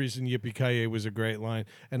another reason Yippee-ki-yay was a great line.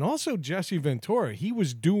 And also Jesse Ventura, he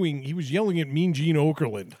was yelling at Mean Gene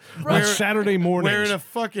Okerlund on Saturday mornings. Wearing a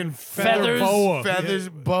fucking Feathers. feathers,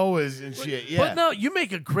 boas, and shit. Yeah. But no, you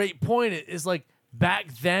make a great point. It's like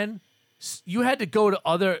back then, you had to go to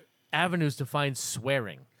other avenues to find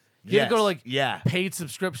swearing. You had to go to like paid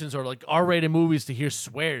subscriptions or like R-rated movies to hear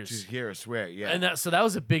swears. Just hear a swear. Yeah. And so that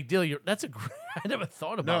was a big deal. That's a great, I never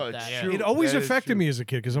thought about it's that. true. It always That is affected true. me as a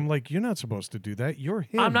kid because I'm like, you're not supposed to do that. You're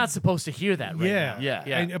him. I'm not supposed to hear that right Yeah, now.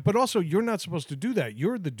 Yeah. And, but also, you're not supposed to do that.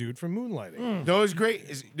 You're the dude from Moonlighting. No, it was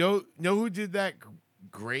great. Know who did that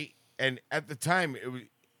great? And at the time,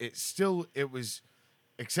 it was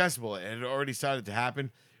accessible. It had already started to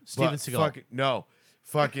happen. Steven But Seagal.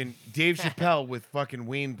 fucking Dave Chappelle with fucking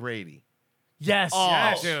Wayne Brady. Yes. Oh,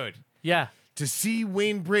 yes. dude. Yeah. To see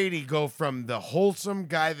Wayne Brady go from the wholesome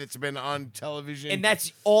guy that's been on television And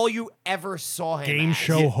that's all you ever saw him Game as.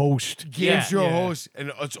 show host. game Yeah. show Yeah. host,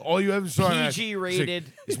 and it's all you ever saw. him as. PG It's like,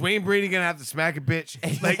 rated. is Wayne Brady gonna have to smack a bitch?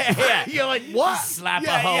 Like, Yeah. you're like, what? Slap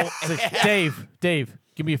Yeah, a hoe. yeah. It's like, Dave,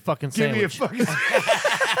 give Give me a fucking Give me a sandwich. fucking.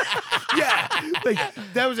 Yeah, like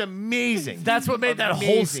that was amazing. That's what made that whole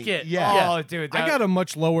Amazing. skit. Yeah. Oh, dude. I got a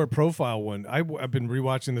much lower profile one. I've been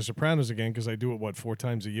rewatching The Sopranos again because I do it 4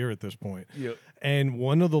 times a year at this point. Yep. And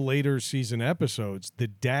one of the later season episodes, the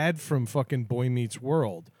dad from fucking Boy Meets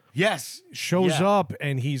World Yes. shows Yeah. up,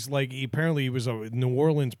 and he's like, apparently he was a New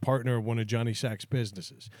Orleans partner of one of Johnny Sack's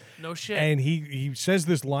businesses. No shit. And he says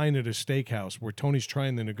this line at a steakhouse where Tony's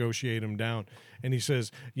trying to negotiate him down. And he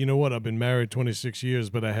says, you know what? I've been married 26 years,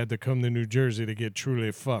 but I had to come to New Jersey to get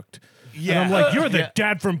truly fucked. Yeah. And I'm like, you're the Yeah.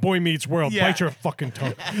 dad from Boy Meets World. Yeah. Bite your fucking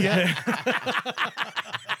tongue. Yeah.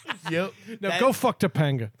 Yep. Now go fuck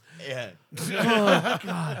Topanga. Yeah. Oh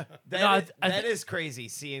God. That is crazy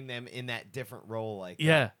seeing them in that different role. Like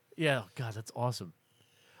Yeah. Yeah. God, that's awesome.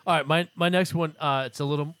 All right, my next one. It's a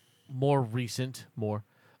little more recent.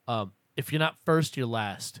 If you're not first, you're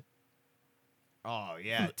last. Oh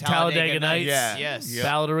yeah, Talladega Nights. Yeah. Yes. Yep.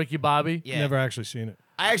 Ballad of Ricky Bobby. Yeah. Never actually seen it.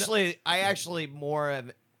 I actually more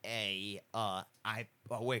of a I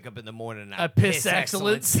wake up in the morning and I A piss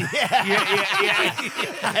excellence. Yeah.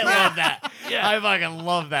 I love that. Yeah. I fucking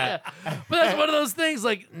love that. But that's one of those things.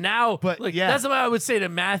 Like now, But, like yeah. that's what I would say to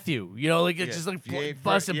Matthew. You know, like it's Yeah. just like If you ain't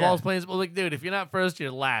busting fir- balls yeah. playing. Well, like, dude, if you're not first,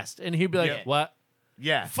 you're last. And he'd be like, Yeah. "What?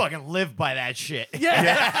 Yeah. Fucking live by that shit.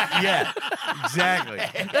 Yeah, Yeah. Exactly.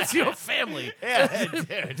 that's your family." Yeah,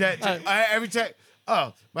 dude. Every time.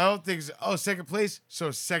 Oh, my whole thing is second place,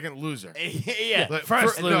 so second loser. Yeah. Like,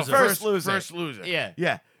 First no, loser. First loser. First loser. Yeah.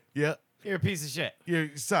 Yeah. Yeah. You're a piece of shit.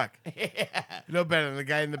 You suck. Yeah. You're no better than the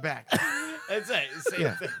guy in the back. That's it. Same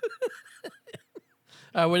Yeah. thing.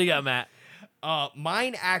 All right, what do you got, Matt?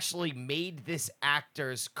 Mine actually made this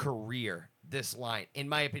actor's career, this line, in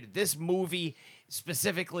my opinion. This movie,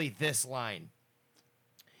 specifically this line.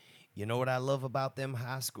 You know what I love about them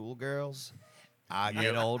high school girls? I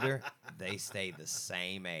get older, they stay the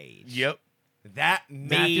same age. Yep. That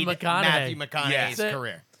Matthew made McConaughey. Matthew McConaughey's Yeah.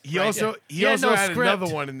 career. He Right also there. he also no had script.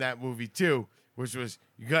 another one in that movie too, which was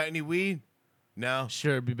you got any weed? No.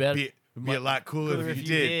 Sure, it'd be better. Be a lot cooler if you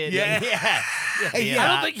did. Yeah. Yeah. Yeah. I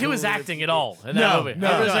don't think he was acting at all in that No, movie. no,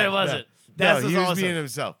 I would no, say it no. wasn't. That's no, he what's was being awesome.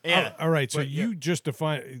 himself. Yeah. All right, so But, you just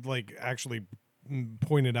defined, actually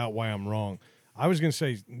pointed out why I'm wrong. I was going to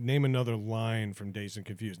say, name another line from Dazed and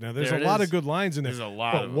Confused. Now, there's There a it lot is. of good lines in there. There's a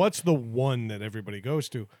lot But of them. what's the one that everybody goes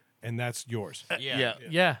to? And that's yours. Yeah.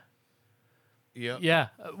 Yeah, Yep. yeah.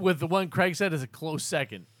 With the one Craig said is a close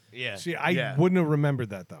second. Yeah. See, I Yeah. wouldn't have remembered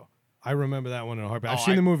that, though. I remember that one in a heartbeat. I've Oh,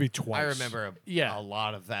 seen I- the movie twice. I remember Yeah. a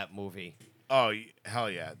lot of that movie. Oh hell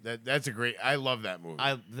yeah! That's a great. I love that movie.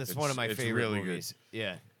 That's one of my It's favorite really movies.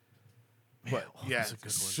 Yeah. Good. But yeah, those are good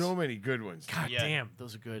ones. so many good ones. God Yeah. damn,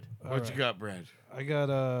 those are good. What you got, Brad? I got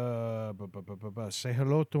Say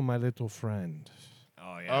Hello to My Little Friend.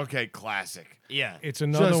 Oh yeah. Okay, classic. Yeah. It's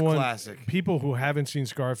another Just one. classic. People who haven't seen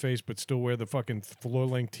Scarface but still wear the fucking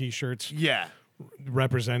floor-length T-shirts Yeah.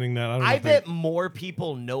 representing that. I don't know I if bet more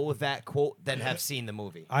people know that quote than have seen the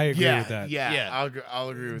movie. I agree Yeah. with that. Yeah. Yeah. I'll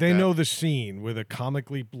agree with They that. know the scene with a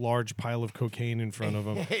comically large pile of cocaine in front of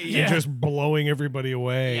them Yeah. and just blowing everybody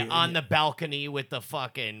away. Yeah, on the balcony with the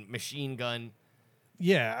fucking machine gun.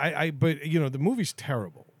 Yeah, but the movie's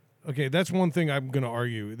terrible. Okay, that's one thing I'm going to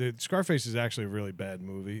argue. That Scarface is actually a really bad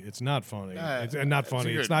movie. It's not funny. It's not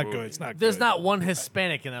funny. a It's good not movie. good. It's not There's good. not one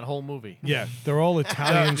Hispanic in that whole movie. Yeah, they're all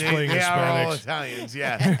Italians playing they are all Hispanics. Italians.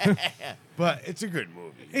 Yeah. But it's a good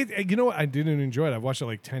movie. You know what? I didn't enjoy it. I've watched it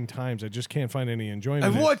like 10 times. I just can't find any enjoyment.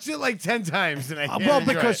 I've in it. watched it like 10 times and I can't Well,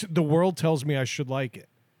 enjoy because it. the world tells me I should like it,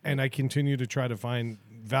 and I continue to try to find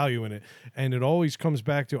value in it, and it always comes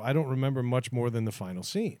back to I don't remember much more than the final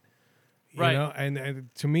scene. You Right. know? And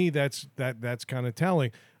to me, that's kind of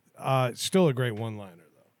telling. Still a great one-liner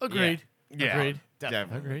though. Agreed. Yeah. Agreed.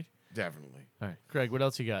 Definitely. Agreed. Definitely. All right, Craig, what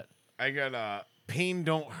else you got? I got Pain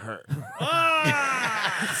Don't Hurt.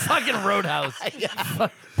 Fucking Roadhouse. Pain All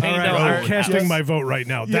right, Don't I'm Hurt. casting my vote right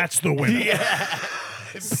now. That's the winner.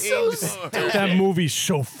 So stupid. That movie's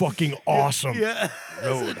so fucking awesome.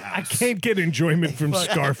 I can't get enjoyment from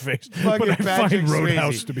Scarface, but I Patrick find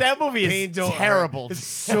Roadhouse Swayze. to be. That movie Pain is Don't Hurt. terrible. It's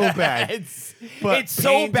so bad. it's But it's so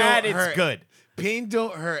Pain bad Don't it's Hurt. good. Pain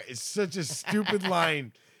Don't Hurt is such a stupid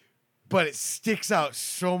line, but it sticks out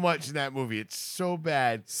so much in that movie. It's so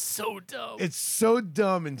bad. So dumb. It's so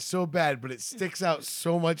dumb and so bad, but it sticks out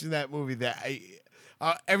so much in that movie that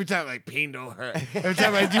every time pain don't hurt. Every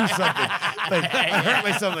time I do something, I hurt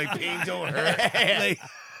myself. Pain don't hurt.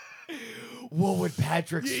 What would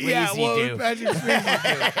Patrick Swayze Yeah, what do? would Patrick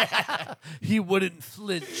Swayze do? He wouldn't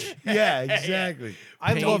flinch. Yeah, exactly.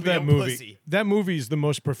 I Pain love that don't movie. pussy. That movie is the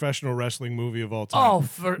most professional wrestling movie of all time.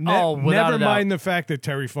 Oh, without never a doubt. mind the fact that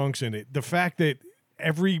Terry Funk's in it. The fact that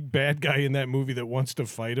every bad guy in that movie that wants to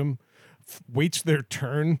fight him waits their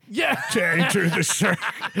turn to enter the circle.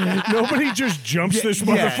 Nobody just jumps this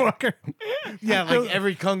motherfucker. Yeah, like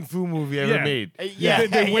every kung fu movie ever made.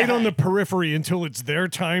 They wait on the periphery until it's their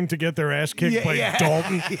time to get their ass kicked by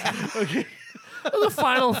Dalton. Okay. The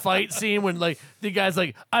final fight scene when like the guy's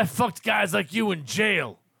like, I fucked guys like you in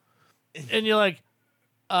jail. And you're like,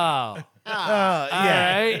 oh. All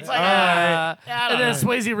right. It's like, And then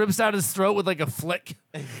Swayze rips out his throat with like a flick.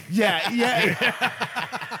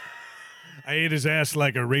 I ate his ass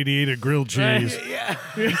like a radiated grilled cheese. Yeah.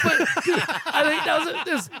 But, dude, I think that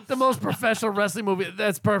was the most professional wrestling movie.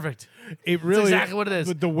 That's perfect. It really That's exactly what it is.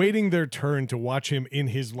 But the waiting their turn to watch him in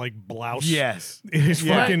his like blouse. Yes. In his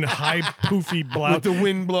fucking high poofy blouse. With the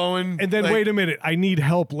wind blowing. And then wait a minute, I need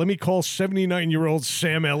help. Let me call 79-year-old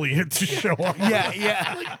Sam Elliott to show up.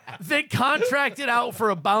 They contracted out for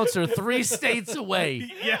a bouncer 3 states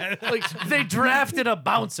away. Yeah. Like they drafted a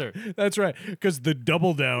bouncer. That's right. Because the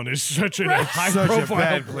Double Down is such a high Such profile a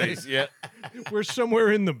bad place. Yeah. We're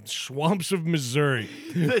somewhere in the swamps of Missouri.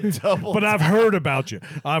 The Double But I've heard about you.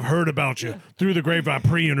 I've heard about you through the grapevine,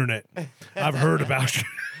 pre-internet. I've heard about you.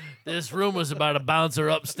 This rumor's about a bouncer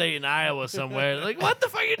upstate in Iowa somewhere. Like, what the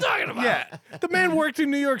fuck are you talking about? Yeah. The man worked in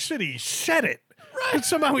New York City. He said it. Right. And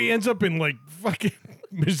somehow he ends up in like fucking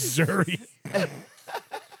Missouri.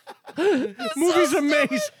 Movie's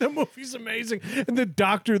amazing. The movie's amazing. And the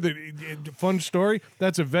doctor, fun story,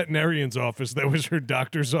 that's a veterinarian's office. That was her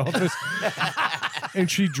doctor's office. And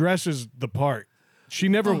she dresses the part. She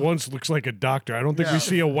never once looks like a doctor. I don't think we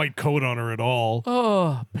see a white coat on her at all.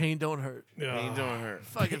 Oh, pain don't hurt. Pain don't hurt.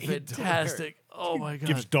 Fucking fantastic. Oh my god.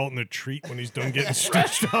 Gives Dalton a treat when he's done getting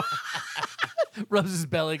stitched up. Rubs his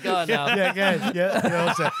belly. Gone now. Yeah, guys. Yeah. You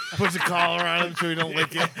know, so puts a collar on him so he don't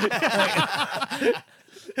lick it.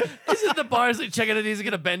 He's in the bars like checking it. He's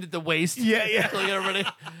gonna bend at the waist. Yeah. Like everybody.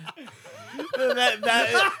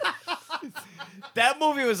 That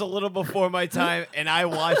movie was a little before my time, and I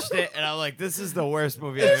watched it, and I'm like, this is the worst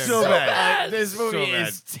movie I've ever It's so seen. bad. This movie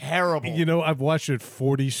is terrible. You know, I've watched it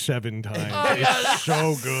 47 times. It's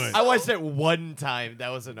so good. I watched it one time. That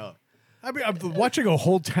was enough. I mean, I'm watching a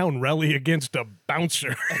whole town rally against a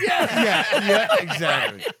bouncer. Yeah,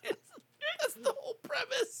 exactly. That's the whole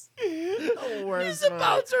premise. The worst He's a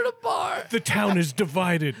bouncer at a bar. The town is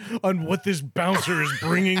divided on what this bouncer is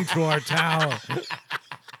bringing to our town.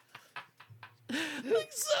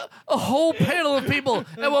 A whole panel of people,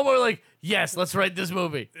 and one were like, "Yes, let's write this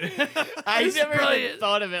movie." I It's never brilliant. even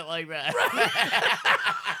thought of it like that.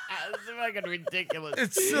 It's fucking ridiculous.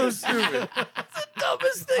 It's so stupid.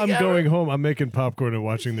 Dumbest thing I'm ever. going home. I'm making popcorn and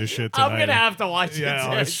watching this shit tonight. I'm gonna have to watch it.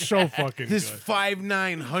 Yeah, too. it's so fucking This good.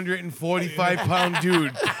 5'9", 145-pound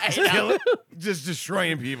dude just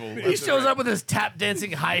destroying people. He shows up with his tap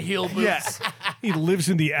dancing high heel boots. He lives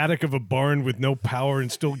in the attic of a barn with no power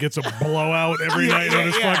and still gets a blowout every night on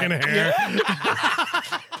his fucking hair.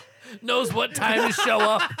 Knows what time to show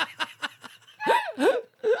up.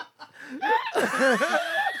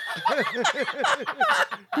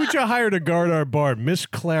 Who'd you hire to guard our bar? Miss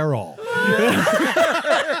Clairol.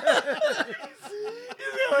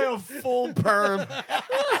 He's like a full perm,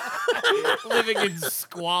 living in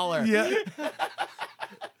squalor. Yeah.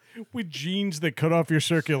 With jeans that cut off your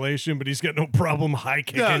circulation, but he's got no problem high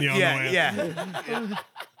kicking you on the way. Yeah.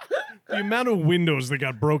 The amount of windows that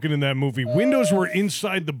got broken in that movie. Windows were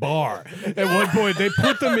inside the bar. At one point, they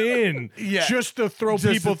put them in just to throw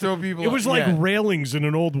people. It was like railings in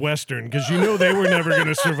an old Western because you know they were never going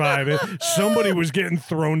to survive it. Somebody was getting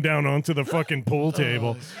thrown down onto the fucking pool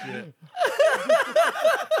table. Just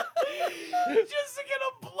to get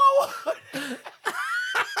a blowout.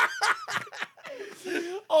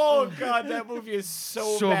 Oh god, that movie is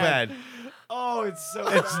so bad. Oh, it's so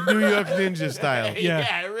It's bad. New York Ninja style.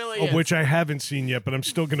 Yeah, it really is. Which I haven't seen yet, but I'm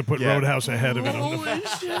still going to put Roadhouse ahead of it. On the Holy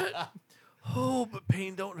shit. Oh, but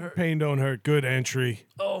pain don't hurt. Pain don't hurt. Good entry.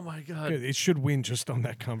 Oh my god. Good. It should win just on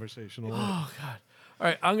that conversation alone. Oh god. All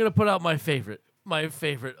right, I'm gonna put out my favorite. My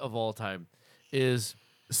favorite of all time is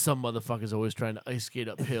some motherfuckers always trying to ice skate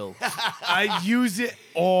uphill. I use it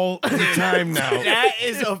all the time now. That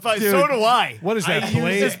is a fun. So do I. What is that, I use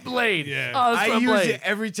Blade? This Blade. Yeah. Oh, that's I my use Blade. it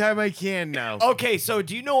every time I can now. Okay, so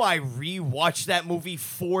do you know I rewatched that movie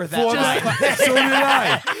for that? For that. So did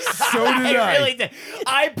I. So did I. really did.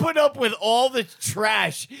 I put up with all the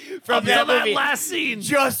trash from Up that till that movie last scene.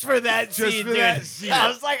 just for that Just scene, for dude. that scene. I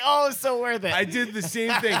was like, oh, it's so worth it. I did the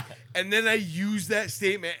same thing. And then I use that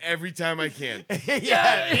statement every time I can.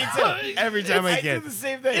 Yeah, Every time I do get the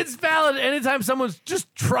same thing. It's valid anytime someone's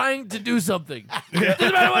just trying to do something. Doesn't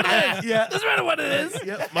matter what it is. Yeah. Doesn't matter what it is.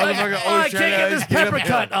 Motherfucker I always can't trying get to this ice skate pepper uphill.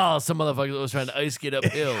 cut. Oh, some motherfucker was trying to ice skate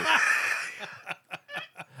uphill.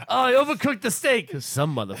 Oh, I overcooked the steak.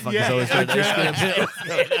 Some motherfucker's always trying to ice skate uphill.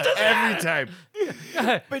 Every time.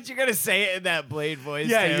 But you're gonna say it in that Blade voice.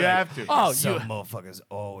 Yeah, too. you have to. Oh, Some you. motherfuckers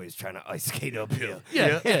always trying to ice skate uphill.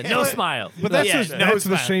 Yeah, no smile. But that's, Yeah, the, no that's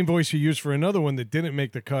the smile. same voice you used for another one that didn't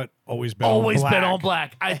make the cut. Always bet Always on black. bet on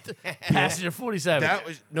black. Passenger 47. That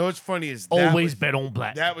was what's funny is that Always was, bet on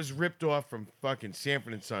black. That was ripped off from fucking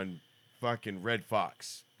Sanford and Son, fucking Red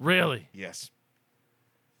Fox. Really? Yes.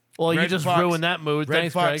 Well, you Red just Fox- ruined that mood. Red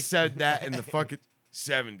Thanks, Fox Craig. said that in the fucking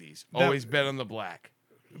 70s. Always bet on the black.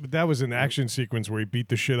 But that was an action sequence where he beat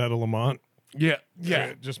the shit out of Lamont. Yeah.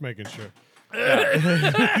 Just making sure.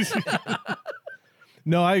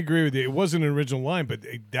 No, I agree with you. It wasn't an original line, but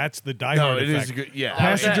that's the Die No, Hard it effect. is a good. Yeah.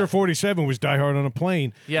 Passenger 47 was Die Hard on a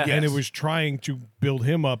plane. Yeah. And Yes. it was trying to build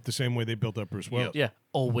him up the same way they built up Bruce Willis. Yeah,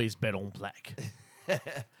 always bet on black.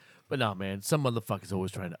 But no, man, some motherfuckers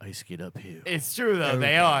always trying to ice skate uphill. It's true though.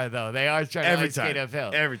 They are though. They are trying Every to ice skate time.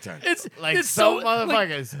 uphill. Every time. It's Like it's some so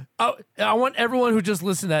motherfuckers. I want everyone who just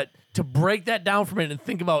listened to that to break that down for a minute and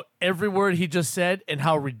think about every word he just said and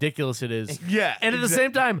how ridiculous it is. Yeah, and at the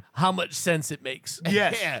same time, how much sense it makes.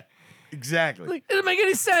 Yes. Yeah. Exactly. Like, it doesn't make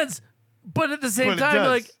any sense. But at the same But it time, does.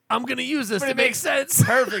 like, I'm gonna use this But to it make makes sense.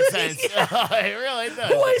 Perfect sense. It really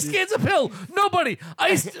does. Who ice skates uphill? Nobody.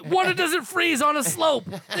 Water doesn't freeze on a slope.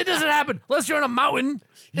 It doesn't happen unless you're on a mountain.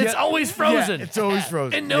 It's Yeah. always frozen. Yeah, it's always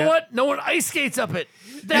frozen. And know Yeah. what? No one ice skates up it.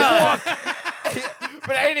 They walk.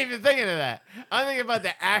 But I ain't even thinking of that. I'm thinking about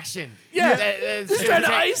the action. Yeah. That's Just trying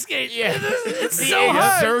to ice skate. Yeah. It's the so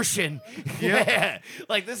hard. exertion. Yeah.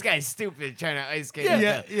 Like this guy's stupid trying to ice skate.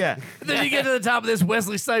 Yeah. Yeah. And then you get to the top of this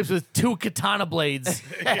Wesley Snipes with 2 katana blades.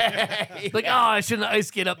 Like, oh, I shouldn't ice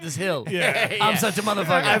skate up this hill. Yeah. I'm such a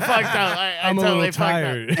motherfucker. I fucked up. I I'm a totally little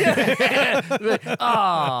tired. Like,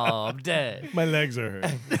 oh, I'm dead. My legs are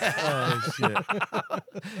hurt. Oh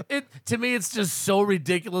shit! To me, it's just so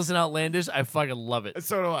ridiculous and outlandish. I fucking love it.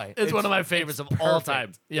 So do I. It's one of my favorites of all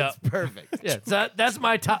time. Yeah, It's perfect. yeah. So that's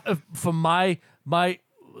my top for my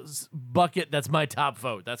bucket. That's my top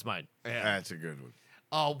vote. That's mine. That's a good one.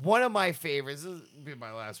 One of my favorites. This will be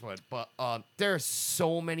my last one, but there are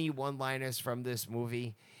so many one-liners from this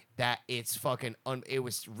movie that it's fucking. It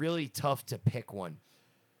was really tough to pick one,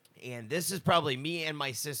 and this is probably me and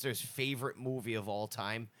my sister's favorite movie of all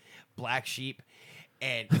time, Black Sheep,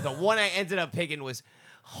 and the one I ended up picking was.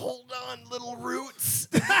 Hold on, little roots.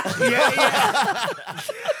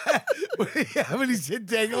 Yeah, when he's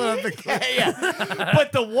dangling up the cat. Yeah.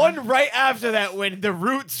 But the one right after that, when the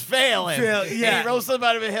roots fail him, and he rolls them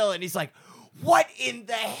out of a hill, and he's like, "What in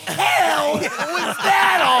the hell was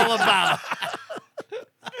that all about?"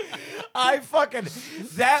 I fucking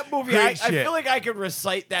that movie. I feel like I could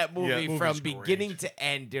recite that movie from beginning to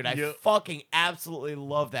end, dude. I fucking absolutely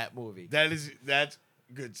love that movie. That's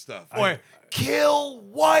good stuff. Or kill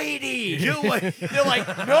Whitey. Kill Whitey. You're like,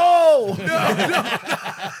 no.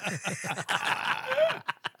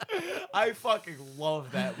 I fucking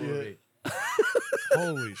love that movie.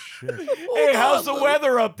 Holy shit. Hey, how's the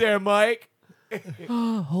weather up there, Mike?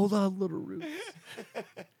 Hold on, little roots.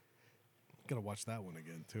 Gotta watch that one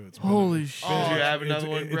again too. It's Holy shit! Do you have another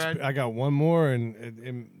one, Brad? I got one more,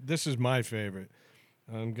 and this is my favorite.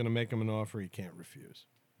 I'm gonna make him an offer he can't refuse.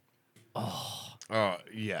 Oh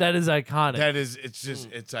yeah. That is iconic. That is. It's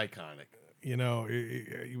just. It's iconic. You know,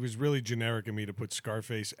 it was really generic of me to put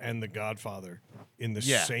Scarface and The Godfather in the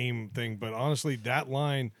Yeah. same thing. But honestly, that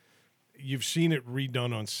line, you've seen it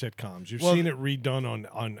redone on sitcoms. You've Well- seen it redone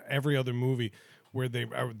on every other movie where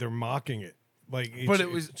they're mocking it. Like, But it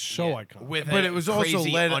was- it's so iconic. But it was also crazy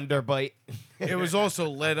led underbite. It was also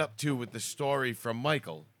led up to with the story from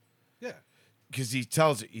Michael. Yeah. Because he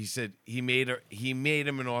tells it. He said he made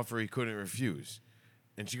him an offer he couldn't refuse,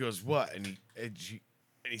 and she goes, "What?" And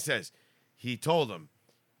he says, he told him,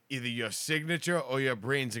 either your signature or your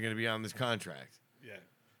brains are going to be on this contract. Yeah.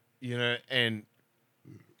 You know, and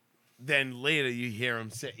then later you hear him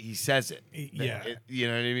say he says it. Yeah. You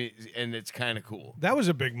know what I mean? And it's kind of cool. That was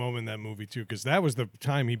a big moment in that movie too, because that was the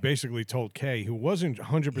time he basically told Kay, who wasn't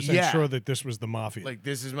 100% Yeah. sure that this was the mafia. Like,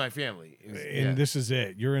 this is my family. And this is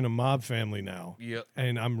it. You're in a mob family now. Yep.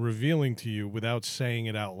 And I'm revealing to you without saying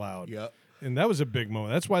it out loud. Yep. And that was a big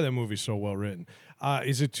moment. That's why that movie's so well written.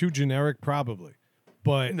 Is it too generic? Probably.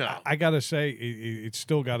 But No. I got to say, it's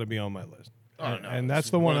still got to be on my list. Oh, no, and it's that's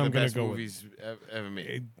the one of I'm going best to go movies ever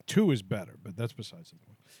made. 2 is better, but that's besides the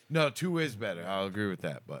point. No, 2 is better. I'll agree with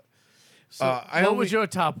that. But So I what only, would your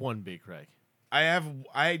top one be, Craig?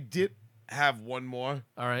 I did have one more.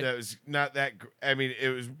 All right. That was not that. I mean, it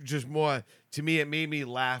was just more to me. It made me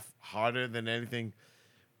laugh harder than anything.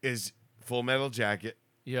 Is Full Metal Jacket?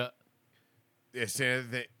 Yeah.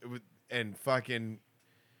 And fucking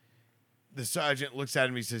the sergeant looks at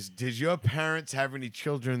him. He says, "Did your parents have any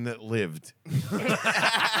children that lived?"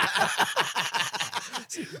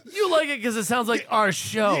 You like it because it sounds like our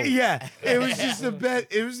show. Yeah, it was just the best.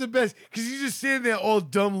 It was the best because he's just standing there all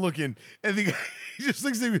dumb looking, and the guy he just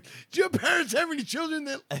looks at me. Do your parents have any children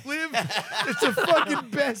that live? It's the fucking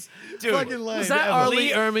best fucking line. Was that ever.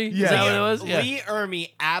 Lee Ermey? Yeah. Is that what it was? Yeah. Lee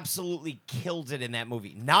Ermey absolutely killed it in that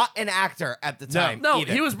movie. Not an actor at the time. No,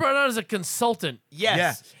 either. he was brought on as a consultant.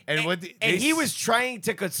 Yes. Yeah. And what and he was trying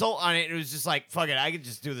to consult on it, and it was just like, fuck it, I could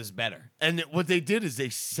just do this better. And what they did is they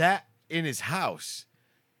sat in his house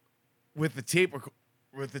with the tape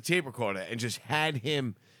recorder and just had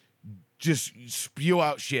him just spew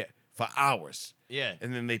out shit for hours. Yeah.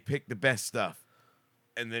 And then they picked the best stuff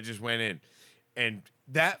and they just went in. And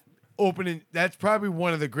that opening, that's probably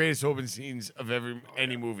one of the greatest open scenes of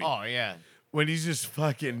any movie. Oh, yeah. When he's just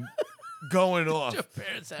fucking going off. Did your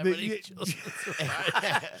parents have any children?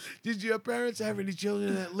 Did your parents have any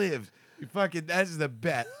children that lived? You fucking, that's the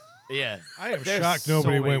bet. Yeah. I am There's shocked so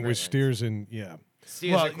nobody many went great with ones. steers and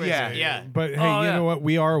Steers Well, and Grizzly, yeah. But hey, you know what?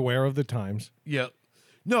 We are aware of the times. Yeah.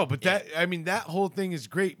 No, but that I mean that whole thing is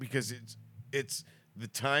great because it's the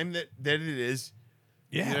time that it is.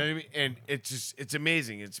 Yeah. You know what I mean? And it's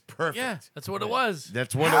amazing. It's perfect. Yeah, that's what it was.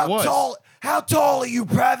 That's what it was. How tall are you,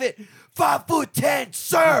 Private? 5'10",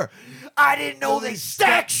 sir. I didn't know they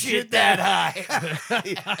stack shit that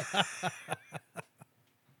high.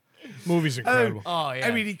 Movie's incredible. Oh, yeah.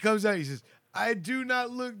 I mean, he comes out. He says, "I do not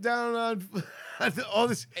look down on all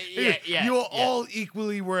this. Yeah, you are all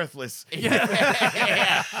equally worthless."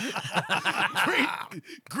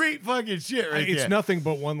 Great fucking shit, right It's there. nothing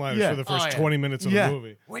but one-liners Yeah. for the first Oh, yeah. 20 minutes of Yeah. the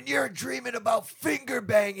movie. When you're dreaming about finger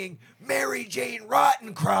banging Mary Jane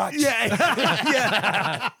Rottencrotch.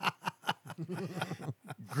 Yeah.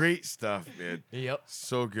 Great stuff, man. Yep.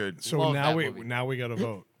 So good. So Love now that we movie. got to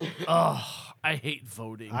vote. Oh, I hate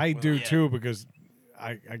voting. I do too because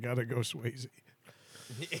I gotta go Swayze.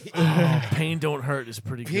 Oh, Pain Don't Hurt is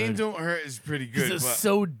pretty good. Pain Don't Hurt is pretty good. It's but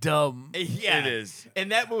so dumb. Yeah. It is.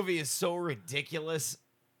 And that movie is so ridiculous.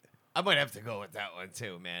 I might have to go with that one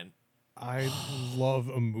too, man. I love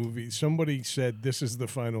a movie. Somebody said this is the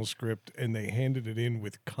final script, and they handed it in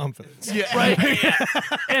with confidence. Yeah. Right? Yeah.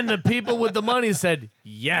 And the people with the money said,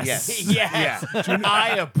 yes. Yes.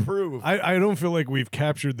 I approve. I don't feel like we've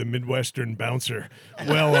captured the Midwestern bouncer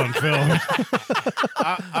well on film.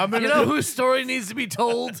 I'm gonna You know whose story needs to be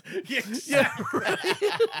told? Yeah.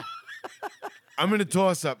 I'm gonna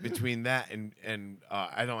toss up between that and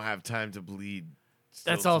I Don't Have Time to Bleed.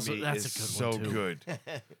 Still, That's to also- me, that's is a good so one, too. good.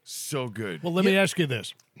 So good. Well, let me ask you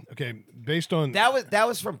this. Okay, based on That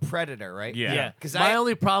was from Predator, right? Yeah. Yeah. 'Cause My I-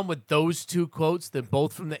 only problem with those two quotes, they're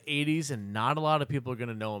both from the 80s, and not a lot of people are going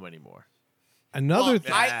to know them anymore. another Well,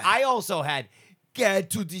 thing, I also had get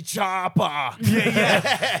to the chopper.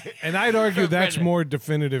 and I'd argue that's Predator. more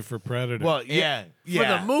definitive for Predator. Well, Yeah.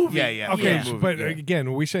 yeah. For the movie. Yeah. okay, for the movie, but yeah. again,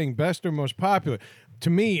 are we saying best or most popular? To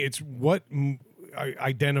me, it's what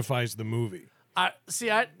identifies the movie. I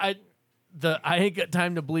Ain't Got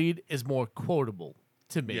Time to Bleed is more quotable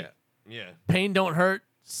to me. Yeah. Yeah. Pain Don't Hurt,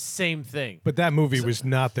 same thing. But that movie was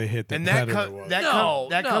not the hit that And that Predator was. No.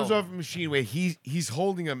 comes off a machine where he's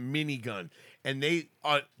holding a minigun and they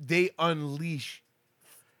unleash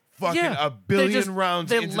fucking Yeah, a billion they just- rounds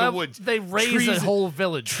they into lev- the woods. they raise a whole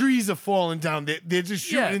village. Trees are falling down. They're just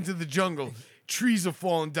shooting Yeah. into the jungle. Trees are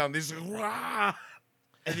falling down. They're just rah!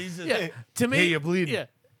 And he's just, Yeah, to me, hey, you're bleeding.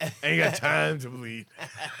 Yeah, Ain't got time to bleed.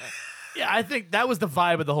 yeah. I think that was the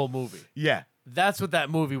vibe of the whole movie. Yeah. That's what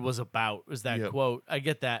that movie was about. Was that Yep. quote? I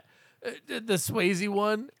get that. The Swayze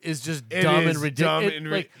one is just It dumb is and ridiculous. dumb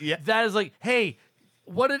and yeah. That is like, hey,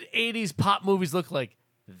 what did '80s pop movies look like?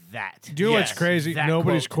 That. Do you know what's crazy? That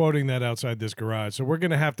Nobody's quote. quoting that outside this garage, so we're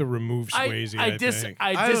gonna have to remove Swayze. I think. I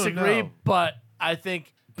I don't disagree, know. but I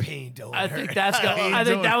think Pain don't I hurt. think that's got. Pain I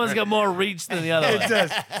think don't that one's hurt. got more reach than the other It one.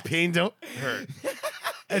 does. Pain don't hurt.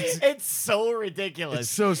 It's so ridiculous. It's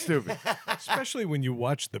so stupid. Especially when you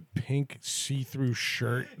watch the pink see-through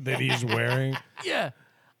shirt that he's wearing. Yeah,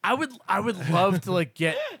 I would love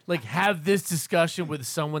to have this discussion with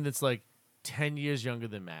someone that's like 10 years younger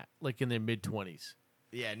than Matt, like in their mid-20s.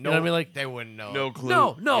 Yeah, know what I mean? Like, they wouldn't know. No clue.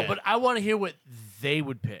 No, Yeah. but I want to hear what they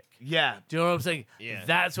would pick. Yeah. Do you know what I'm saying? Yeah.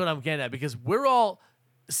 That's what I'm getting at because we're all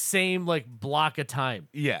same like block of time.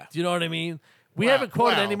 Yeah. Do you know what I mean? We Well- haven't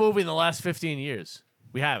quoted well- any movie in the last 15 years.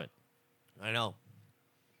 We haven't. I know.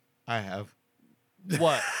 I have.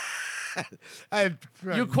 What?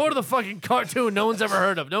 You quoted the fucking cartoon no one's ever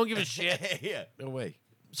heard of. No one gives a shit. Yeah. No way.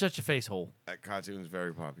 Shut your face hole. That cartoon's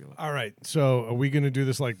very popular. All right. So are we going to do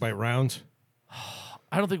this like by rounds?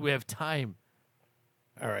 I don't think we have time.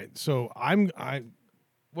 All right. So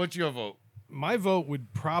What's your vote? my vote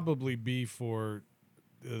would probably be for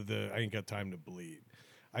the I Ain't Got Time to Bleed.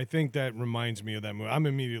 I think that reminds me of that movie. I'm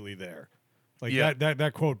immediately there. Like Yeah.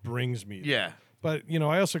 that quote brings me there. Yeah. But,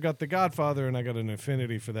 I also got The Godfather, and I got an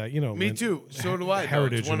affinity for that. Me too. So do I. though.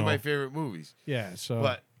 Heritage It's one and of my all. favorite movies. Yeah, so.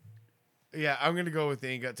 But, yeah, I'm going to go with They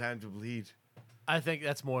Ain't Got Time to Bleed. I think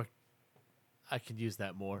that's more. I could use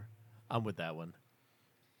that more. I'm with that one.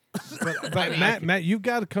 But Matt, you've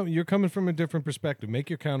got to come. You're coming from a different perspective. Make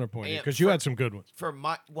your counterpoint Yeah, because you had some good ones. For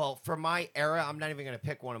my era, I'm not even gonna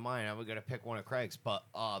pick one of mine. I'm gonna pick one of Craig's. But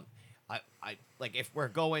I like if we're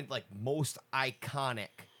going like most iconic,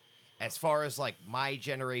 as far as like my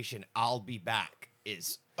generation, I'll Be Back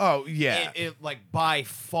is. Oh yeah, it like by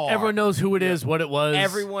far. Everyone knows who it is, what it was.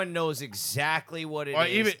 Everyone knows exactly what it or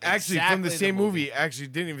is. even actually from exactly the same movie. Actually,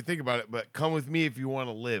 didn't even think about it. But Come With Me If You Want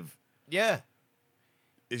to Live. Yeah,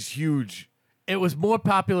 is huge. It was more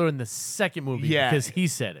popular in the second movie because he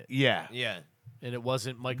said it. Yeah. Yeah. And it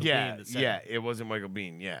wasn't Michael Yeah, Biehn that said yeah, it. it wasn't Michael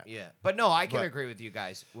Biehn. Yeah. Yeah. But no, I can agree with you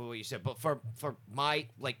guys with what you said. But for my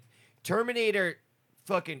like Terminator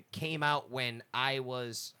fucking came out when I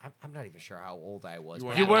was I'm not even sure how old I was.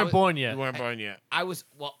 You weren't born yet. You weren't born yet. I was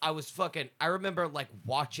fucking I remember like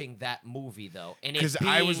watching that movie though. And Because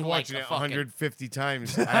I was watching it 150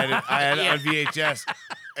 times. I had it on VHS,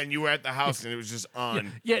 and you were at the house, and it was just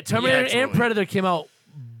on. Yeah, Terminator and Predator came out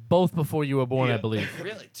both before you were born, I believe.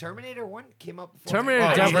 Really? Terminator 1 came out before Terminator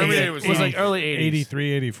me? definitely was like early 80s.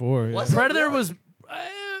 83, 84. Yeah. Was it Predator really?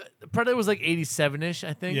 Predator was like 87-ish,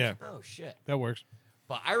 I think. Yeah. Oh shit. That works.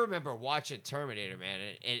 But I remember watching Terminator, man,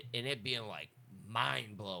 and it being like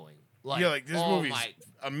mind blowing. Like, Yeah, like, this oh movie's my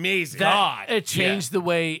amazing. God, It changed the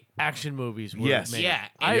way action movies were Yes. made. Yeah,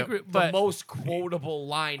 I and agree. The But most quotable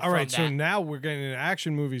line. All right, so from that. now we're getting into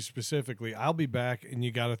action movies specifically. I'll Be Back, and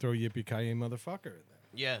you got to throw Yippee Ki Motherfucker in there.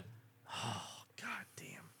 Yeah.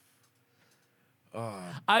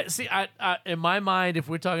 I see. I in my mind, if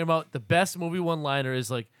we're talking about the best movie one-liner,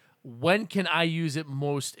 is like, when can I use it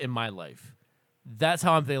most in my life? That's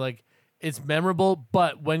how I'm thinking. Like, it's memorable,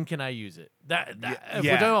 but when can I use it? If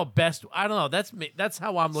we're talking about best, I don't know. That's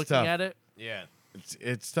how I'm looking tough. at it. Yeah.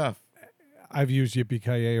 It's tough. I've used Yippee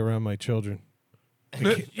Ki around my children.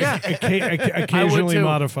 Yeah. Occasionally too.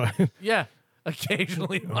 modified. Yeah,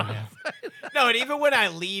 occasionally. No, and even when I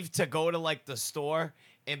leave to go to like the store,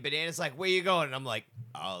 and Banana's like, "Where you going?" And I'm like,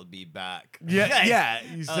 "I'll be back." Yeah, yeah,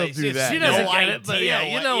 you still do she that. She doesn't No get it, but idea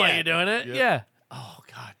yeah, you know why you're doing it. Yep. Yeah. Oh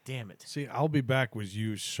God damn it. See, I'll Be Back was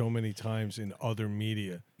used so many times in other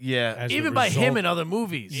media. Yeah. as the Even by him result- in other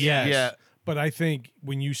movies. Yes. Yeah. But I think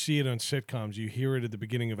when you see it on sitcoms, you hear it at the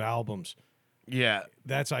beginning of albums. Yeah.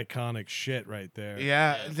 That's iconic shit right there.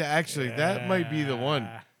 Yeah. Actually, that might be the one.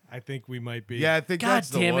 I think we might be. Yeah, I think God that's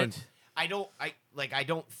the damn one. it. I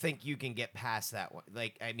don't think you can get past that one.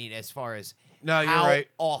 Like, I mean, as far as No, you're how right.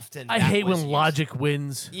 often I that hate was when used. logic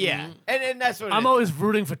wins. Yeah, and that's what it I'm is. always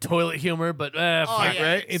rooting for toilet humor, but fuck.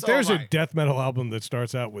 yeah. right? If So there's am a I. death metal album that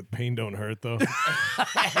starts out with Pain Don't Hurt, though,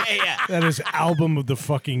 yeah. that is album of the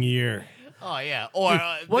fucking year. Oh yeah. Or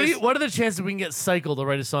What are the chances we can get Cycle to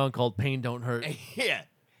write a song called "Pain Don't Hurt"? yeah.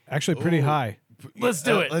 Actually, pretty high. Let's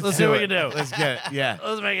do it. Let's see what we can do. Let's get it. Yeah.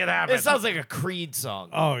 Let's make it happen. It sounds like a Creed song.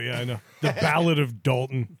 Oh, yeah, I know. The Ballad of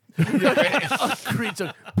Dalton. Creed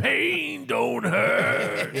song. Pain don't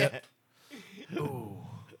hurt. Yeah. Ooh,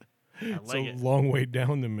 I It's like a it. long way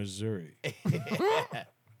down to Missouri.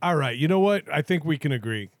 All right, you know what? I think we can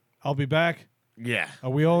agree. I'll be back. Yeah. Are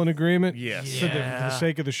we all in agreement? Yes. For the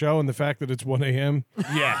sake of the show and the fact that it's 1 a.m.?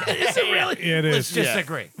 Yeah. Is it really? It is. Let's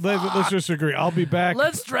disagree. Let's just agree. I'll be back.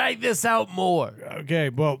 Let's drag this out more. Okay,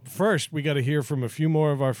 well, first, we got to hear from a few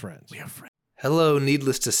more of our friends. Hello,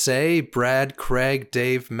 needless to say, Brad, Craig,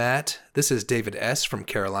 Dave, Matt. This is David S. from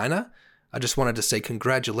Carolina. I just wanted to say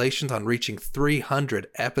congratulations on reaching 300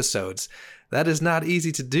 episodes. That is not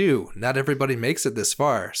easy to do. Not everybody makes it this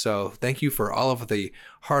far. So thank you for all of the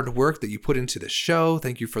hard work that you put into the show.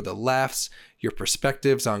 Thank you for the laughs, your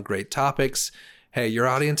perspectives on great topics. Hey, your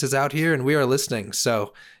audience is out here and we are listening.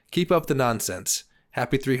 So keep up the nonsense.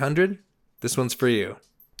 Happy 300. This one's for you.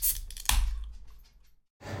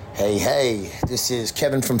 Hey, this is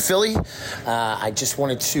Kevin from Philly. I just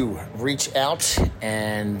wanted to reach out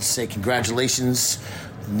and say congratulations,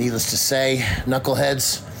 needless to say,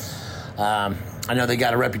 knuckleheads. I know they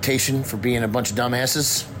got a reputation for being a bunch of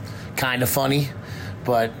dumbasses, kind of funny,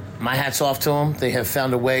 but my hat's off to them. They have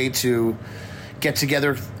found a way to get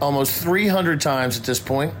together almost 300 times at this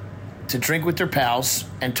point to drink with their pals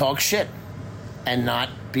and talk shit and not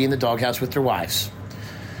be in the doghouse with their wives.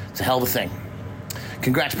 It's a hell of a thing.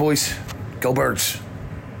 Congrats, boys. Go Birds.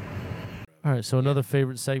 All right, so another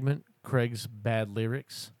favorite segment, Craig's bad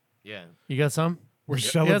lyrics. Yeah. You got some? We're You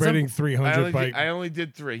got celebrating some? 300 by... I only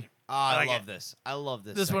did 3. Oh, I love this. I love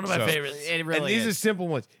this. This is one of my segment. favorites. It really and these is. are simple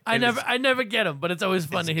ones. I And never get them, but it's always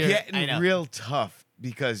fun to hear. It's I know. getting real tough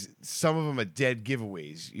because some of them are dead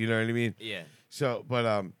giveaways. You know what I mean? Yeah. So,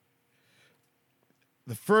 but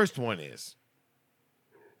the first one is,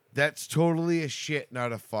 that's totally a shit,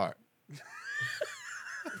 not a fart.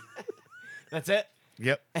 That's it?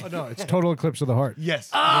 Yep. Oh, no, it's Total Eclipse of the Heart. Yes.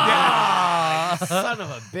 Ah, son of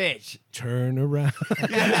a bitch. Turn around.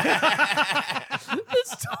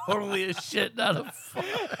 It's totally a shit, not a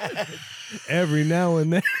fart. Every now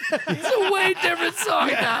and then. It's a way different song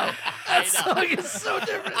now. That song is so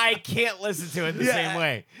different. I can't listen to it the same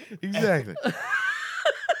way. Exactly.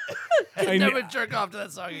 I never jerk off to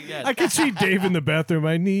that song again. I can see Dave in the bathroom.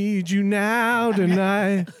 I need you now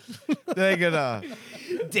tonight. They got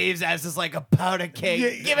Dave's ass is like a powder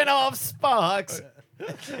keg, giving off sparks.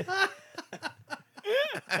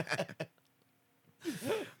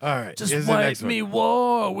 all right. Just here's the wipe next one. me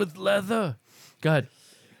war with leather. Go ahead.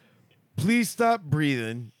 Please stop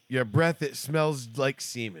breathing. Your breath, it smells like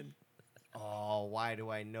semen. Oh, why do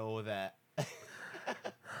I know that?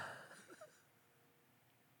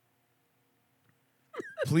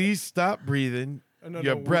 Please stop breathing.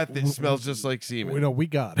 Your breath, it smells just like semen. We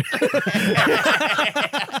got it.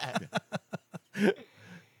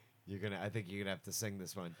 I think you're gonna have to sing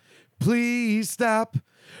this one. Please stop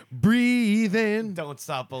breathing. Don't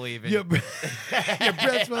stop believing. Your breath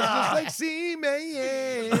smells just like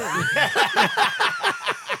semen.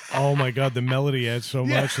 Oh, my God. The melody adds so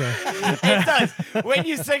much. It does. When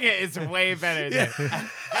you sing it, it's way better.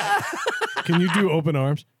 Can you do Open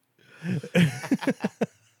Arms?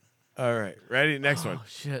 All right. Ready? Next one. Oh,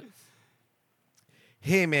 shit.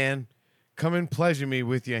 Hey, man, come and pleasure me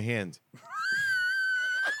with your hand.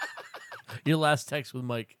 Your last text with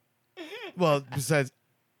Mike. Well, besides,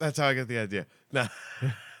 that's how I got the idea. Nah.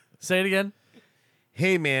 Say it again.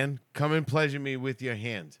 Hey, man, come and pleasure me with your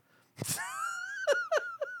hand.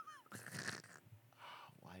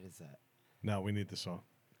 Why does that? No, we need the song.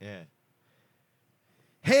 Yeah.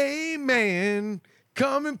 Hey, man,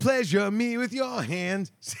 come and pleasure me with your hand.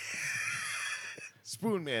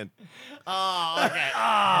 Spoon Man. Oh, okay.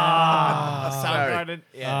 Soundgarden.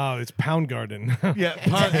 Yeah. Oh, it's Pound Garden.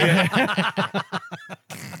 Yeah.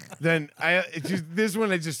 Then this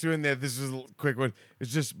one I just threw in there. This was a quick one. It's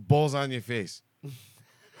just balls on your face.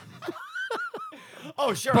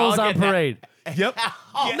 Oh, sure. Bulls I'll on get that. Parade. Yep.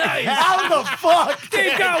 Oh, nice. How the fuck?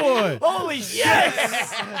 Dave got one. Holy shit.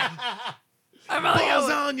 Balls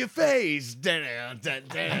on your face. That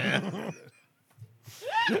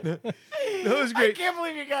was great. I can't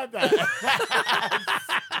believe you got that.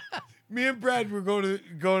 Me and Brad were going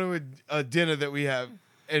to a dinner that we have,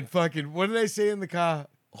 and fucking, what did I say in the car?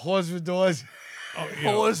 Hors d'oeuvres.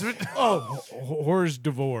 Hors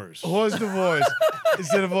divorce. Hors d'oeuvres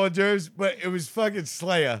instead of hors d'oeuvres, but it was fucking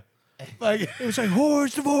Slayer. Like, It was like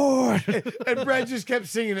Hors divorce. and Brad just kept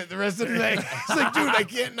singing it the rest of the night. It's like, dude, I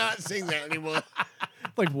can't not sing that anymore.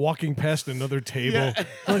 Like walking past another table. Yeah.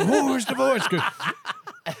 Like Hors divorce. Good.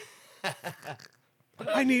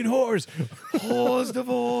 I need whores. Hors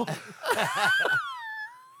d'oeuvres.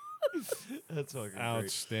 That's fucking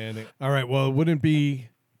Outstanding. All right. Well, it wouldn't be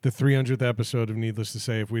the 300th episode of Needless to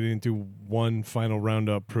Say if we didn't do one final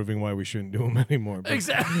roundup proving why we shouldn't do them anymore. But,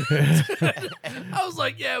 Exactly. I was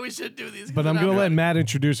like, yeah, we should do these. but I'm going to let Matt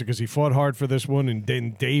introduce it because he fought hard for this one, and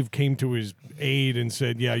then Dave came to his aid and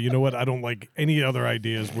said, yeah, you know what? I don't like any other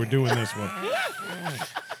ideas. We're doing this one.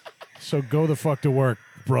 So go the fuck to work,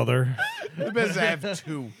 brother. The best I have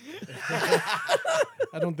 2.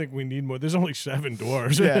 I don't think we need more. There's only 7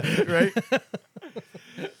 dwarves. Yeah, right?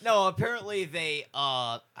 No, apparently they.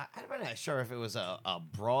 I'm not sure if it was a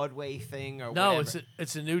Broadway thing or No, whatever.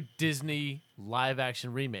 it's a new Disney live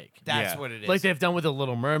action remake. That's what it is. Like they've done with The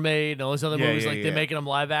Little Mermaid and all those other Yeah, movies. yeah, Like yeah. they're making them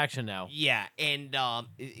live action now. Yeah, and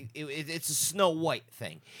it's a Snow White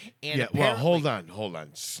thing. And Yeah, well, apparently- hold on.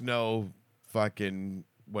 Snow fucking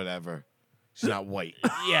whatever. She's not white.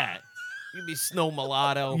 Yeah, you can be Snow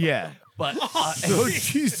Mulatto. Yeah. But Oh,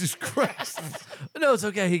 Jesus Christ. No, it's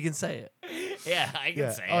okay. He can say it. yeah, I can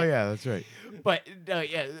Yeah. say Oh, it. yeah, that's right. But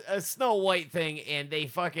yeah, a Snow White thing, and they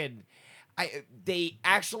fucking, they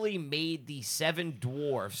actually made the 7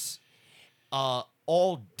 dwarfs,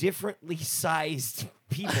 all differently sized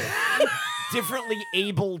people differently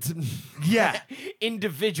abled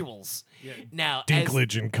individuals. Now,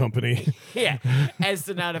 Dinklage and Company. as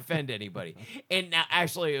to not offend anybody. And now,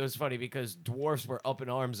 actually, it was funny because dwarfs were up in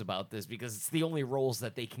arms about this because it's the only roles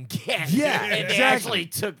that they can get. Yeah, and exactly. they actually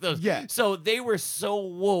took those. Yeah. So they were so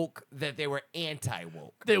woke that they were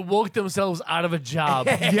anti-woke. They woke themselves out of a job.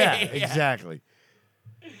 Yeah, exactly.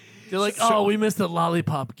 They're like, oh, we missed the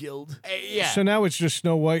Lollipop Guild. So now it's just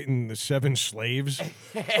Snow White and the 7 slaves.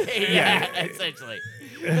 Essentially.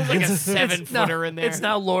 There's like a 7-footer in there. It's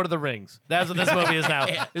now Lord of the Rings. That's what this movie is now.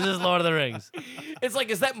 This is Lord of the Rings. It's like,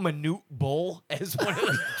 is that Manute Bull as one of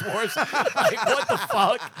the dwarves? Like, what the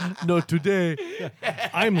fuck? Not today.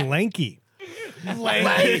 I'm lanky.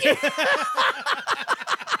 Lanky.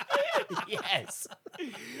 Yes.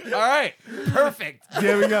 All right. Perfect.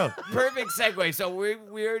 There we go. Perfect segue. So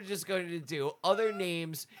we're just going to do other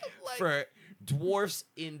names for dwarfs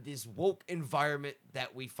in this woke environment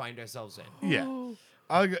that we find ourselves in. Yeah.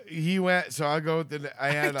 I'll go, he went, so I'll go with the.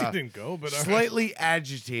 I had I didn't go, but slightly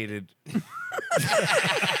agitated.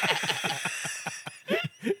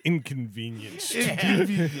 Inconvenienced.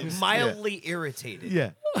 Mildly irritated.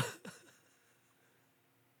 Yeah.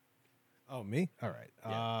 Oh, me? All right.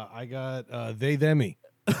 I got they, themy.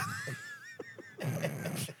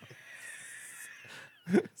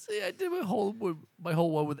 See, I did my whole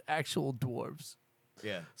one with actual dwarves.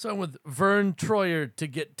 Yeah. So I'm with Vern Troyer to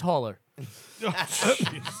get taller. He's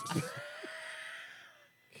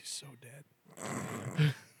so dead.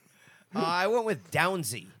 I went with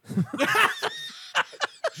Downsy.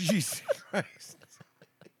 Jesus Christ.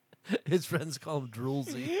 His friends call him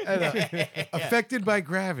Droolsy. Affected by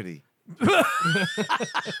gravity.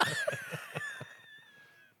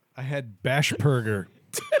 I had Bashperger.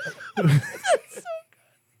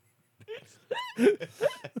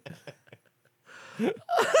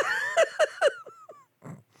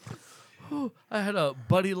 I had a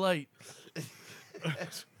Buddy Light.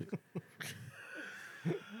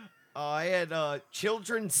 I had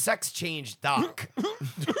children's sex change doc.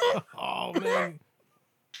 Oh, man.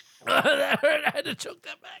 I had to choke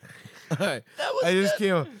that back. I just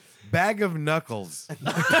came up. Bag of knuckles.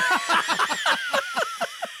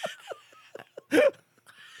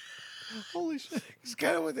 Holy shit. It's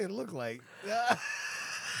kind of what they look like.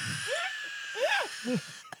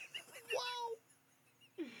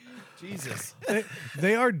 Jesus.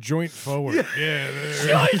 They are joint forward. Yeah.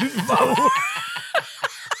 Joint forward.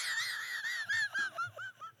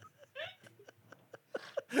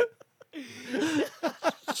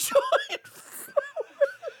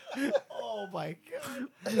 Oh my god.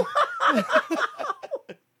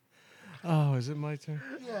 Oh, is it my turn?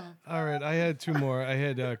 Yeah. All right, I had 2 more. I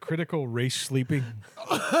had critical race sleeping.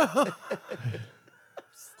 Stuck on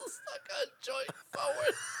joint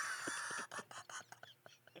forward.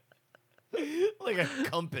 Like a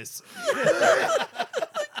compass.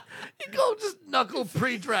 You go just knuckle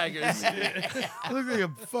pre-draggers. Look like a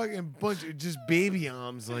fucking bunch of just baby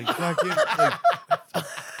arms, like fucking. Like,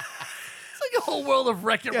 It's like a whole world of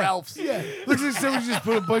Wreck-It Ralphs. yeah, looks like somebody just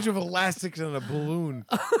put a bunch of elastics on a balloon.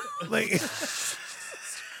 Like,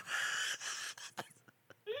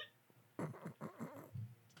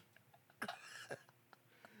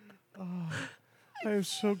 I am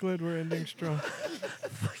so glad we're ending strong.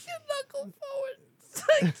 Fucking knuckle forward.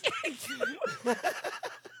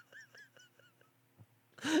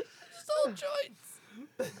 Just all joints.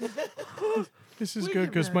 This is good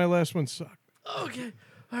because my last one sucked. Okay.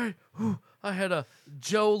 All right. Whew. I had a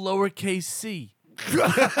Joe lowercase c.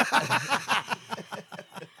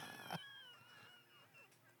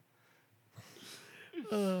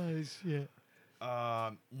 Oh, shit.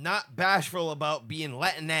 Not bashful about being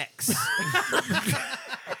Latinx.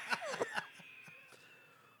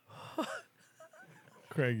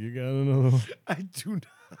 Craig, you got another one? I do not.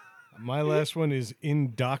 My last one is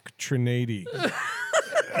indoctrinating.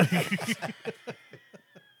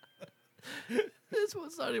 This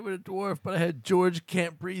one's not even a dwarf, but I had George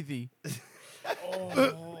Can't Breathe.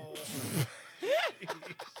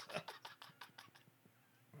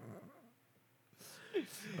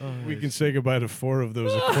 We can say goodbye to 4 of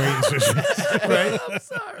those acquaintances. Right? I'm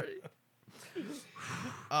sorry.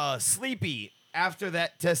 Sleepy after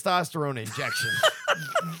that testosterone injection.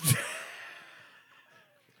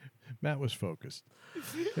 Matt was focused.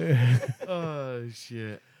 Oh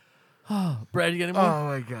shit. Brad, you got any more? Oh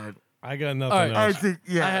my god. I got nothing All right. else. I think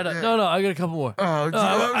yeah. I had a no. I got a couple more. Oh, I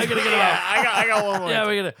gotta get them out. I got one more. Yeah,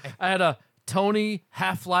 we gotta. I had a Tony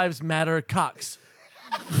Half Lives Matter Cox.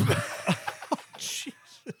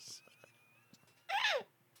 Jesus.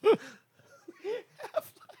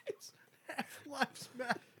 Half-Lives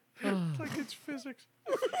matter. Like it's physics.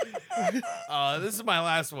 This is my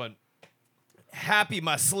last one. Happy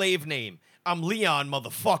my slave name. I'm Leon,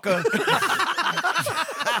 motherfucker.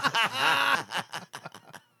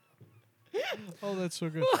 Oh, that's so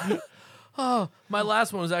good. Oh, my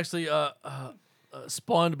last one was actually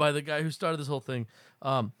spawned by the guy who started this whole thing.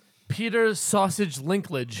 Peter Sausage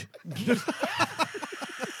Linklage. Linklage.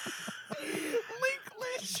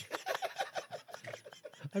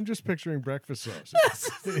 I'm just picturing breakfast sauce.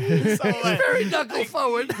 Very knuckle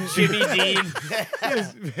forward. Jimmy Dean.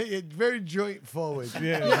 Yes, very joint forward.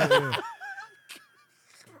 Yeah.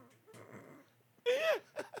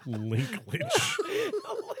 Linklage.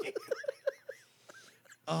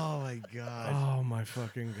 Oh my god. Oh my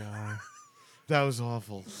fucking god. That was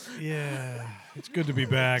awful. Yeah. It's good to be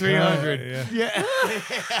back. 300. Yeah.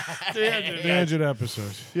 300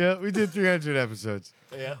 episodes. Yeah, we did 300 episodes.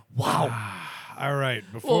 Yeah. Wow. All right.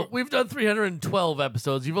 Before Well, we've done 312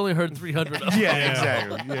 episodes. You've only heard 300 of them. Yeah,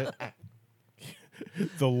 exactly. Yeah.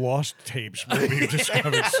 the lost tapes will be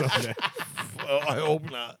discovered someday. Well, I hope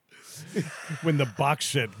not. When the box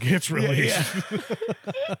set gets released.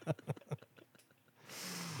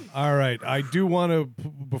 All right. I do want to,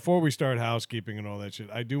 before we start housekeeping and all that shit,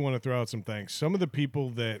 I do want to throw out some thanks. Some of the people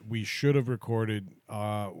that we should have recorded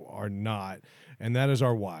are not, and that is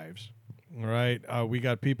our wives. All right. We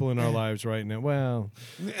got people in our lives right now. Well,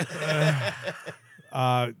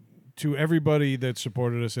 to everybody that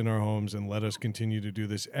supported us in our homes and let us continue to do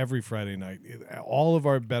this every Friday night. All of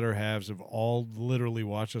our better halves have all literally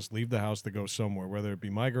watched us leave the house to go somewhere, whether it be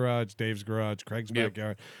my garage, Dave's garage, Craig's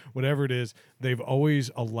backyard, whatever it is. They've always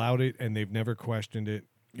allowed it and they've never questioned it.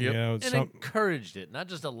 Yep. You know, And encouraged it, not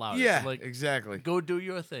just allowed it. Yeah, Like, exactly. go do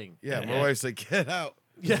your thing. Yeah, my wife's like, get out.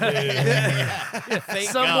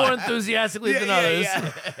 Some more enthusiastically than others.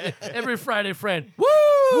 Every Friday, friend.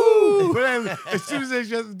 Woo! But as soon as I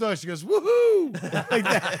shut the door, she goes, woohoo! Like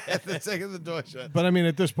that. At the second the door shut. But I mean,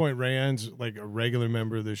 at this point, Rayanne's like a regular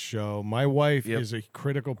member of this show. My wife is a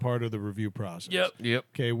critical part of the review process. Yep.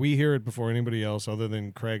 Okay, we hear it before anybody else, other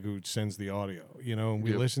than Craig, who sends the audio. You know, and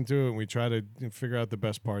we listen to it and we try to figure out the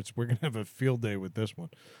best parts. We're gonna have a field day with this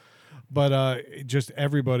one. But just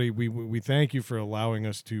everybody, we thank you for allowing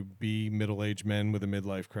us to be middle-aged men with a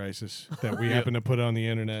midlife crisis that we happen to put on the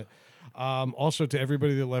internet. Also, to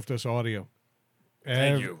everybody that left us audio.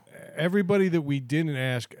 Thank you. Everybody that we didn't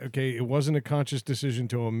ask, okay, it wasn't a conscious decision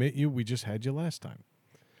to omit you. We just had you last time.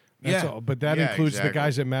 That's all. But that includes the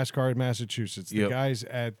guys at MassCard, Massachusetts, the guys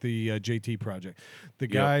at the JT Project, the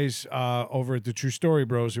guys over at the True Story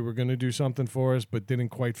Bros who were going to do something for us but didn't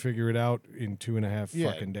quite figure it out in 2.5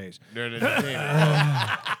 fucking days. Nerd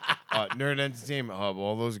Entertainment Hub,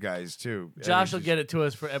 all those guys too. Josh will get it to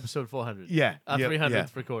us for episode 400. Yeah.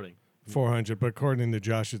 300th recording. 400, but according to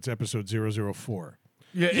Josh, it's episode 004.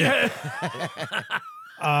 Yeah.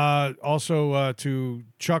 Also to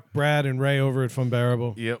Chuck, Brad, and Ray over at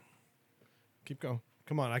Funbearable. Yep. Keep going.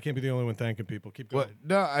 Come on, I can't be the only one thanking people. Keep going. What?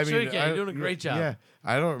 No, I mean, Sure you can. You're doing a great job. Yeah,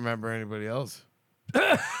 I don't remember anybody else.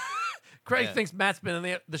 Craig thinks Matt's been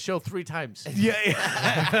on the show 3 times.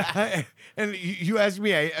 Yeah. And you asked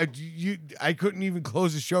me, I couldn't even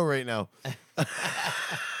close the show right now.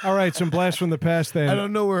 All right, some blast from the past then. I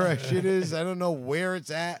don't know where our shit is. I don't know where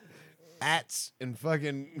it's at. Ats and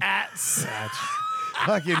fucking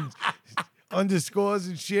fucking underscores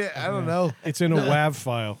and shit. I don't know. It's in a WAV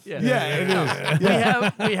file. Yeah, it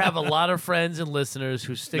is. We have a lot of friends and listeners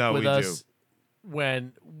who stick with us.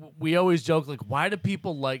 When we always joke, like, why do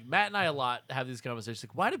people like Matt and I a lot have these conversations?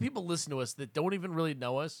 Like, why do people listen to us that don't even really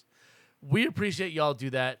know us? We appreciate y'all do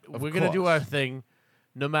that. We're gonna do our thing,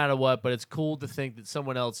 no matter what. But it's cool to think that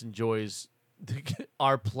someone else enjoys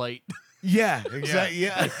our plight. Yeah, exactly.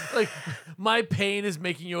 Yeah. Like, my pain is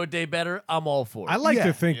making your day better. I'm all for it. I like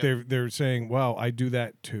to think they're saying, "Wow, I do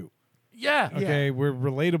that too." Yeah. Okay, we're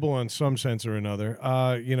relatable on some sense or another.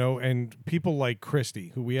 You know, and people like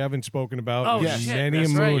Christy, who we haven't spoken about many a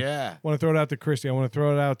moon. Right, yeah. Want to throw it out to Christy. I want to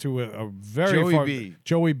throw it out to a very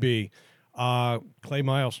Joey B. Clay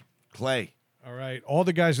Miles. Clay. All right. All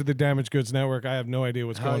the guys at the Damaged Goods Network, I have no idea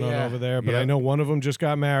what's going on over there, but Yep. I know one of them just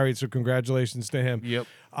got married, so congratulations to him. Yep.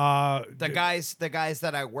 The guys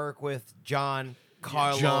that I work with, John,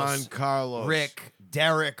 Carlos, Rick,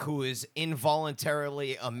 Derek, who is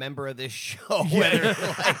involuntarily a member of this show, whether he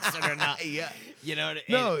likes it or not. You know,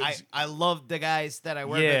 I love the guys that I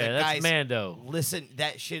work with. Yeah, The that's guys, Mando. Listen,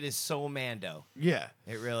 that shit is so Mando. Yeah,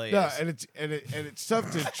 it really no, is. and it's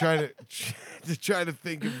tough to try to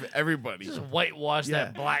think of everybody. Just whitewash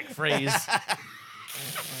that black phrase.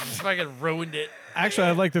 Fucking ruined it. Actually,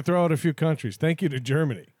 I'd like to throw out a few countries. Thank you to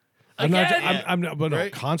Germany. I'm not, but no,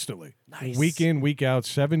 constantly. Nice. Week in, week out,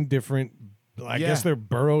 7 different I guess they're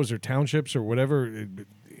boroughs or townships or whatever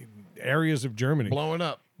areas of Germany. Blowing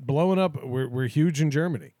up. We're huge in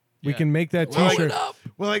Germany. We can make that T-shirt. Blowing up.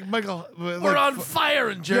 Well, like Michael. We're on fire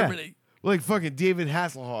in Germany. Like fucking David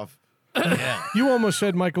Hasselhoff. Yeah. You almost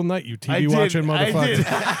said Michael Knight, you I TV did. watching motherfucker. I did.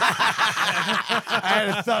 I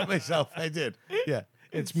had to stop myself. I did. Yeah.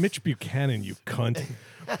 It's Mitch Buchanan, you cunt.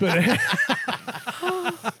 But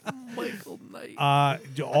Michael Knight.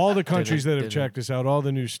 all the countries that have checked us out, all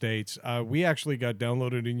the new states, we actually got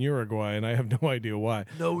downloaded in Uruguay, and I have no idea why.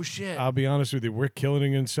 No shit. I'll be honest with you, we're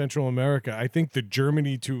killing it in Central America. I think the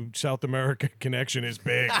Germany to South America connection is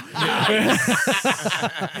big.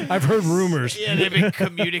 I've heard rumors. Yeah, they've been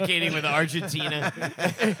communicating with Argentina.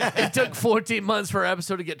 It took 14 months for our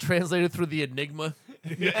episode to get translated through the Enigma.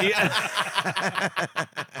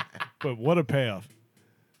 But what a payoff.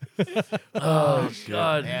 Oh,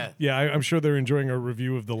 God. Yeah, I'm sure they're enjoying our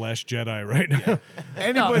review of The Last Jedi right now.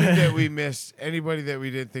 Anybody that we missed, anybody that we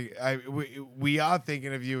didn't think, we are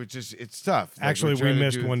thinking of you. It's tough. Like, Actually, we're we trying to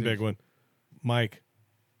missed do one things. big one. Mike.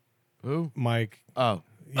 Who? Mike. Oh.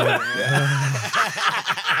 Yeah.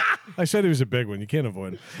 I said he was a big one. You can't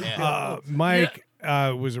avoid him. Yeah. Mike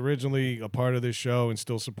was originally a part of this show and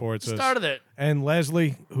still supports us. Started it. And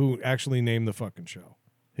Leslie, who actually named the fucking show.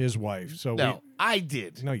 His wife. So No, I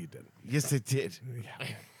did. No, you didn't. Yes, I did.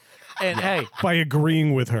 And hey, By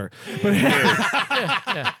agreeing with her. But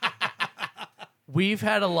we've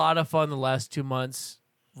had a lot of fun the last 2 months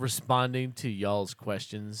responding to y'all's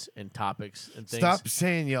questions and topics and things. Stop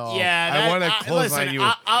saying y'all. Yeah, I want to close listen, on you.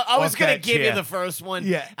 I was off gonna that give you chair. the first one.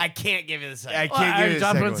 Yeah. I can't give you the second. I one. can't Are give you you the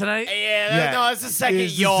dropping second one tonight? Yeah, no, it's the second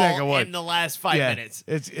It's the y'all second one. in the last 5 Yeah. minutes.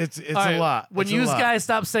 It's All right, a lot. When It's a you lot. guys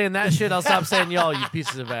stop saying that shit, I'll stop saying y'all, you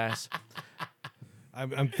pieces of ass.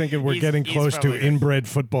 I'm thinking we're He's- getting he's close to probably- inbred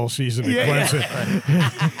football season at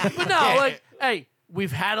Clemson. But no, like, hey,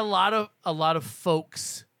 we've had a lot of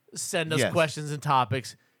folks send us Yes. questions and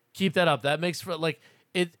topics. Keep that up. That makes for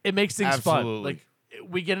it makes things fun. Absolutely. Like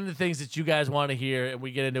we get into things that you guys want to hear and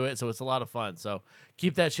we get into it, so it's a lot of fun. So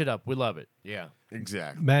keep that shit up. We love it. Yeah.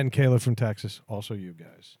 Exactly. Matt and Kayla from Texas, also you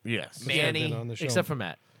guys. Yes. Manny, Been on the show. Except for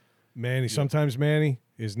Matt. Manny. Sometimes Manny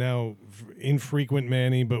is now infrequent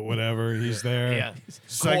Manny, but whatever. He's there. Yeah.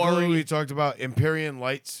 Cycle, Corey. we talked about Empyrean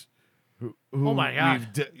Lights. Who Oh my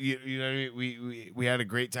God. you know what I mean? We had a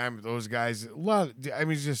great time with those guys. A lot. I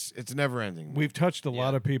mean, it's never ending. We've touched a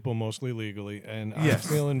lot of people, mostly legally, and Yes.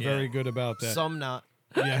 I'm feeling very good about that. Some not.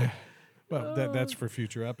 Yeah. Well, that's for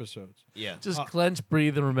future episodes. Yeah. Just clench,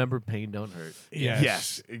 breathe, and remember pain don't hurt.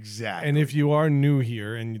 Yes, exactly. And if you are new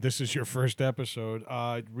here and this is your first episode,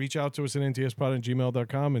 reach out to us at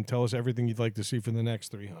ntspod@gmail.com and tell us everything you'd like to see for the next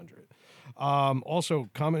 300. Also,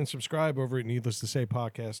 comment and subscribe over at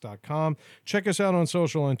needlesstosaypodcast.com. Check us out on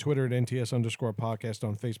social on Twitter at NTS_podcast,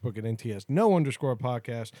 on Facebook at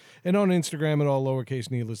NTS_podcast, and on Instagram at all lowercase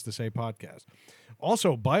needless to say podcast.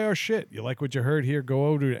 Also, buy our shit. You like what you heard here? Go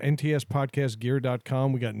over to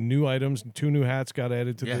ntspodcastgear.com. We got new items. 2 new hats got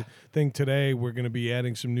added to the thing today. We're going to be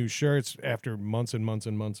adding some new shirts after months and months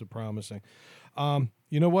and months of promising.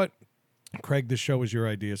 You know what? Craig, this show was your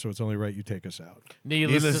idea, so it's only right you take us out.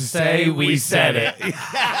 Needless to say, we said it.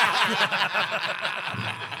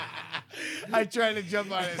 I tried to jump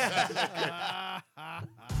on his side.